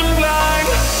dancing blind.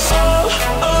 All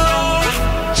alone,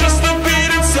 just a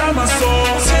beat inside my soul.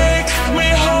 Take me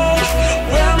home,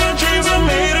 where my dreams are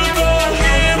made of gold.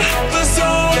 In the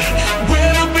zone,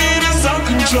 where the beat is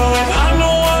uncontrolled. I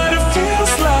know what it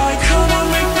feels like. Come on,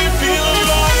 make me feel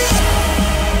alive.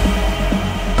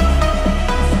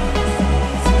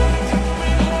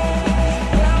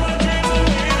 Where my dreams are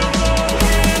made of gold.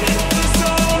 In the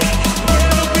zone,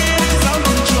 where the beat is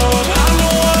uncontrolled. I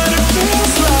know what it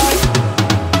feels like.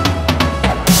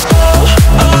 All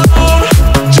alone,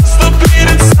 just a beat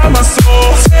inside my soul.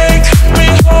 Take me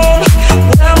home,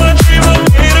 where my dreams are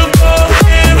made of gold.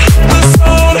 In the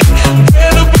zone,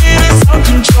 where the beat is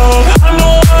uncontrolled. I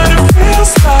know what it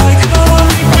feels like. Come on,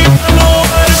 make me. I know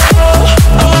what it's all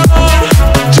alone,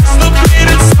 just a beat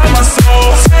inside my soul.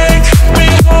 Take me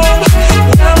home,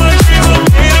 where my dreams are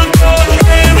made of gold.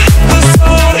 In the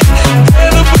zone,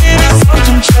 where the beat is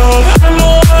uncontrolled. I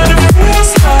know what it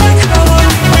feels like. Come on,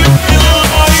 make me feel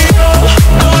like all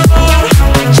alone,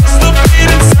 just a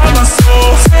beat inside my soul.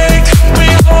 Take me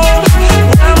home,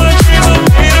 where my dreams are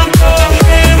made of gold.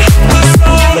 In the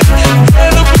zone,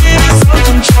 where the beat is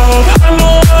uncontrolled. I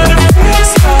know what it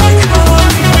feels like. Come on,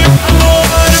 make me. I know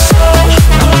what it's all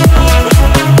alone.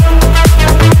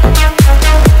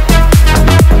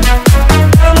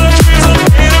 Where my dreams are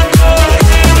made of gold.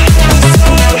 In the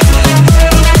zone,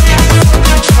 where the beat is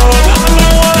uncontrolled. I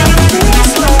know what it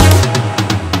feels like.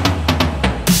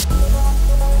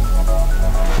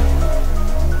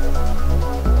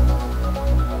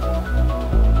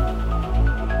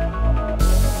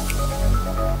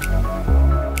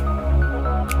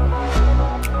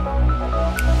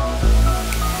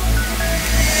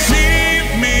 Meet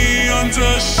me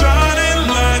under shining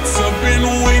lights. I've been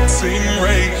waiting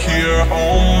right here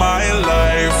all my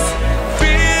life.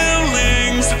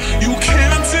 Feelings you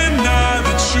can't deny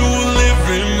that you're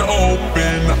living.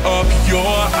 Open up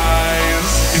your eyes,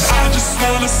 and I just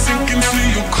wanna sink into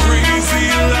your crazy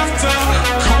laughter.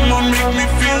 Come on, make me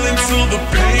feel until the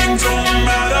pain don't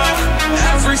matter.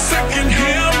 Every second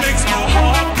here makes my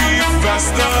heart beat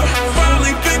faster.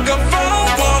 Finally think I found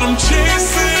what I'm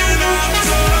chasing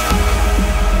after.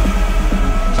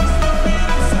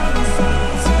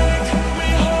 Take me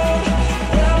home,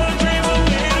 where my dreams are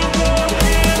made of gold.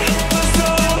 In the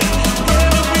zone, where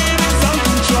the beat is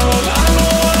uncontrolled. I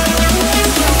know what it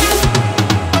feels like.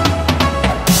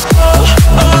 All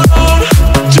alone,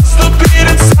 just a beat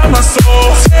inside my soul.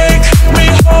 Take me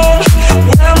home,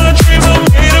 where my dreams are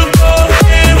made of gold.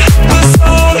 In the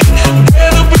zone,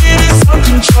 where the beat is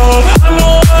uncontrolled. I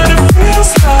know what it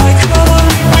feels like. Come on,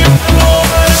 make me. I know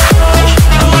what it's all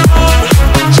alone,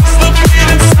 just a beat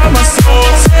inside my soul.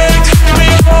 Take me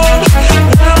home,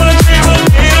 where my dreams are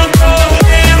made of gold.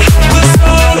 In the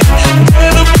zone,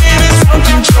 where the beat is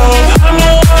uncontrolled. I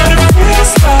know what it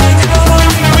feels like. Come on,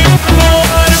 make me. I know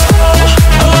what it's all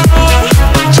alone,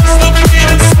 just a beat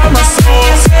inside my soul.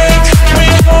 Take me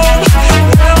home,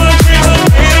 where my dreams are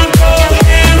made of gold.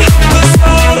 In the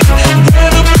zone,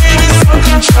 where the beat is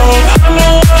uncontrolled. I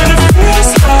know what it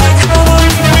feels like. Come on,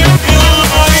 make me feel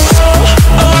like all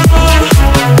alone.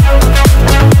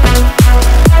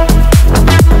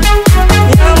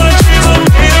 Where my dreams are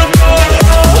made of gold.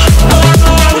 All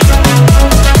alone. I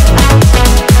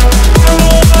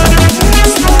know what it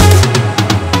feels like.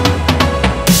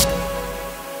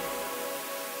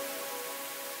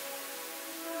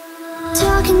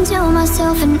 Talking to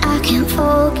myself and I can't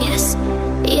focus.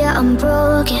 Yeah, I'm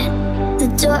broken. The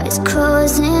door is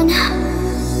closing.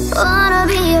 Wanna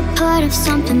be a part of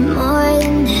something more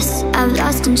than this. I've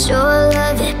lost control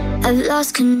of it. I've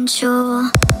lost control.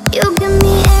 You give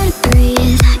me air to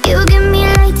breathe. You give me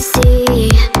light to see.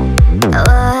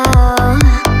 Wow.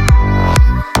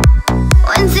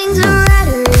 When things are out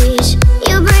of reach,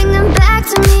 you bring them back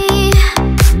to me.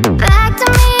 Back to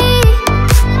me.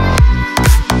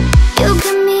 You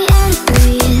give me air to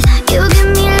breathe. You give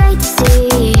me light to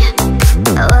see.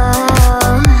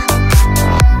 Wow.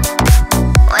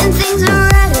 When things are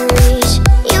out of reach,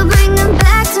 you bring them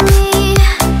back to me.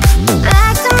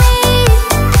 Back to me.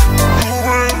 You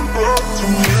bring back to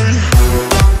me.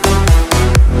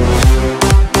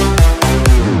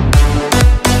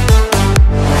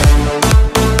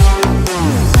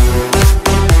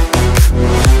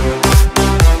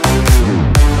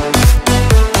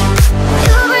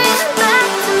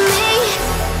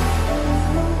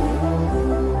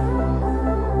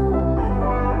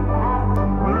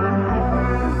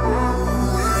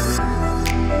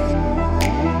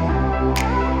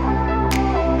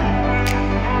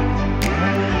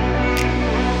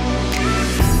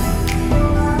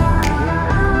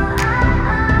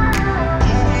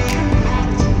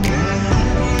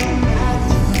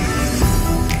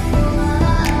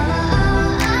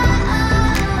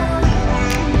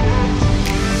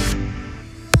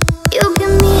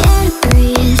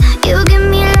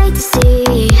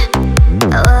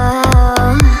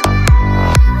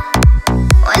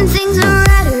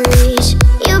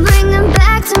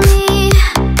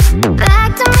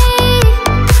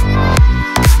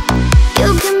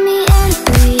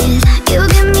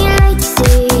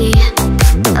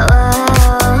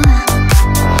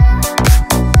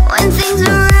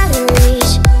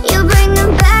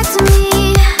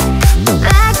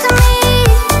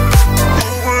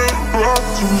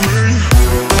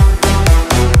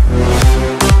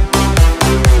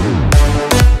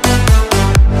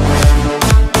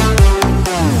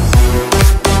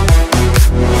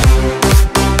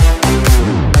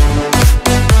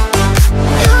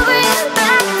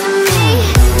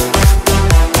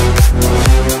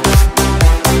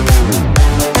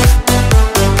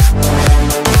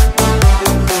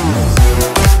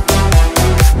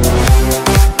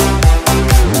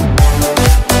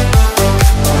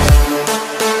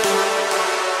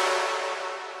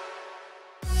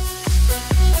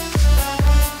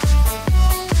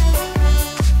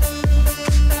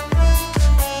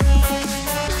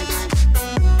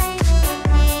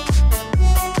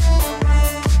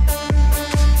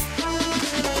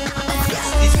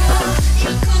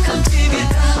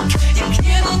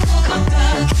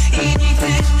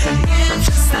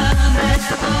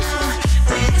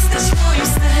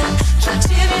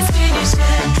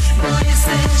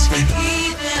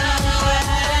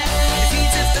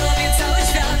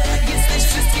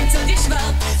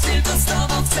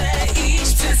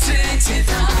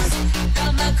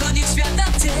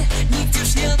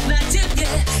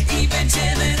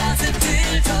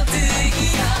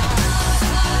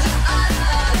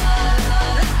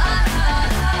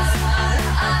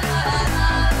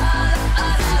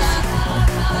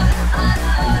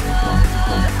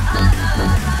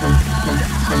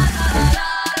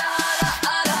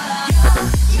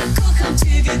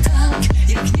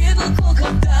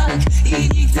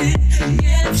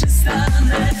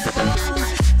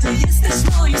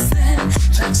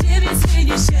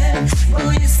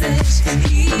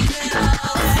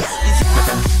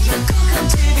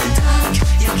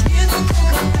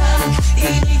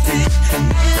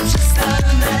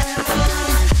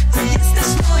 Ty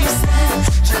jesteś moim snem,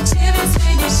 dla ciebie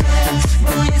zmienię się,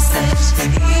 bo jesteś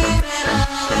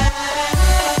idealny.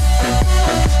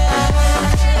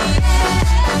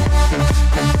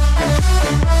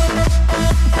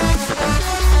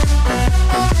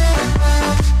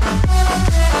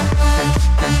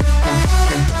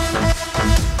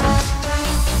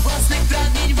 Własnych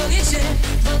pragnień boję się,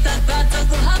 bo tak bardzo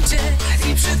kocham cię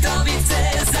i przy tobie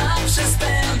chcę zawsze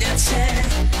spełniać się.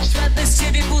 Świat bez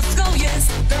ciebie pustką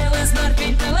jest, pełen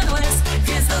zmartwień, pełen łez,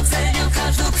 więc doceniam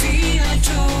każdą chwilę,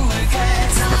 czuły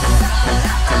gest.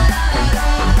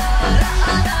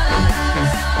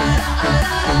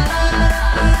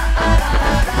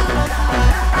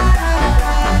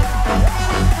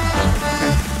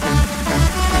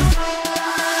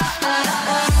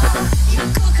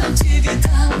 Kocham ciebie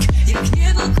tak, jak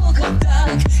niebo kocham tak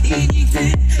i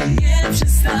nigdy nie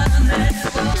przestanę,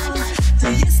 bo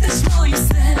ty jesteś moim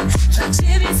snem, dla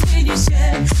ciebie zmienię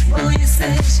się, bo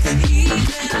jesteś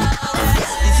idealny.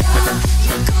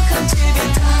 Ja kocham ciebie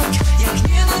tak, jak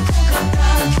niebo kocham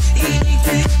tak i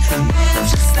nigdy nie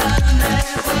przestanę,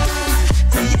 bo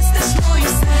ty jesteś moim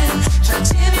snem, dla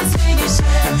ciebie zmienię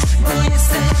się, bo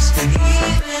jesteś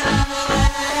idealny.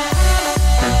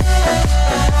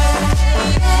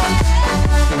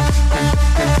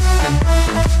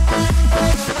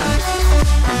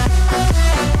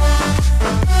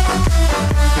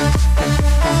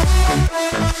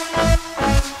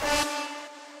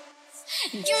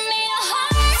 Give me your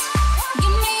heart,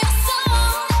 give me your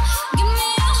soul, give me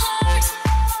your heart.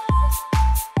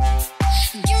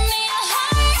 Give me your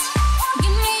heart,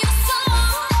 give me your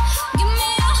soul, give me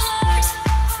your heart.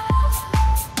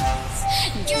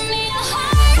 Give me your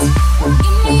heart,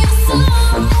 give me your soul,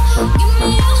 give me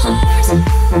your heart. Give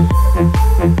me your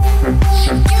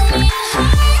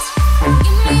heart,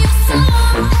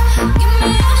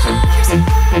 give me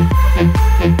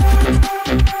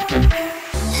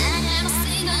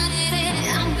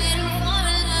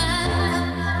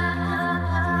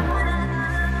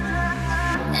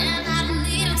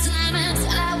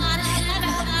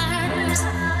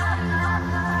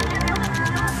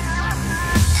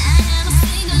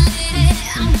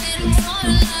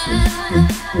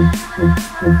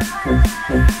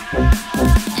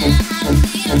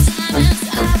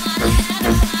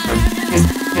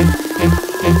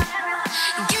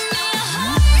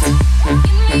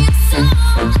your soul,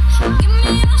 give me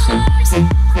your heart. Give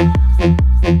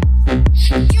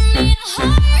me your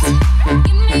soul,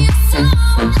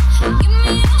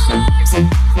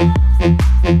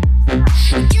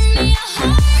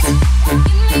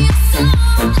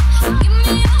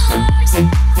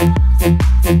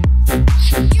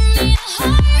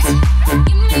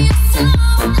 give me your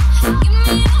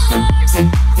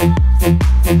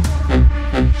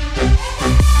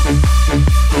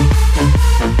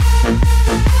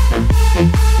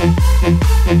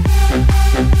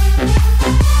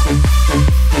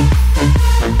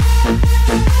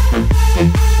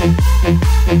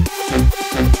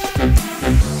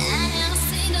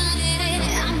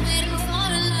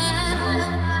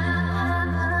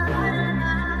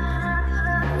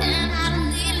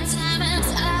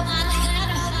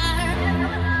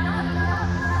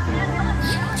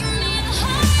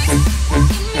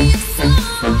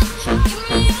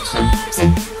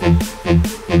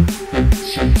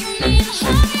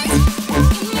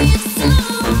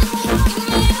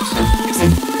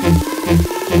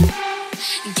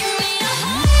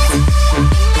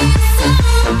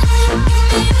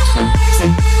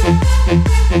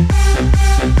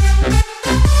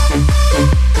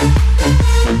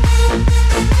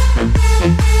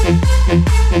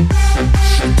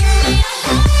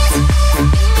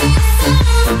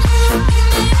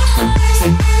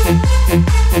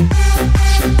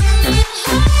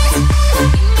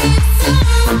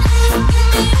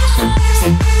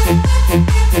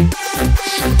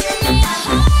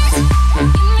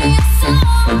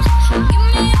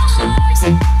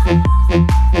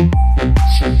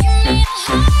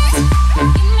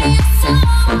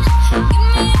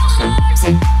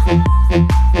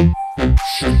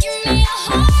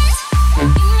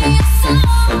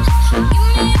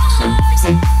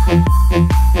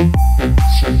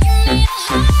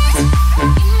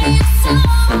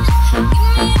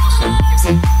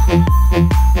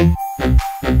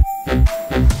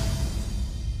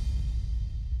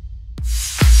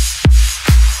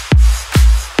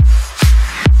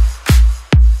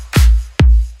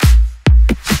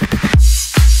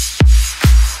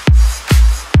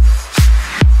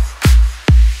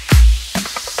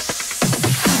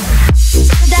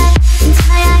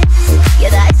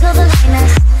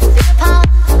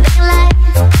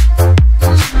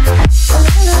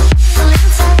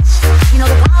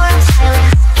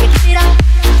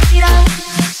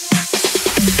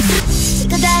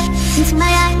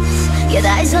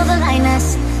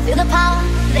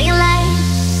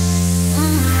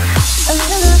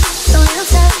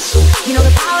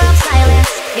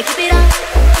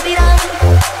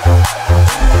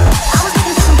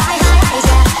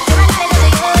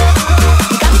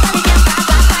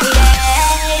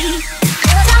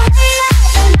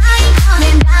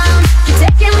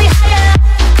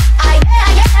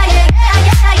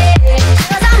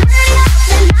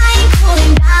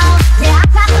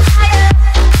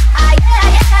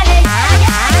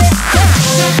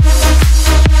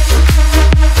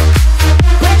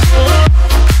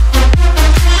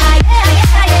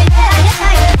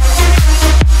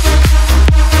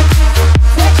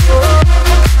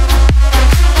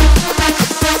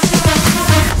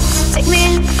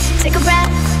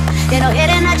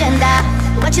hidden agenda.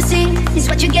 What you see is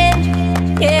what you get,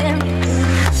 yeah.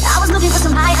 I was looking for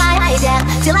some highs, yeah,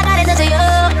 till I got into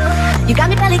you. You got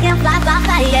me belly can fly,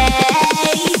 yeah.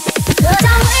 'Cause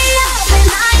I'm way up and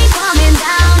I ain't coming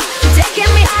down. You're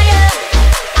taking me higher,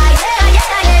 yeah.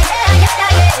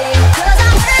 'Cause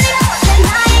I'm really up and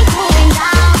I ain't cooling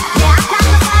down. Yeah, I got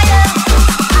the fire,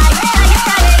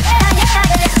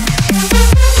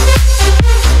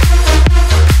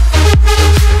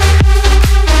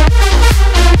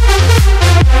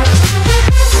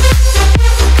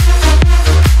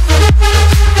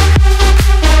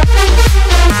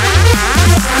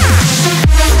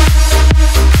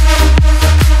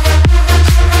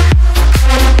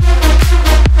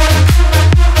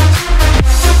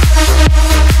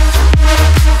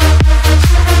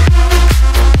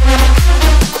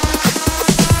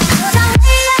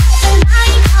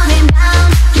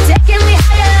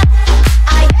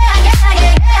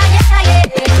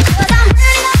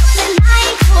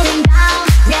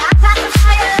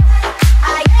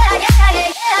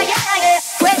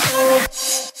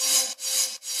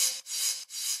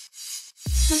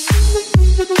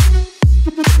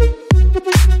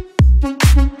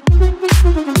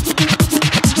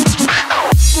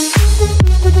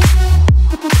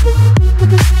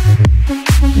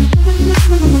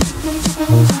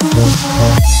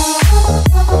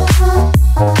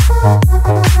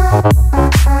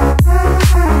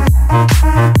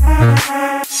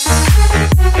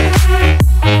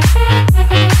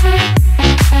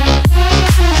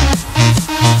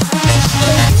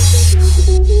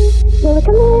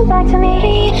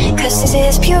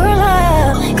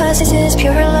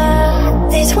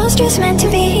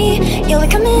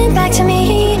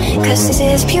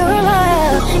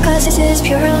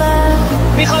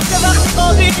 میخوام که وقتی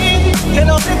باقی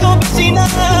کنار تو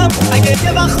بشینم اگه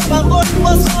یه وقت من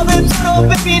باز خواب تو رو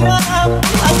ببینم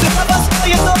از تو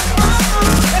حواسهای تو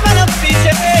ببرم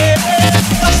پیشه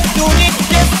وقتی دونی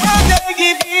که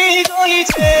زندگی بی تو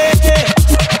هیچه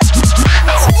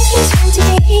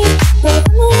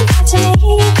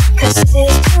Cause this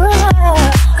is pure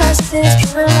love, cause this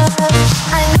is pure love.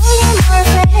 I know you're more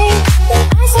afraid than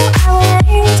I said I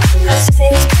would. Cause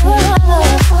this is pure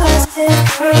love, cause this is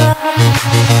pure love.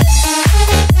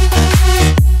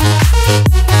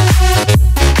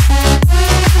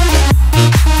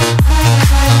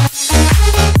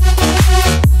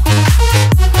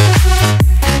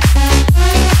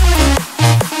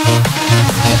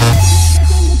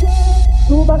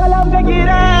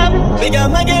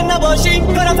 بگم مگه نباشی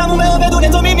کارم تمومه و بدون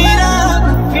تو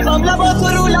میمیرم میخوام لبات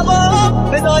رو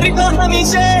لبام بذاری تا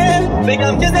همیشه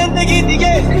بگم که زندگی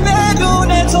دیگه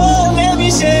بدون تو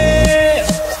نمیشه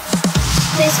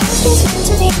This is meant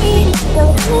to be,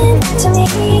 you're coming back to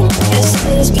me Cause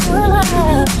this is pure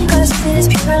love, cause this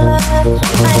is pure love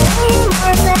I know you're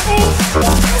more afraid,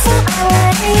 but that's not I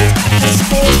wait Cause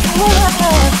this is pure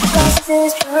love, cause this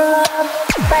is pure love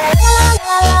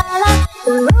Ba-la-la-la-la-la,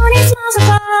 the road is miles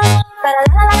apart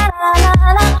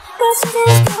Ba-la-la-la-la-la-la, cause this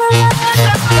is pure love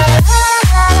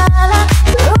Ba-la-la-la-la-la,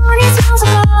 the road is miles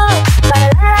apart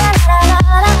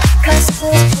Ba-la-la-la-la-la, cause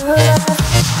this is pure love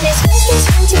This is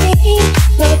meant to be,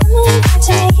 you're coming back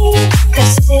to me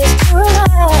Cause this is pure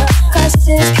love, cause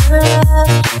this is pure love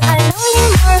I know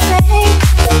you're more afraid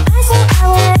than I said I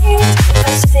would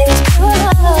Cause this is pure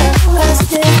love, cause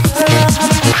this is pure love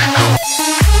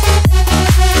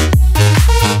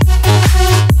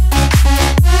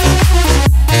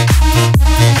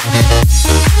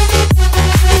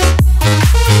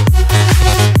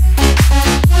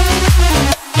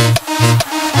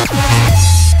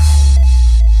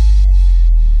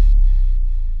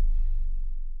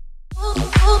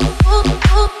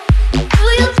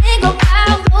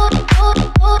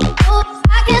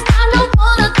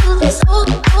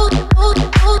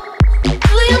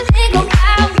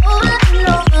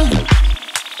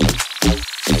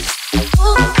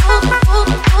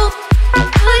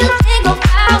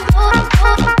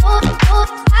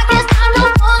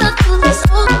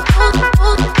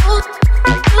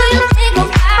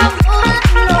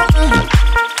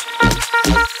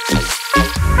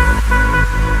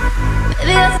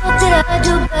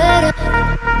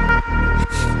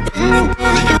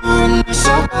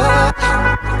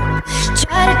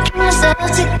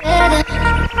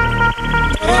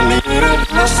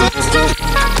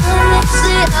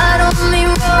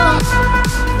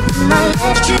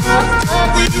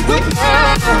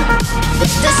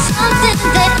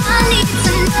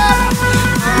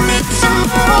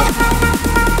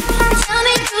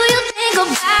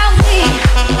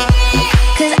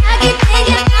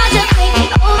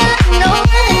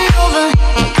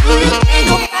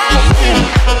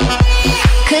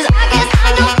Cause I guess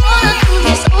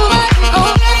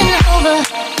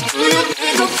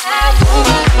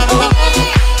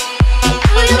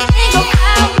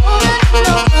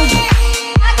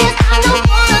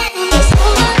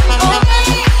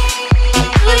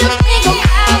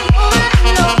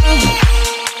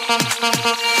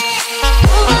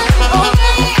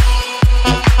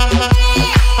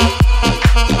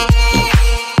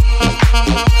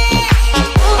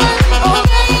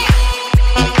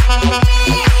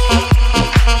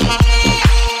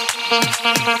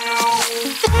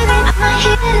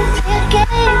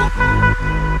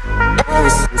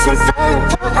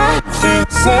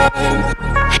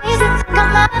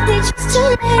Just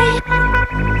too late.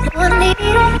 Don't need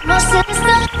it, my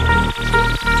sister.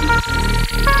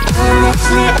 I'm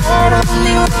actually at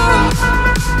only one.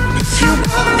 If you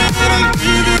want me, then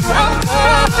give it one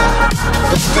more.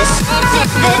 But there's something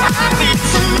that I need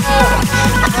to know.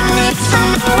 I need to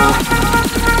know.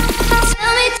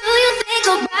 Tell me, do you think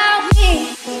about me?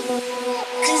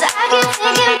 'Cause I keep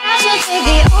thinking about you,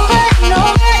 baby, over and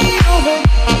over and over.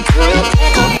 Do you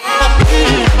think about me?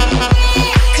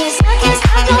 'Cause I can't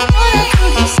stop, don't wanna do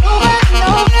this over and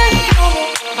over and over.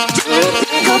 Do you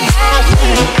think about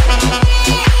me?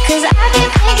 'Cause I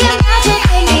keep thinking about you,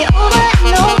 baby, over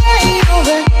and over and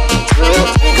over. Do you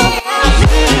think about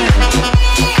me?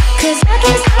 'Cause I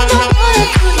can't stop, don't wanna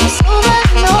do this over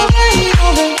and over and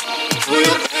over. Do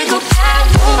you think about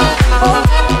me?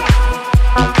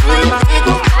 Do you think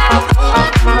about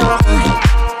me?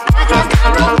 I can't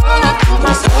stop, don't wanna do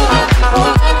this over and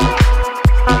over.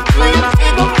 Do you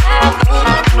think about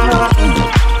me?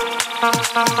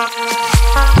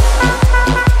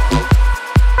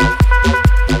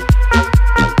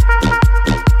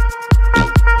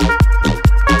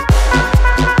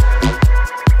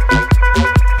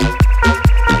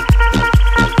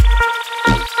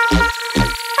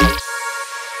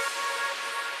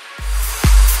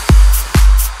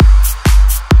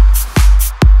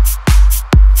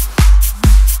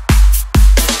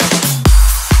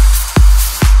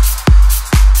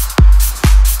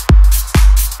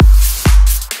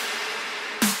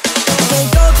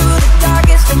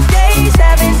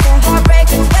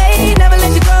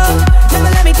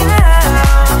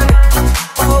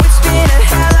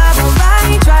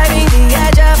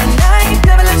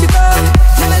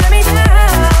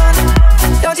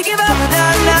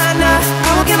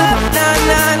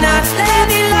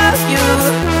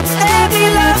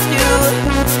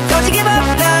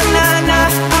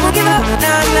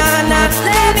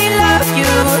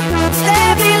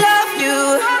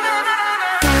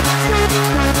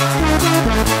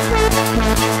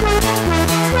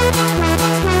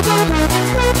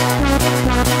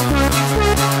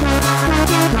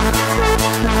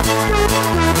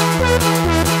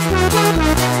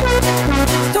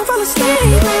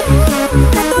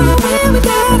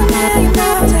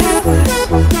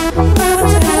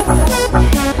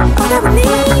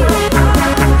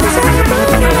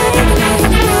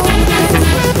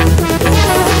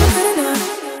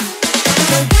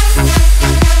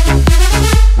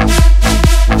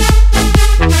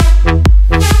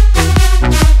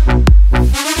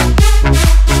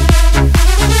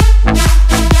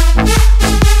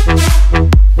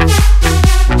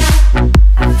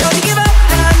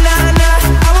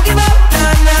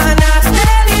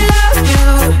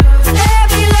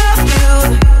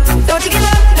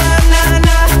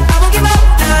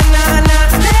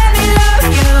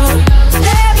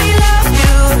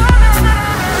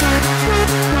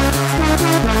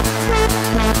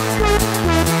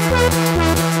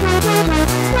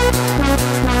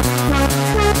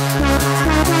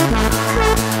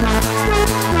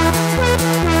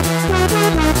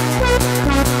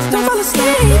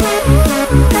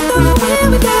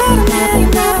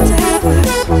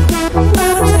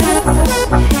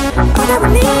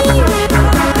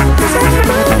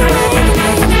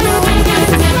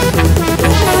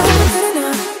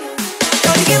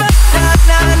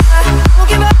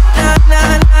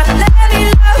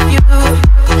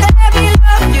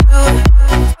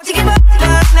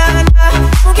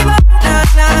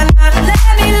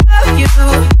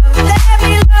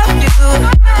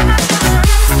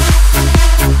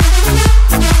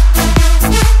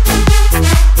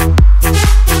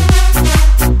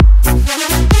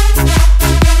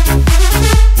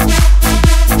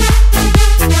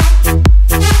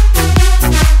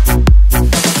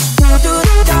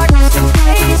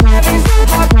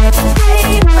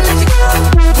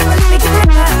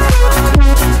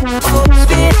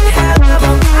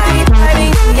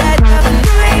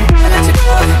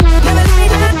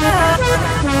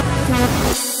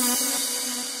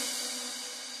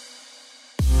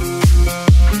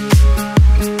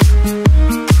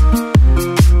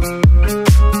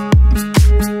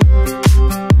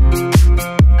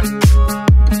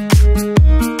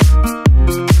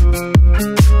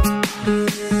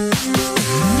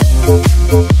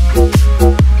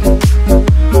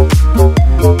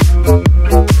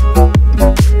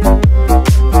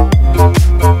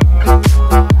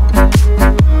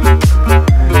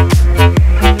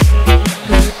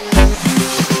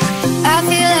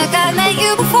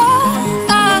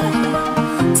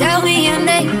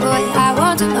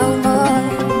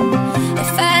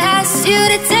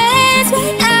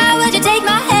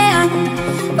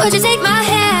 Would you take my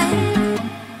hand?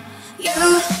 You,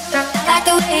 I like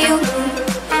the way you move,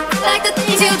 I like the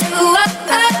things you do.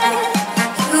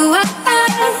 You, I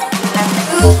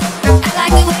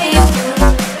like the way you move,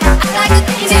 I like the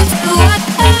things you do.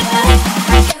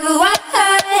 You,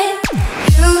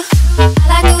 I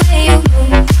like the way you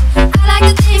move, I like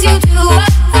the things you do.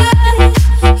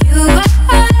 You,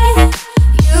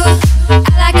 I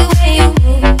like the way you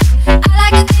move, I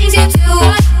like the things you do.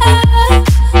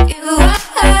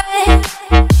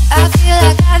 I feel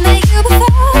like I met you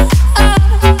before.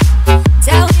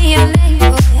 Tell me your name,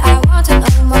 boy, I want to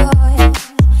know more.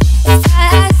 If I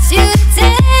asked you to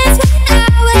dance right now,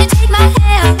 would you take my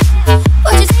hand?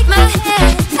 Would you take my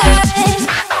hand?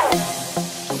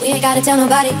 We ain't gotta tell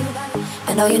nobody. I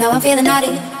know you know I'm feeling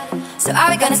naughty. So are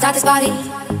we gonna start this party?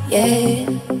 Yeah.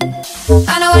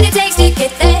 I know what it takes to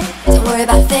get there. Don't worry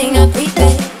about a thing, I'm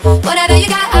prepared. Whatever you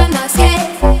got, I'm not scared.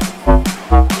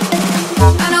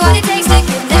 I know what it takes to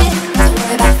get there. Don't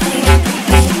worry about a thing, I'm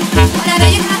prepared. Whatever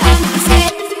you got, I'm not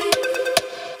scared.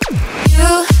 You,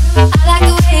 I like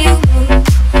the way you move,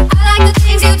 I like the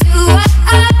things you do.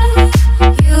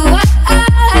 You, I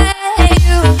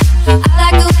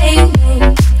like the way you move,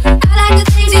 I like the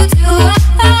things you do.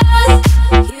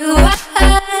 You,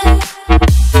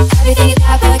 everything you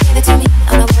got, boy, give it to me.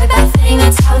 I'm not worried about a thing,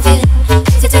 that's how I'm feeling.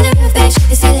 Raise it to the roof, babe, shake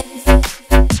the ceiling.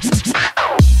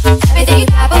 Everything you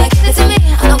got, boy, give it to me.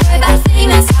 I'm not worried about a thing,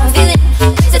 that's how I'm feeling.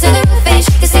 Raise it to the roof, babe,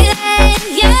 shake the ceiling.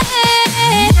 Yeah.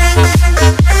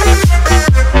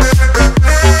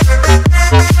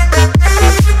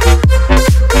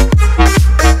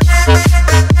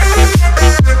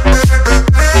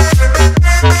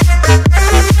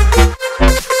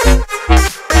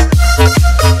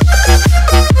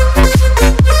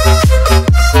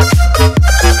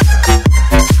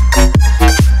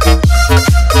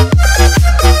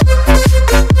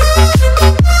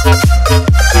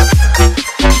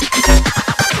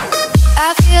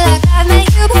 I feel like I've met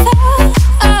you before.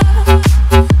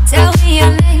 Tell me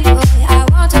your name, boy, I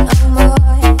want to know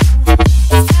more.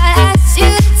 If I asked you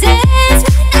to dance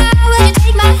right now, would you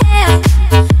take my hand?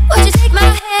 Would you take my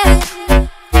hand?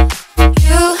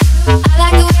 You, I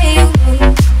like the way you move,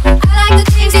 I like the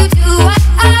things you do.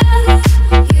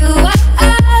 You, I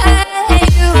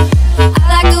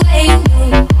like the way you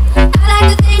move, I like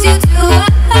the things you do.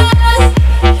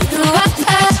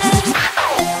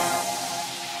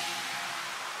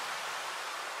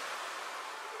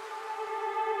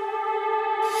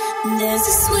 There's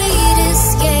a sweet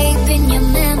escape in your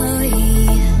memory.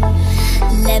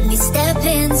 Let me step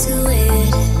into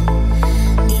it.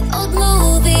 The old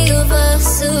movie of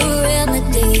us, a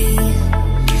remedy.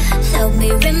 Help me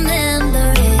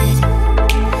remember it.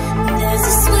 There's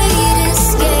a sweet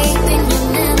escape in your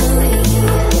memory.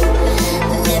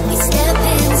 Let me step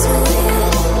into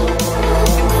it.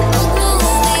 The old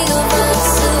movie of us,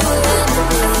 a remedy.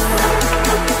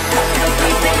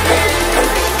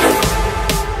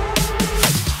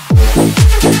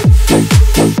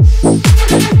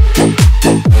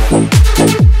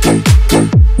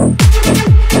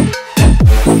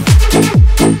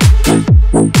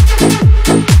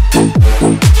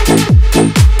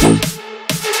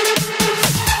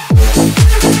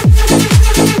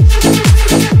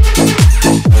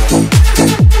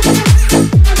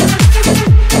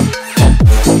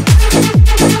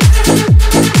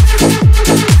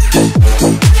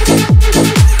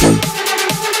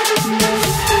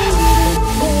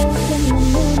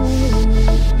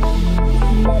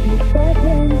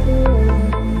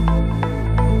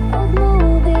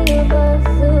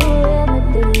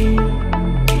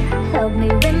 Help me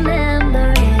remember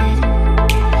it.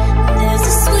 There's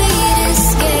a sweet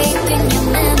escape in your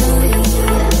memory.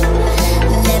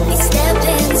 Let me step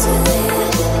into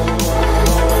it.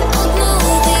 The old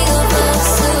movie of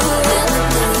us, a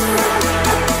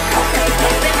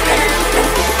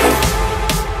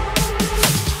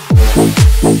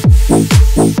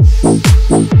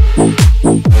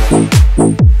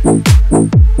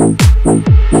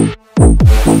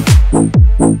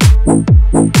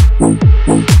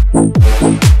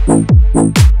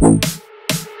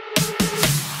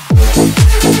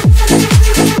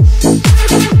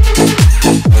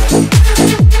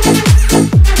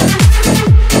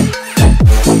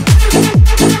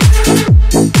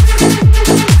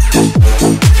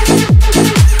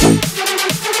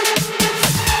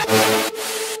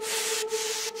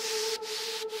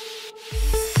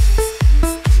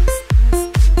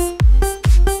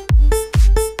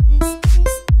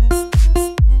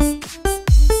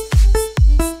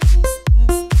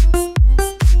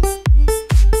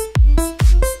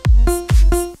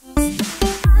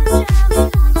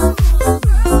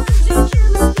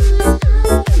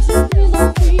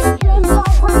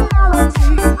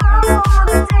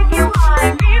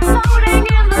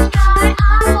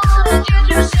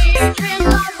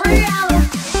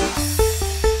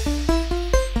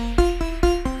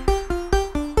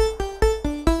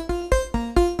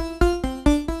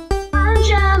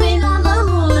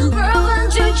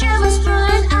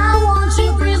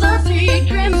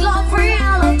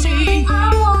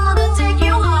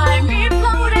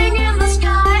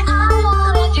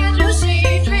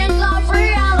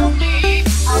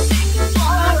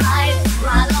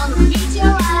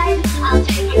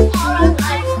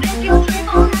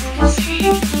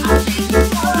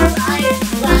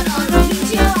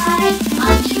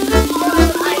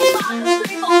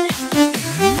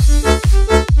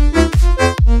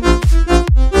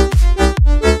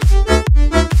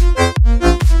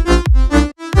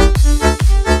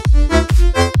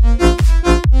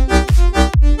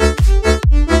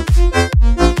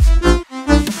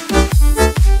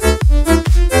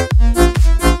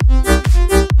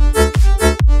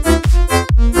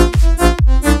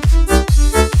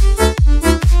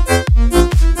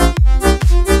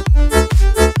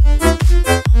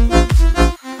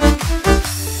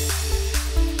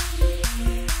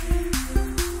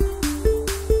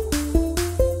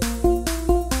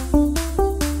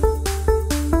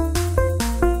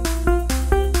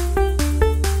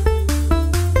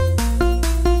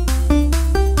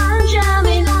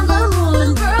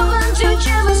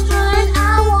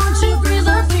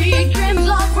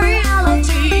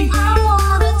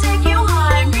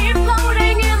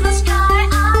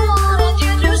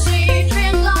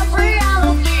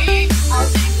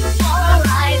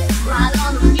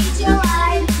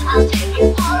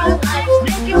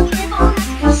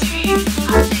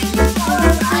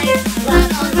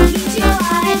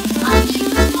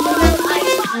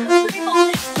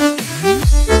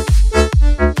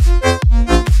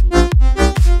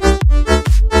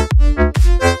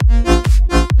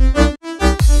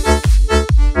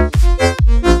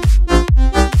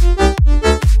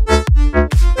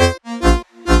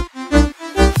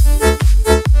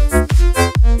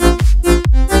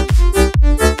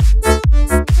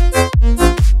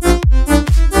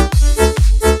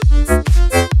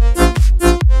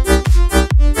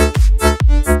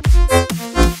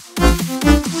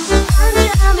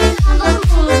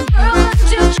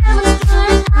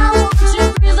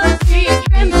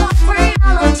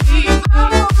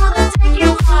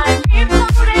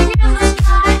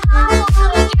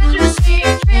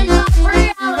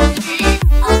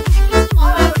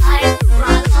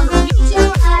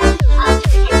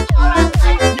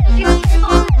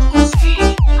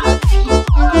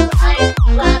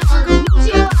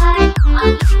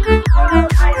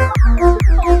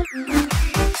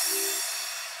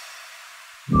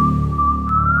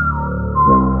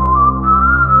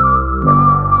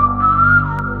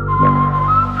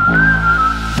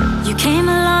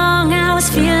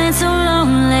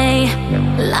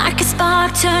Like a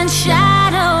spark turned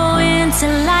shadow into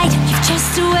light. You've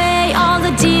chased away all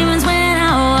the demons when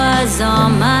I was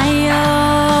on my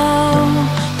own.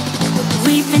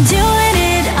 We've been doing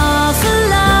it all for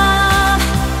love,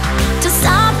 to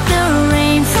stop the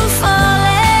rain from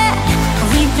falling.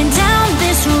 We've been down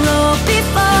this road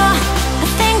before,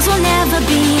 but things will never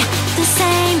be the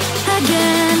same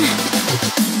again.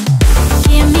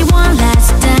 Give me one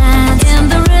last dance in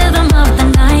the rhythm of the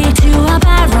night, to a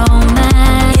bad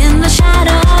romance in the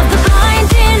shadow of the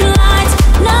blinding lights.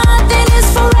 Nothing is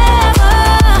forever.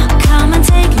 Come and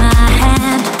take my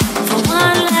hand for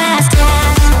one last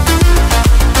dance.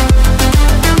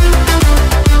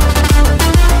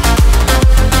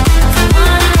 For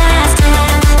one last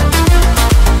dance.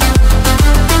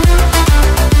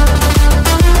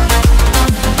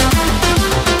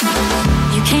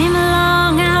 You came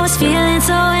along, I was feeling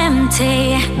so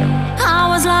empty. I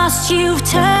was lost, you've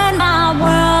turned my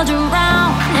world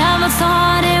around. Never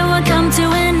thought it would come to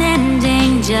an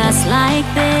ending just like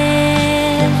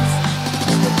this.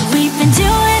 We've been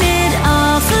doing it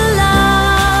all for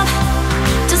love,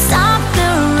 to stop the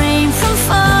rain from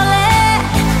falling.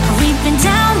 We've been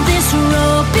down this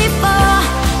road before,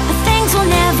 but things will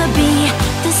never be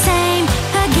the same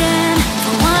again.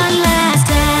 For one last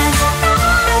dance.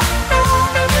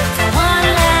 For one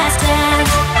last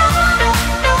dance.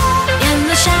 In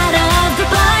the shadow of the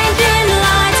blinding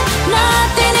lights,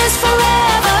 nothing is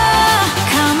forever.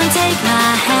 Come and take my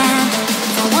hand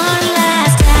for one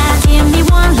last dance. Give me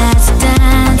one last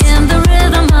dance in the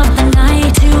rhythm of the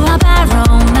night, to a bad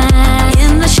romance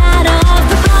in the shadow of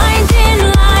the blinding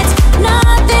lights.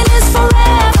 Nothing is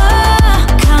forever.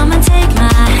 Come and take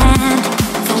my hand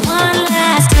for one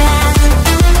last dance.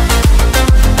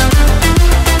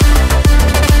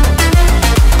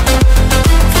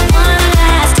 For one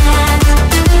last dance.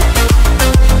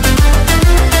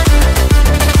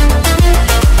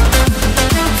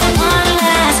 For one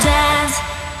last dance.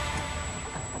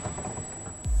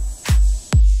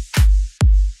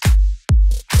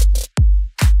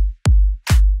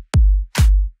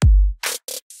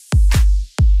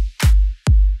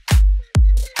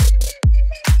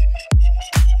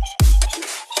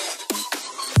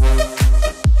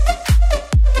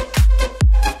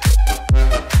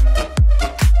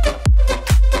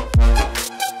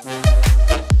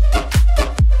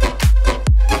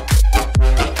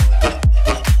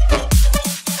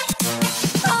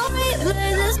 I'll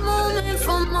replay this moment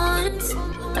for months,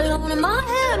 alone in my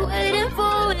head, waiting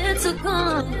for it to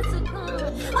come.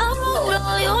 I wrote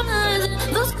all your lines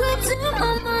and those scripts in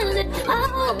my mind, and I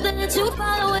hope that you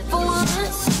follow it for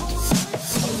once.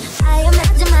 I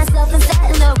imagine myself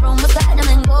inside in the room with platinum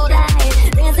and gold eyes,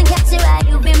 dancing, catch your eye,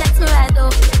 you be mesmerized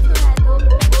though.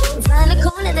 Find a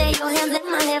corner there, your hands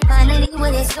in my hair, finally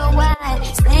when it's so wide.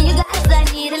 Saying you got us, I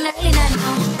need an early night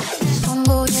now. Don't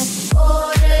go yet.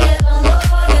 Oh yeah, don't go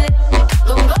yet.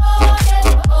 Don't go yet.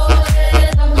 Oh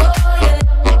yeah, don't go yet.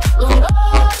 Don't go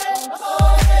yet.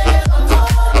 Oh yeah, don't go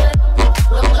yet.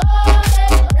 Don't go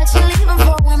yet. That you're leaving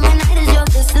for when my night is yours,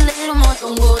 just a little more.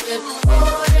 Don't go yet. Oh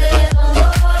yeah, don't go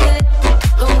yet.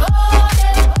 Don't go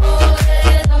yet. Oh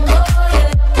yeah, don't go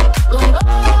yet. Don't go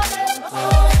yet.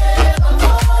 Oh yeah, don't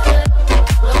go yet.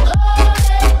 Don't go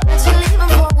yet. That you're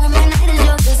leaving for when my night is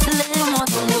yours, just a little more.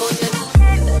 Don't go yet.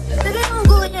 Baby, don't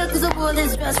go yet, 'cause I wore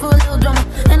this dress for a little drama.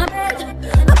 And I bet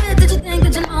that you think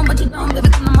that you know, but you don't, baby,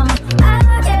 come on, mama. I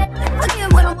get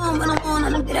what I want, but I want,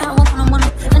 and I get it how I want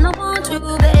it. And I want you,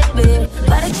 baby,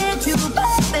 but I get you,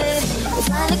 baby. You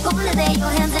find a corner there,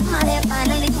 your hands in my hair,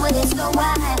 finally when it's so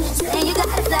wide. Saying you got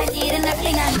us, I need an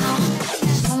early night now.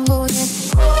 Don't go yet.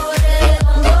 Oh yeah,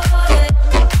 don't go yet.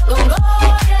 Don't go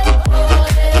yet. Oh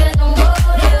yeah, don't go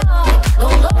yet.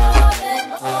 Don't go yet.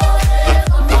 Oh yeah,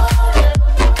 don't go yet.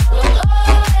 Don't go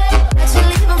yet. That you're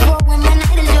leaving for when my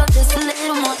night is yours, just a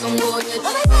little more. Don't go yet.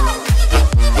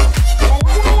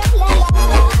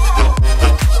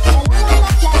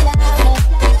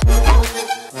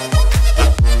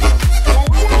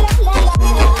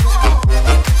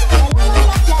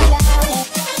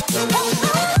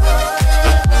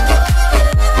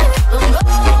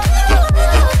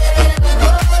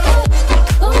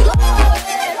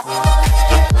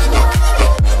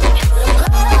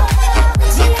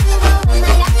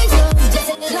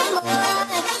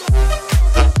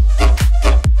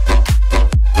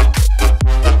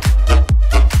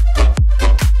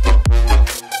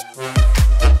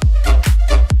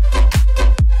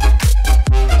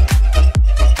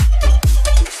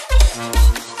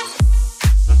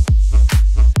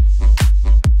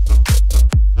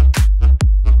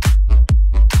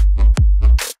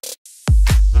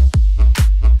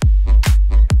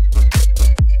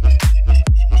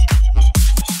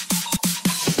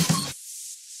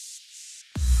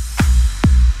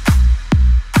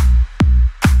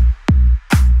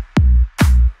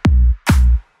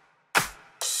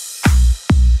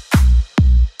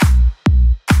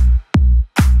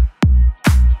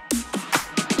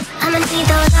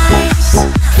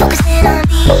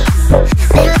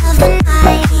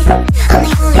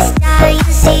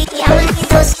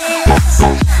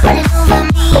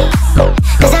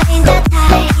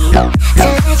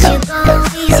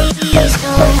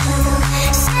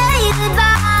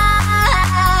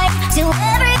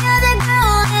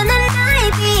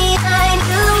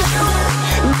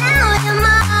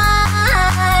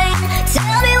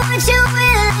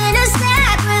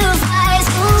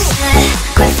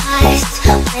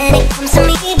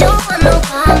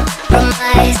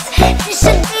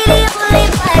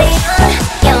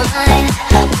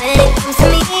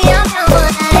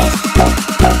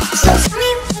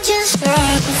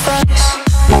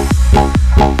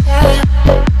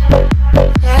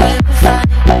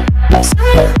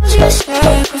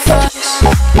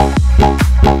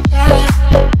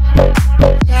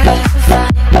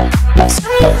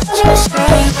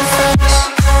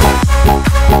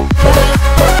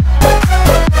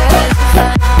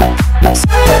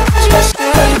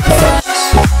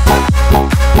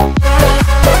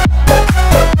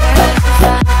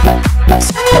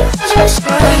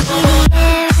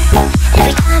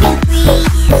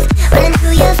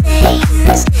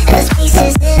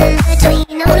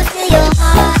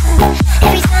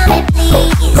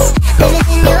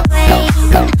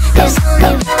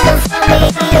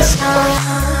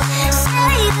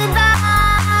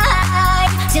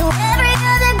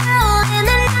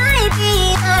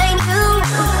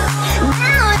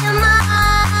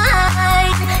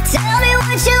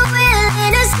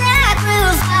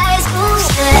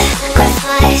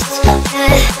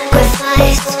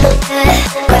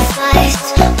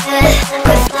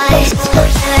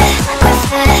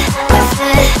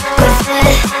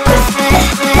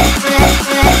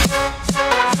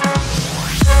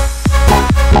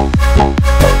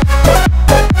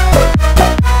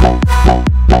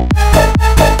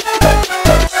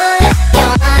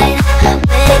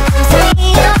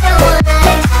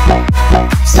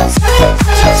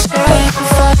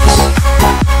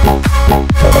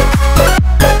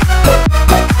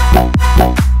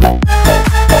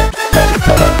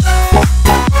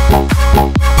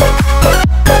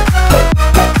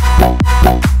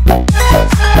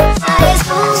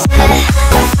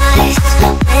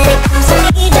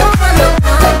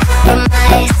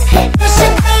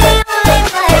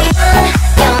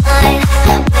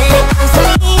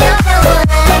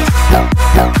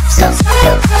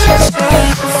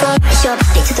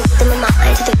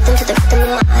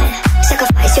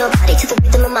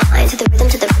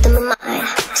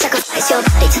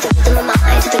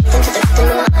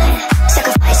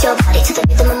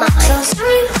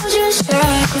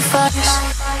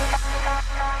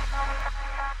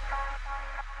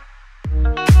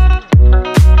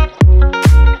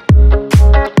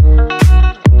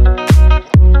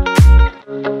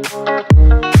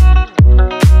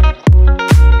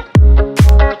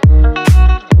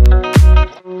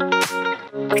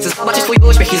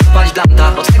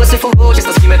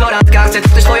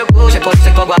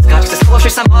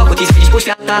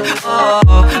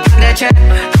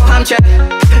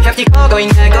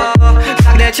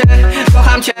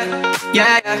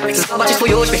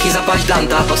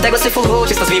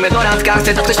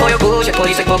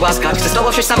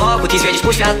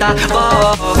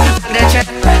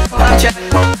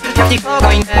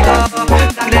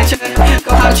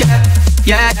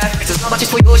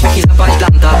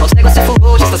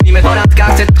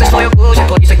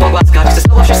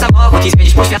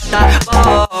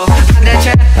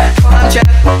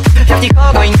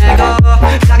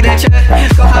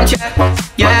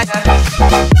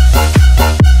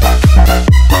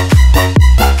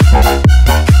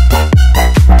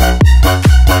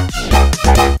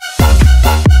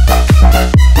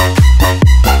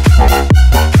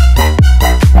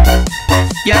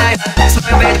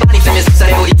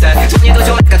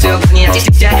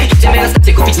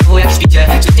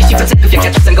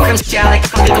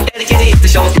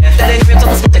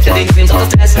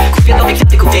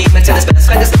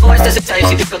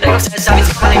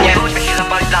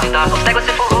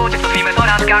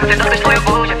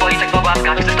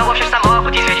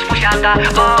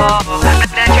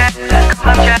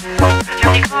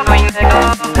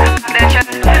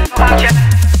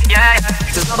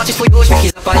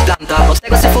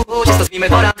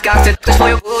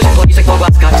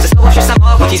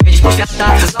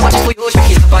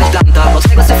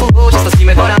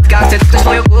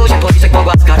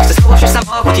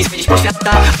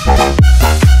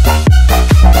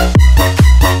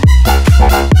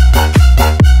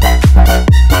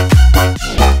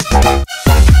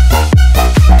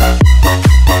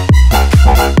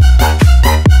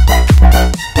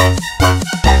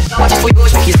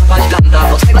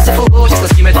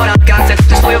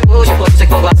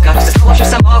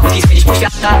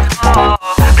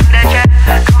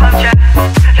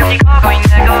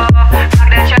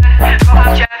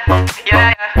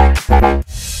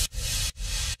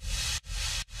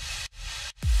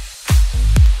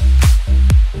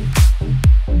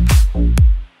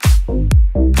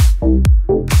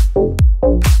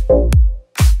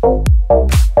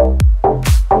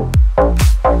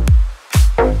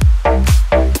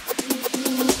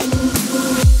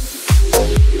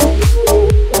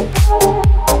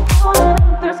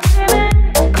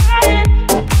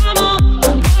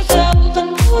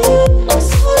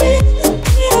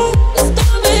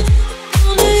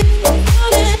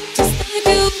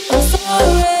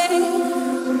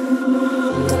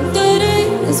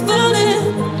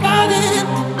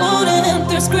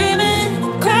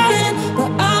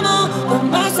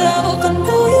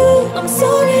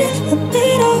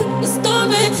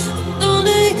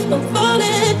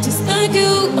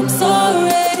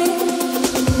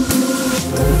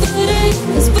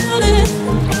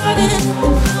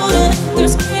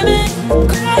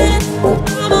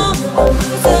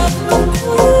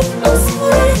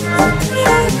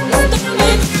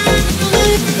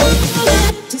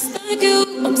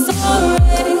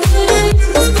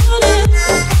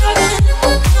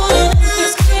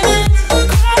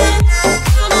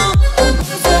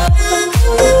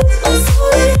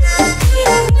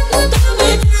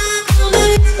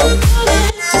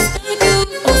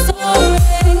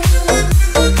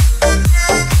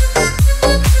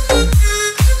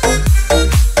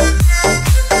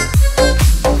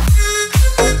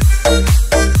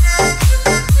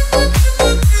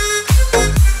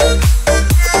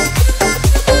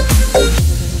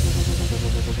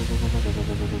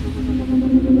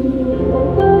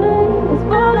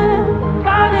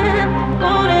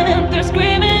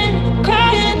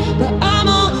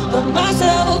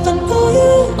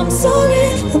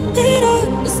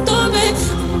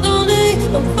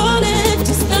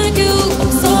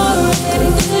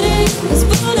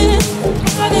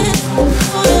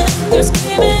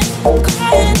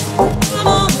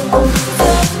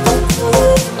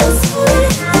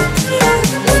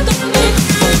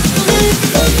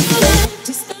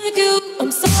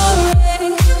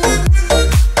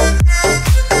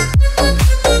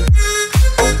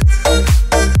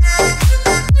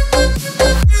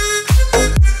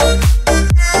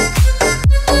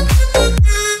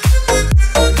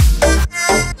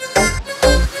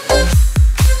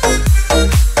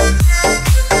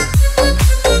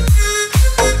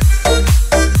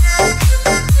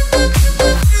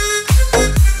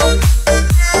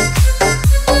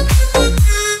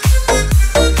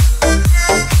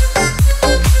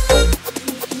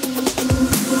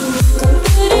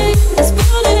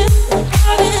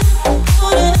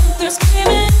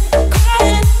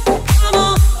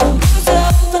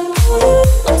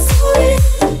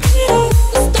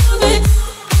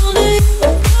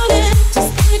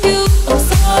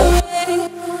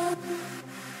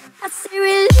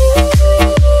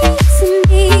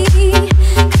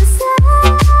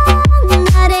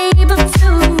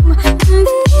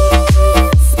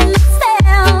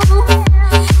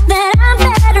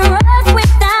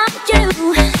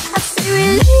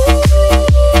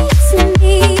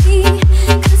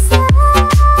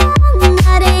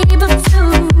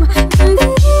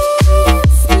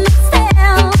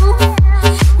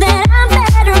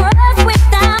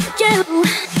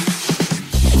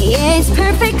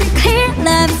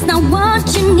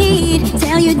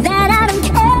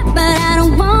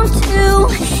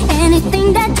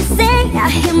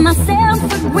 myself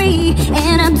free,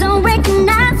 and I don't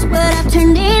recognize what I've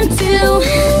turned into.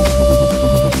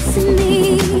 Release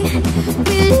me,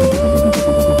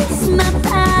 release my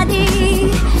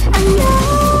body. I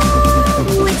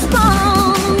know it's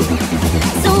wrong,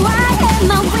 so I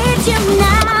am out with you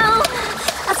now.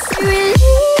 I say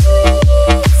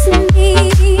release me,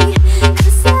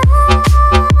 'cause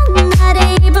I'm not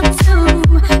able to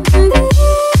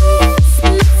convince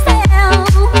myself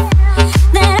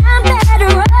that I'm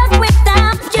better off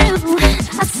without you.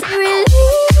 I say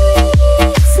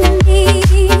release me,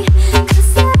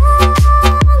 'cause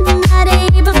I'm not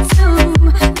able to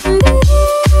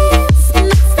convince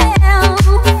myself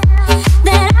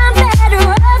that I'm better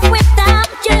off without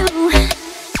you.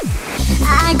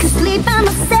 I could sleep by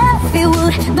myself, it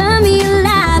would burn me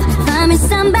alive. Find me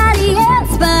somebody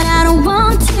else, but I don't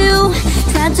want to.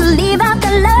 Try to leave out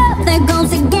the love that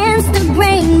goes against the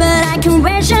grain, but I can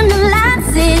rationalize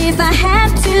it if I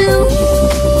have to.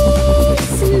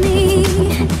 Release me,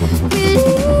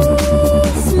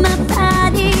 release my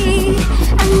body.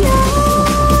 I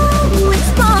know it's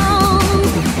wrong,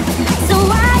 so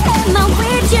I am out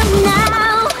with you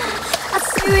now. I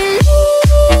say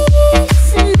release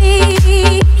me,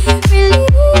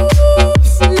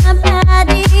 release my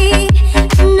body.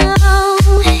 No,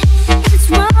 it's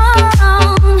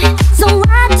wrong, so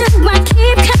why do I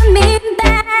keep coming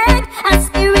back? I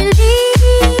say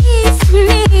release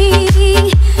me,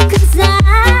 'cause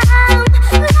I'm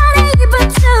not able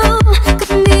to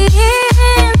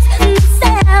convince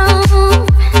myself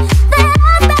that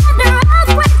I'm better off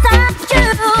without you.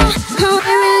 Oh,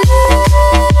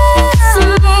 release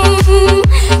me,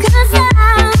 'cause I'm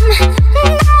not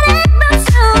able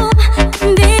to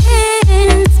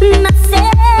convince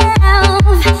myself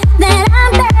that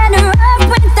I'm better off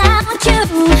without you.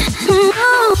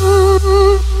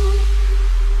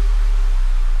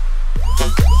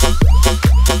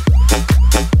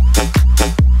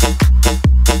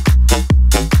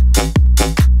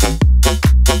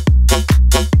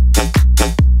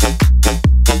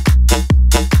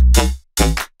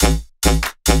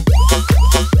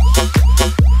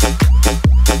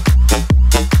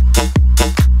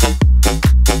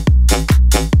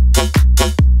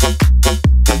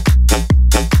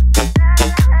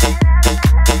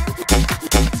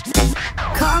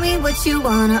 Call me what you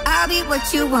wanna, I'll be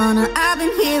what you wanna. I've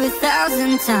been here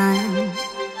 1,000 times.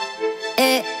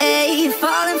 Hey,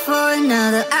 falling for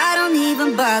another, I don't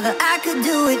even bother. I could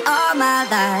do it all my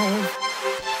life.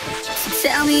 So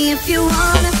tell me if you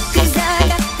wanna, 'cause I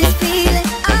got this feeling.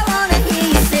 I wanna hear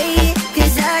you say it,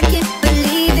 'cause I can't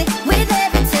believe it. With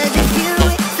every touch of you,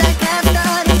 it's like I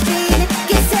started feeling.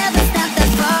 Guess heaven's not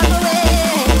that far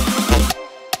away.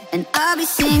 And I'll be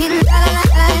singing la la la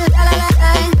la la la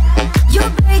la.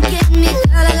 You're breaking me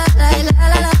la la la la la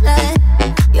la la la.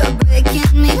 You're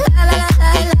breaking me la la la la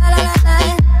la la la la.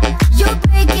 You're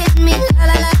breaking me la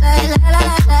la la la la la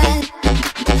la la.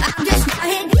 I'm just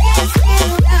right here dancing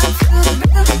around to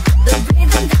the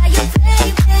rhythm that you play,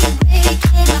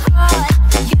 breaking my heart.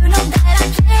 You know that I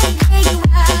can't make you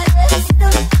out of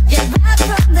still. Yeah, right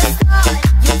from the start,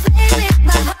 you play with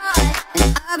my heart. And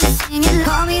I'll be singing,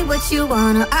 call me what you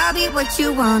wanna, I'll be what you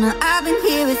wanna. I've been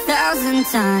here 1,000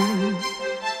 times.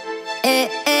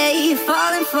 Hey,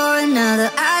 falling for another,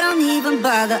 I don't even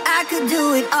bother. I could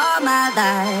do it all my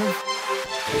life.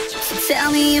 So tell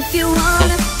me if you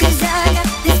wanna, 'cause I got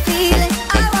this feeling.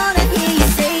 I wanna hear you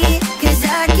say it, 'cause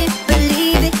I can't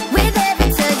believe it. With every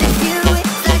touch of you,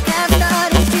 it's like I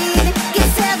started feeling.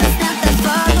 Guess heaven's not that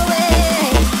far away.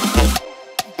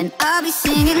 And I'll be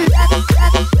singing la la la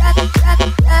la la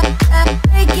la la.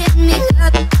 Breaking me la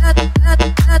la la la la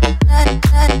la la la la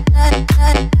la.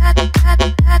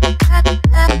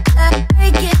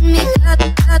 Breaking me la la la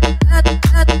la la la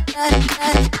la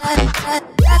la la. Breaking me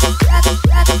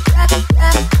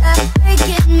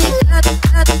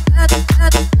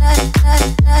la la la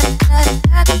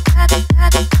la la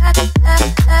la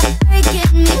la.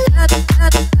 Breaking me la la la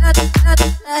la la la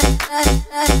la la.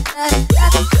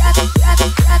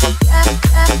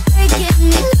 Breaking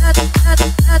me la la la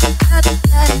la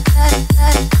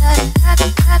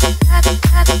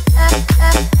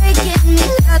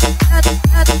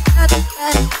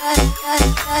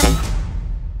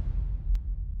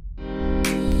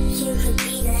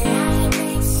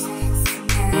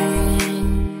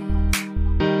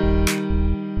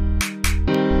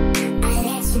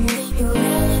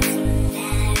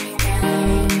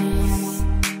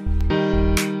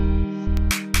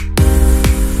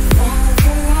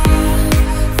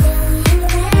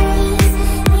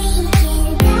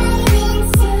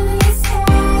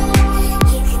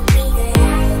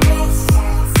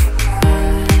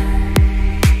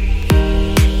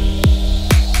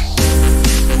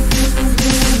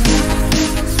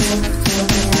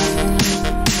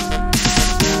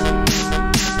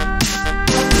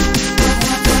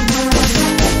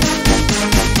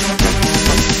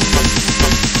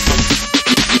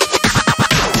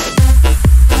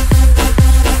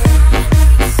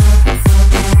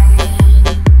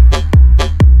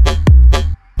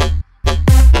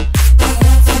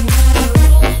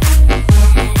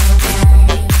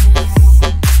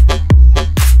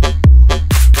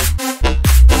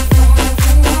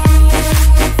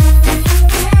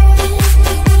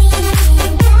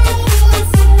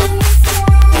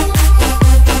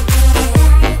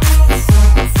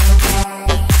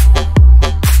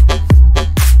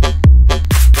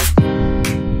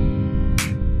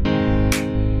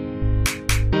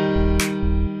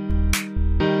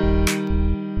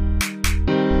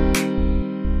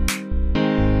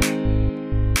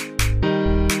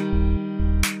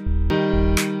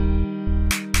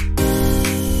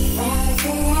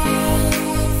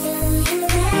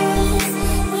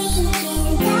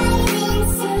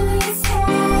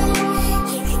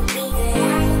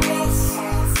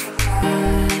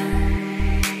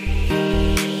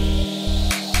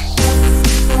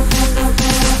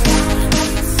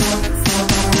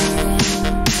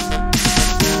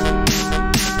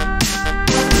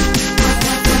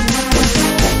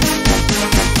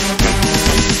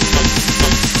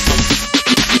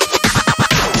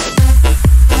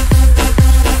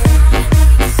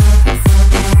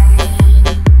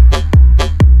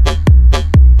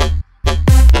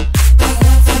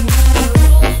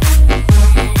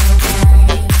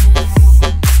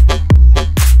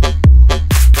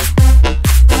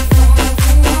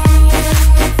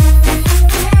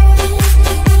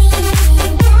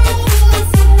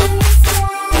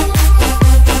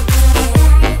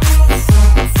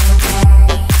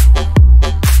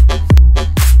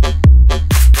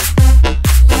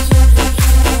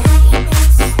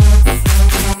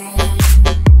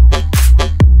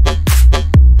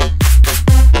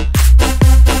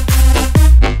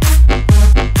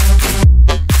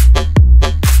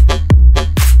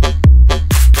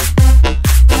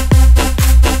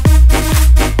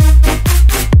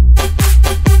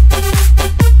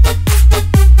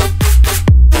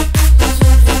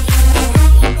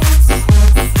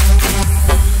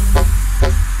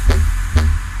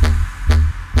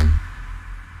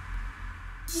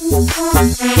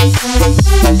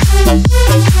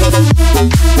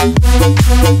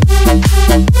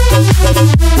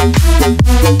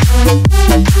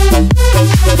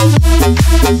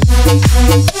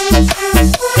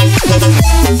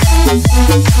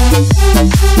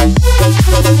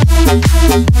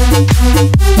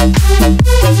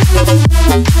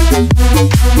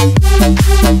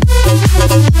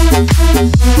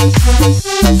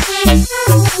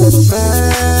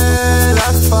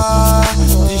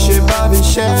Dzisiaj bawię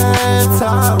się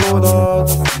całą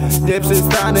noc. Nie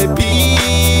przestanę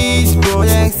pić, bo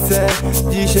nie chcę.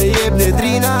 Dzisiaj jebnę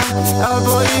drina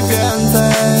albo i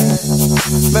więcej.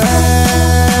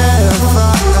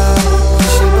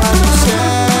 Dzisiaj bawię się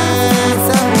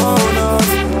całą noc.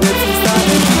 Nie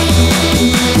przestanę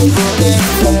pić, bo nie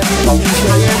chcę.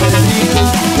 Dzisiaj jebnę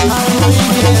drina albo i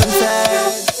więcej.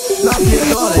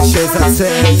 Napierdolę się za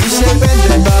cel. Dzisiaj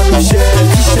będę bawił się.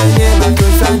 Dzisiaj nie ma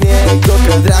końca, nie.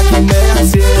 Koka, dragi,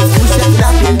 melanż jest. Puszczę,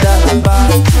 napierdalam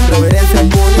bas. Prawe ręce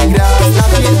płonie gras.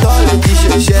 Napierdolę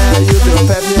dzisiaj się. Jutro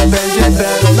pewnie będzie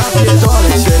ten.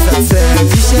 Napierdolę się za cel.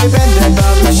 Dzisiaj będę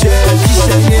bawił się.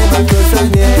 Dzisiaj nie ma końca,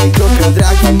 nie. Koka,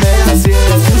 dragi, melanż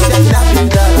jest. Puszczę,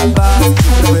 napierdalam bas.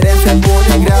 Prawe ręce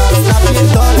płonie gras.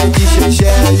 Napierdolę dzisiaj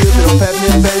się. Jutro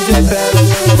pewnie będzie ten.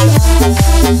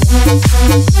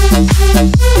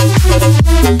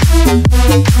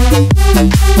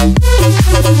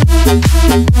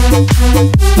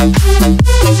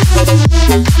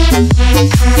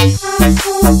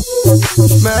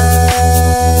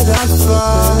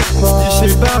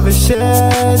 Dzisiaj bawię się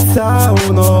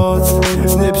całą noc.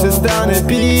 Nie przestanę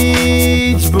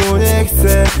pić, bo nie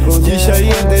chcę. Dzisiaj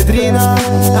jedne drina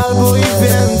albo i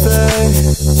więcej.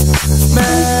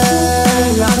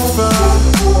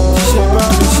 Dzisiaj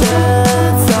bawię się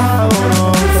całą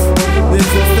noc. Nie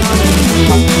przestanę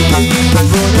pić,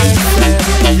 bo nie chcę.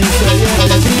 Dzisiaj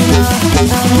jedne drina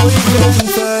albo i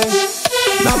więcej.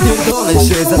 Napierdolę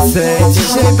się za cel.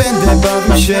 Dzisiaj będę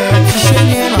bawił się. Dzisiaj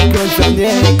nie ma końca,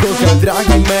 nie. Koka,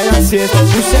 dragi, melanż jest.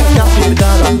 Puszczek,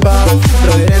 napierdalam bas.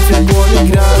 Prawie ręce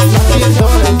płonie gras.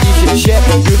 Napierdolę dzisiaj się.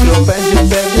 Jutro będzie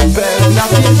pewnie pełen.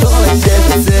 Napierdolę się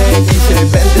za cel. Dzisiaj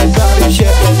będę bawił się.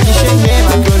 Dzisiaj nie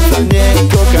ma końca, nie.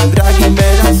 Koka, dragi,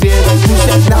 melanż jest.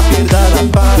 Puszczek, napierdalam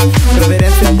bas. Prawie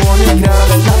ręce płonie gras.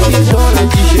 Napierdolę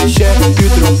dzisiaj się.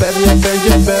 Jutro pewnie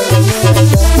będzie pełen.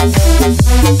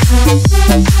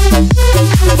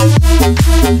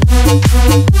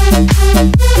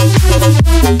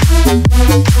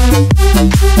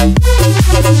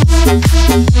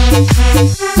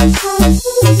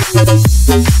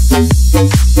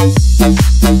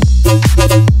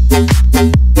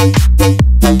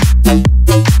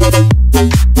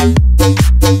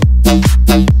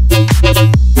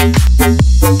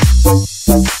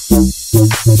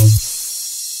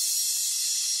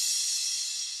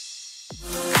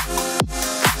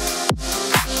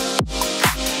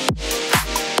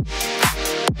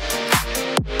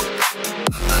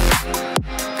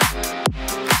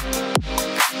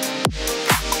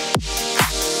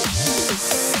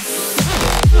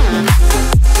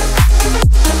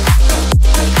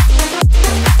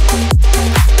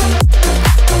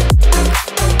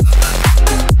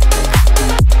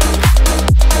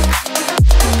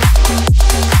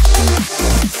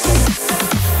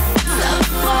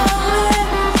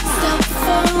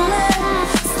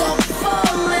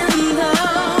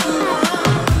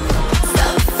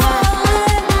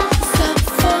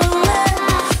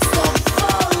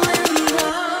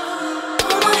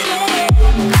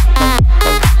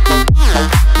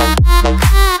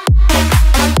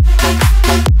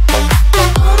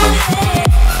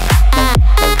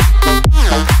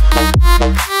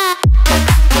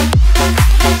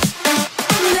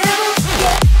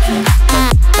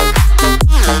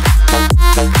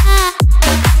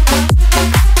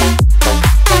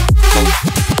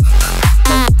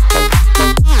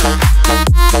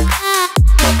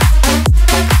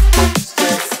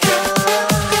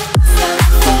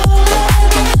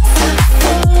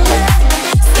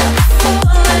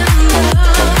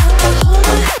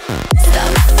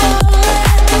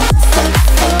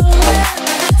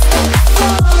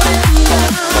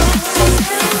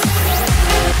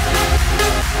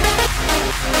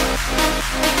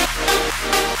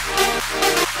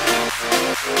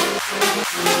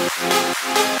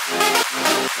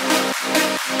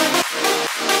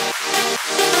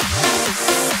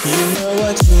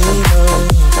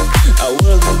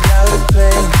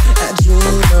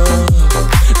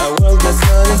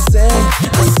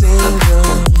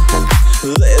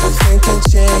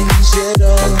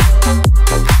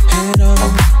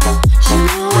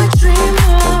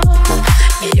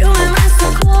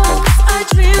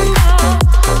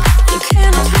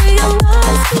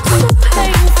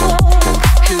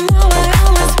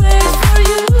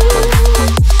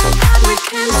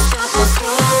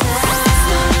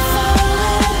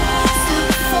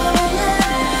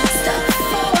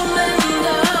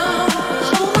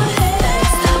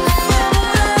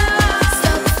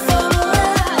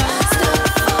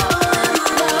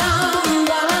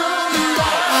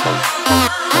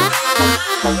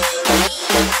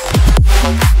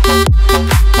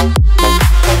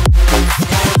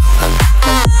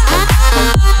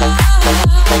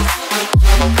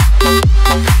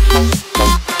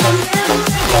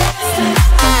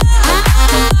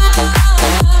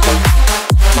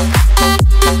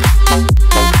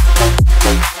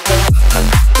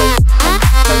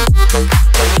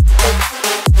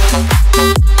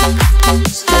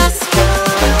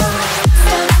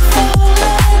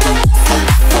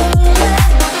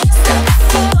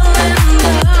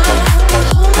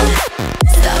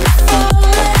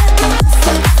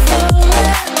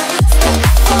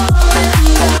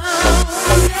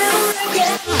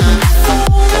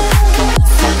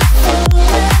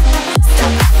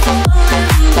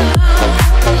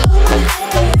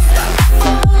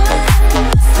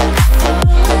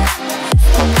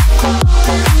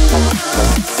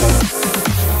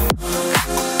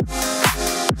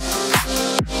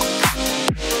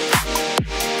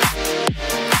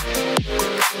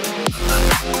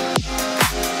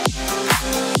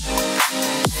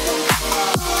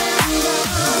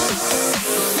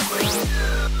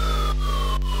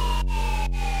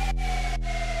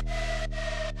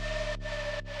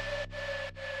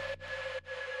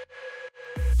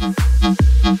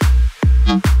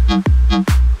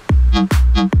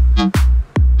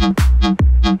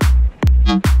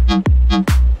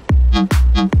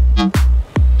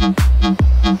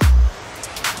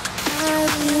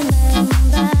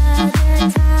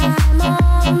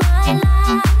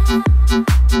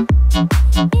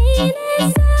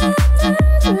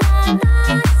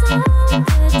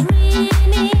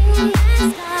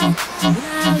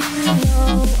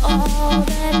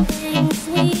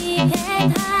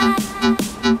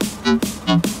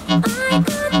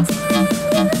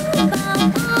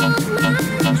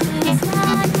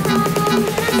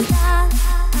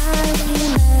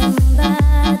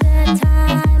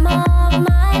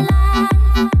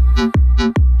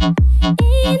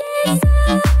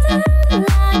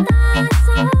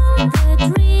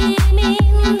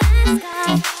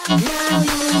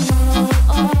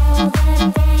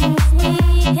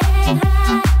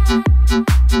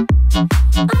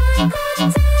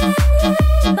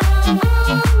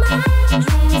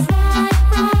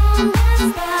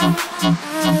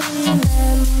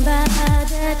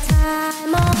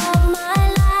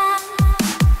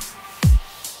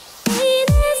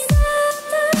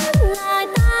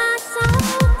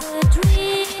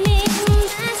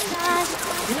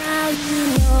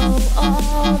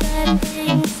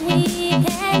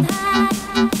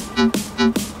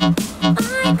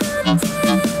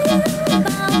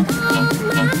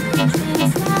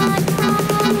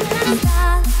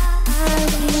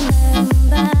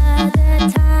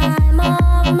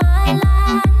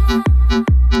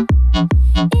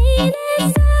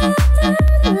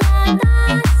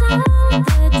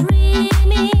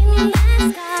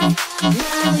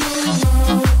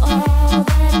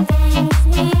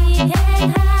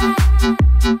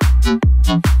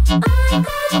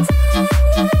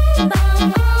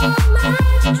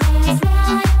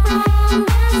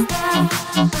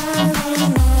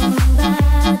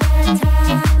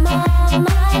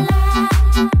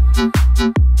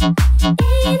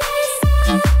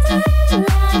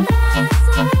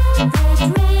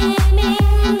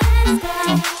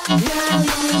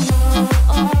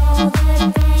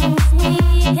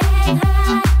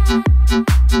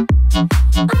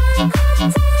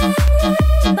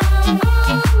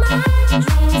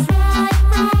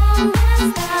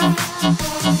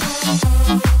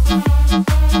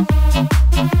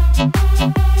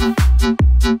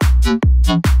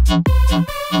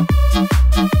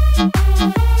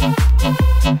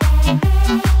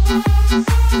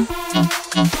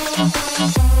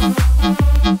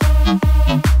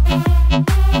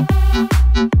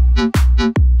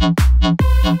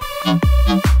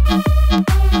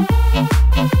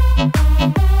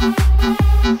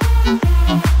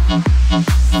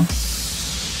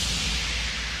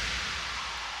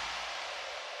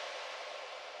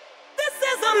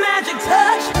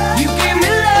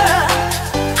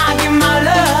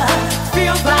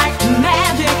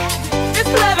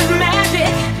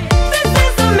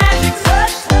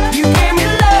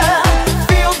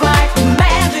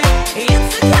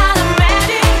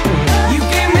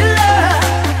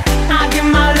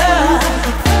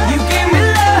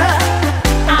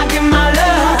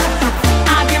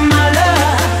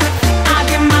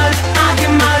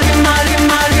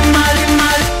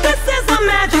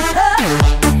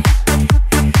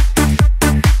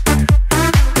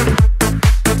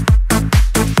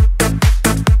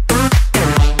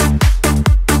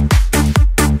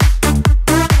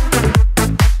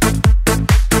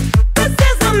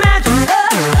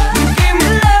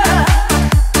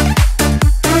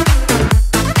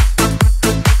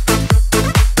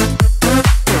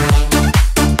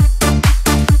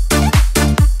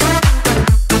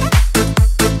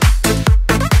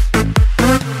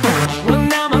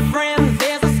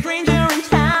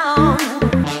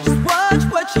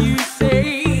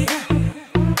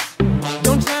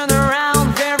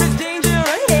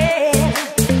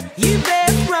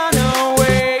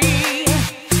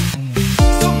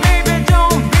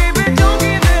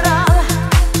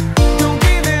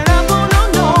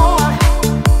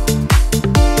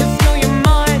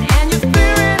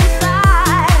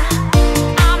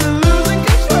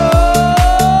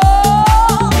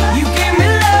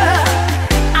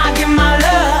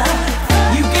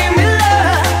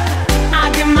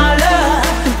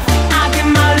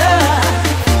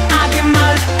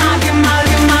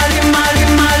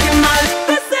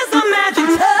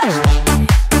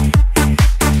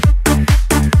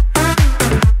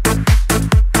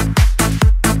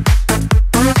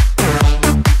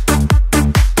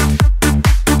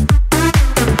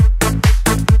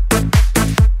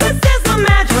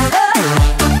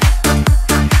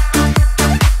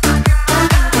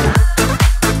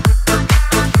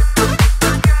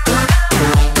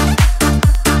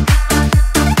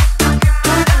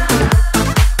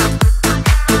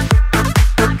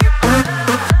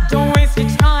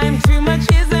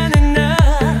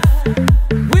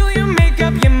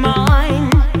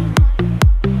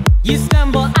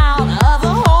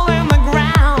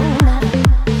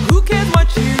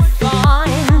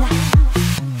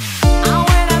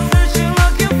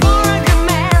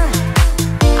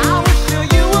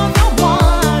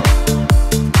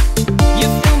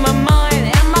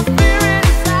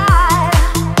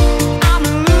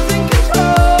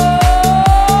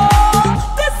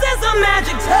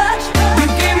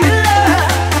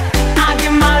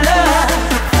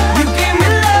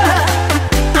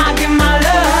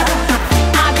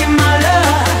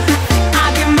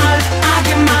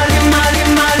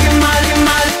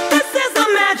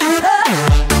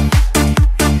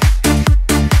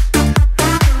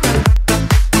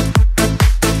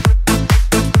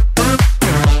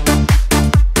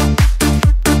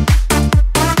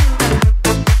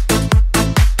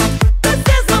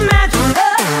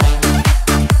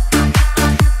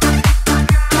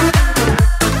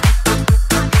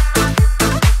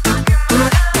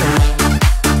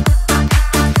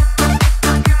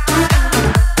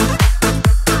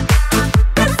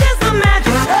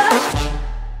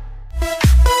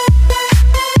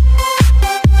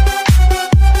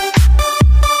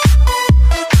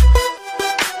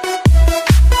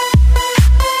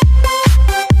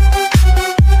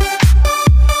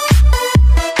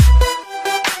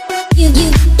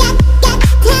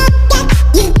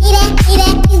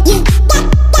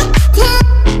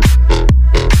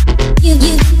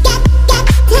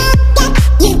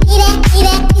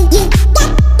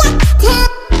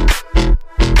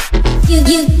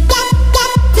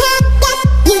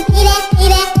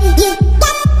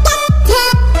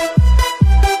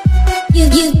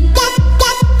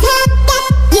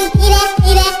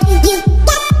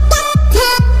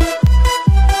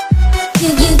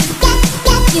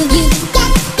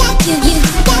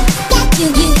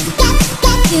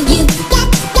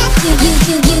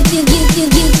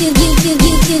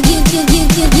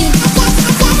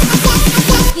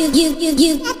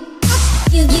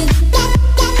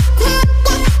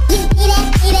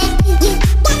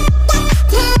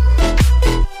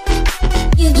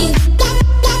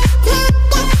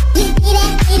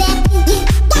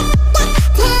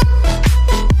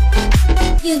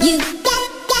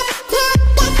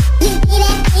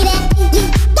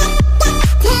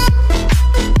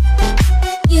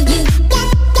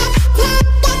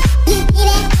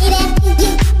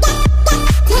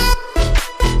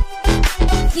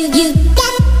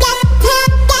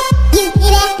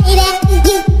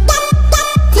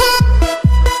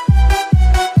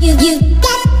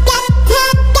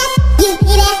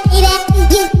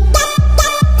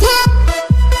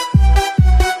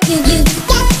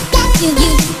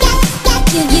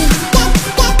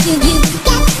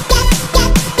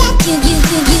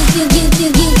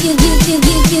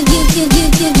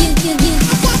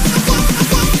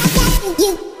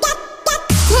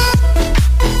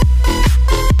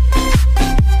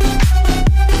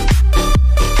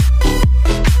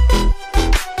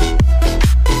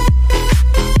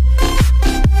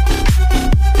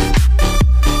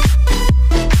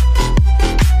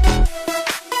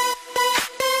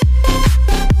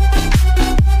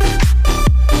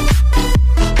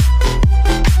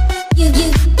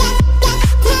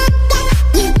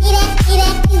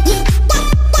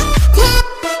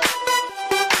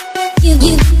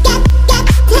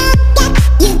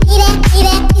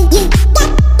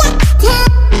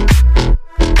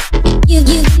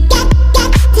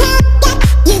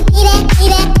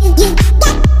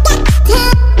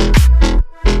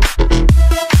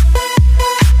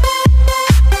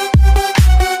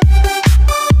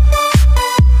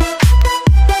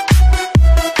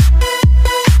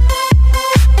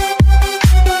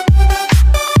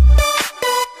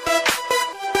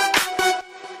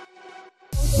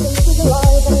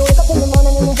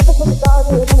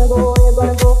 we're gonna go, we're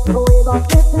gonna go, we're gonna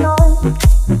sleep tonight.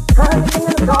 I'm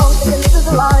singing the song, thinking this is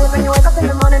a lie. When you wake up in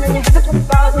the morning and your hips are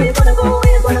stars, we're gonna go,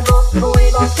 we're gonna go,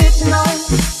 we're gonna sleep tonight.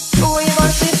 We're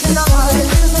gonna sleep tonight.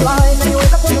 This is a lie. When you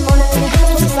wake up in the morning and your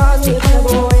hips are stars, we're gonna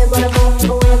go, we're gonna go,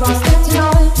 we're gonna sleep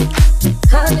tonight.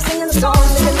 I'm singing the song,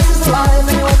 thinking this is a lie.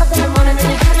 When you wake up in the morning and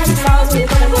your hips are stars, we're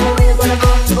gonna go, we're gonna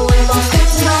go, we're gonna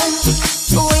sleep tonight.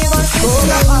 We're gonna sleep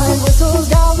tonight. Whistles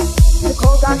down the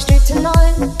cold dark street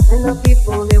tonight, and the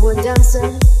people they were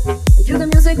dancing to the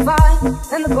music vibe,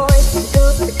 and the boys with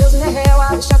the girls in their hair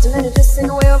while they're shouting and they're just in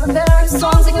the way over there. And the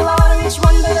songs singing loud and each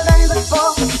one better than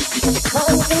before.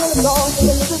 I'm singing the song,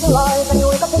 thinking this is a lie. When you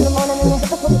wake up in the morning and you hit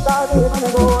the foot stars, we're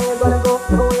gonna go, we're gonna go,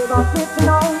 we're gonna sleep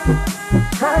tonight.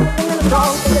 I'm singing the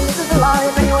song, thinking this is a lie.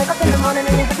 When you wake up in the morning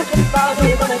and you hit the foot stars,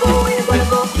 we're gonna go, we're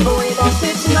gonna go, we're gonna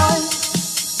sleep tonight.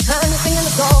 I'm singing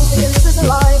the song, thinking this is a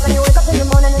lie. When you wake up in the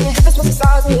morning and your hips are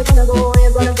stars, we're gonna go,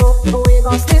 we're gonna go, we're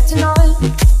gonna sleep tonight.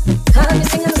 I'm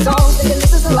singing the song, thinking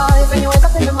this is a lie. When you wake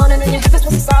up in the morning and your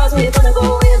hips are stars, we're gonna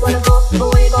go, we're gonna go,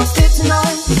 we're gonna sleep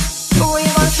tonight. We're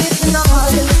gonna sleep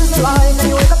tonight. This is a lie. When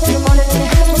you wake up in the morning and your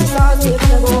hips are stars, we're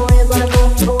gonna go, we're gonna go,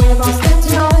 we're gonna sleep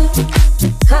tonight.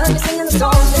 I'm singing the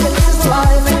song, thinking this is a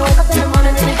lie. When you wake up in the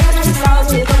morning and your hips are stars,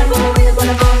 we're gonna go, we're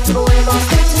gonna go, we're gonna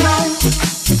sleep tonight.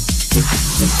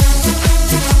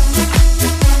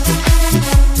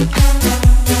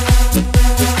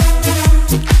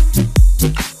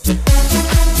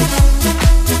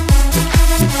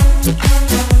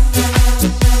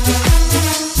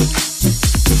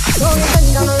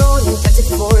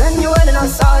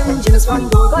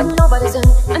 But nobody's in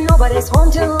and nobody's home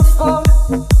till 4.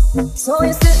 So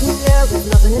you're sitting there with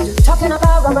nothing to do, talking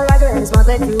about Robert Riker and his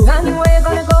Motley Crue. And where you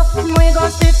gonna go? Where you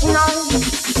gonna sleep tonight?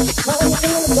 Now you're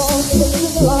singing the song, thinking this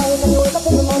is a lie. When you wake up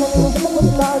in the morning and you hit the foot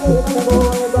stars, where you gonna go?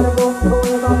 Where you gonna go? Where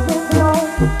you gonna sleep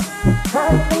tonight? Now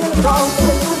you're singing the song,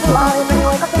 thinking this is a lie. When you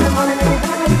wake up in the morning and you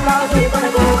hit the foot stars, where you gonna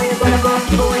go? Where you gonna go?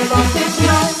 Where you gonna sleep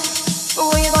tonight?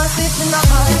 Where you gonna sleep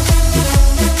tonight?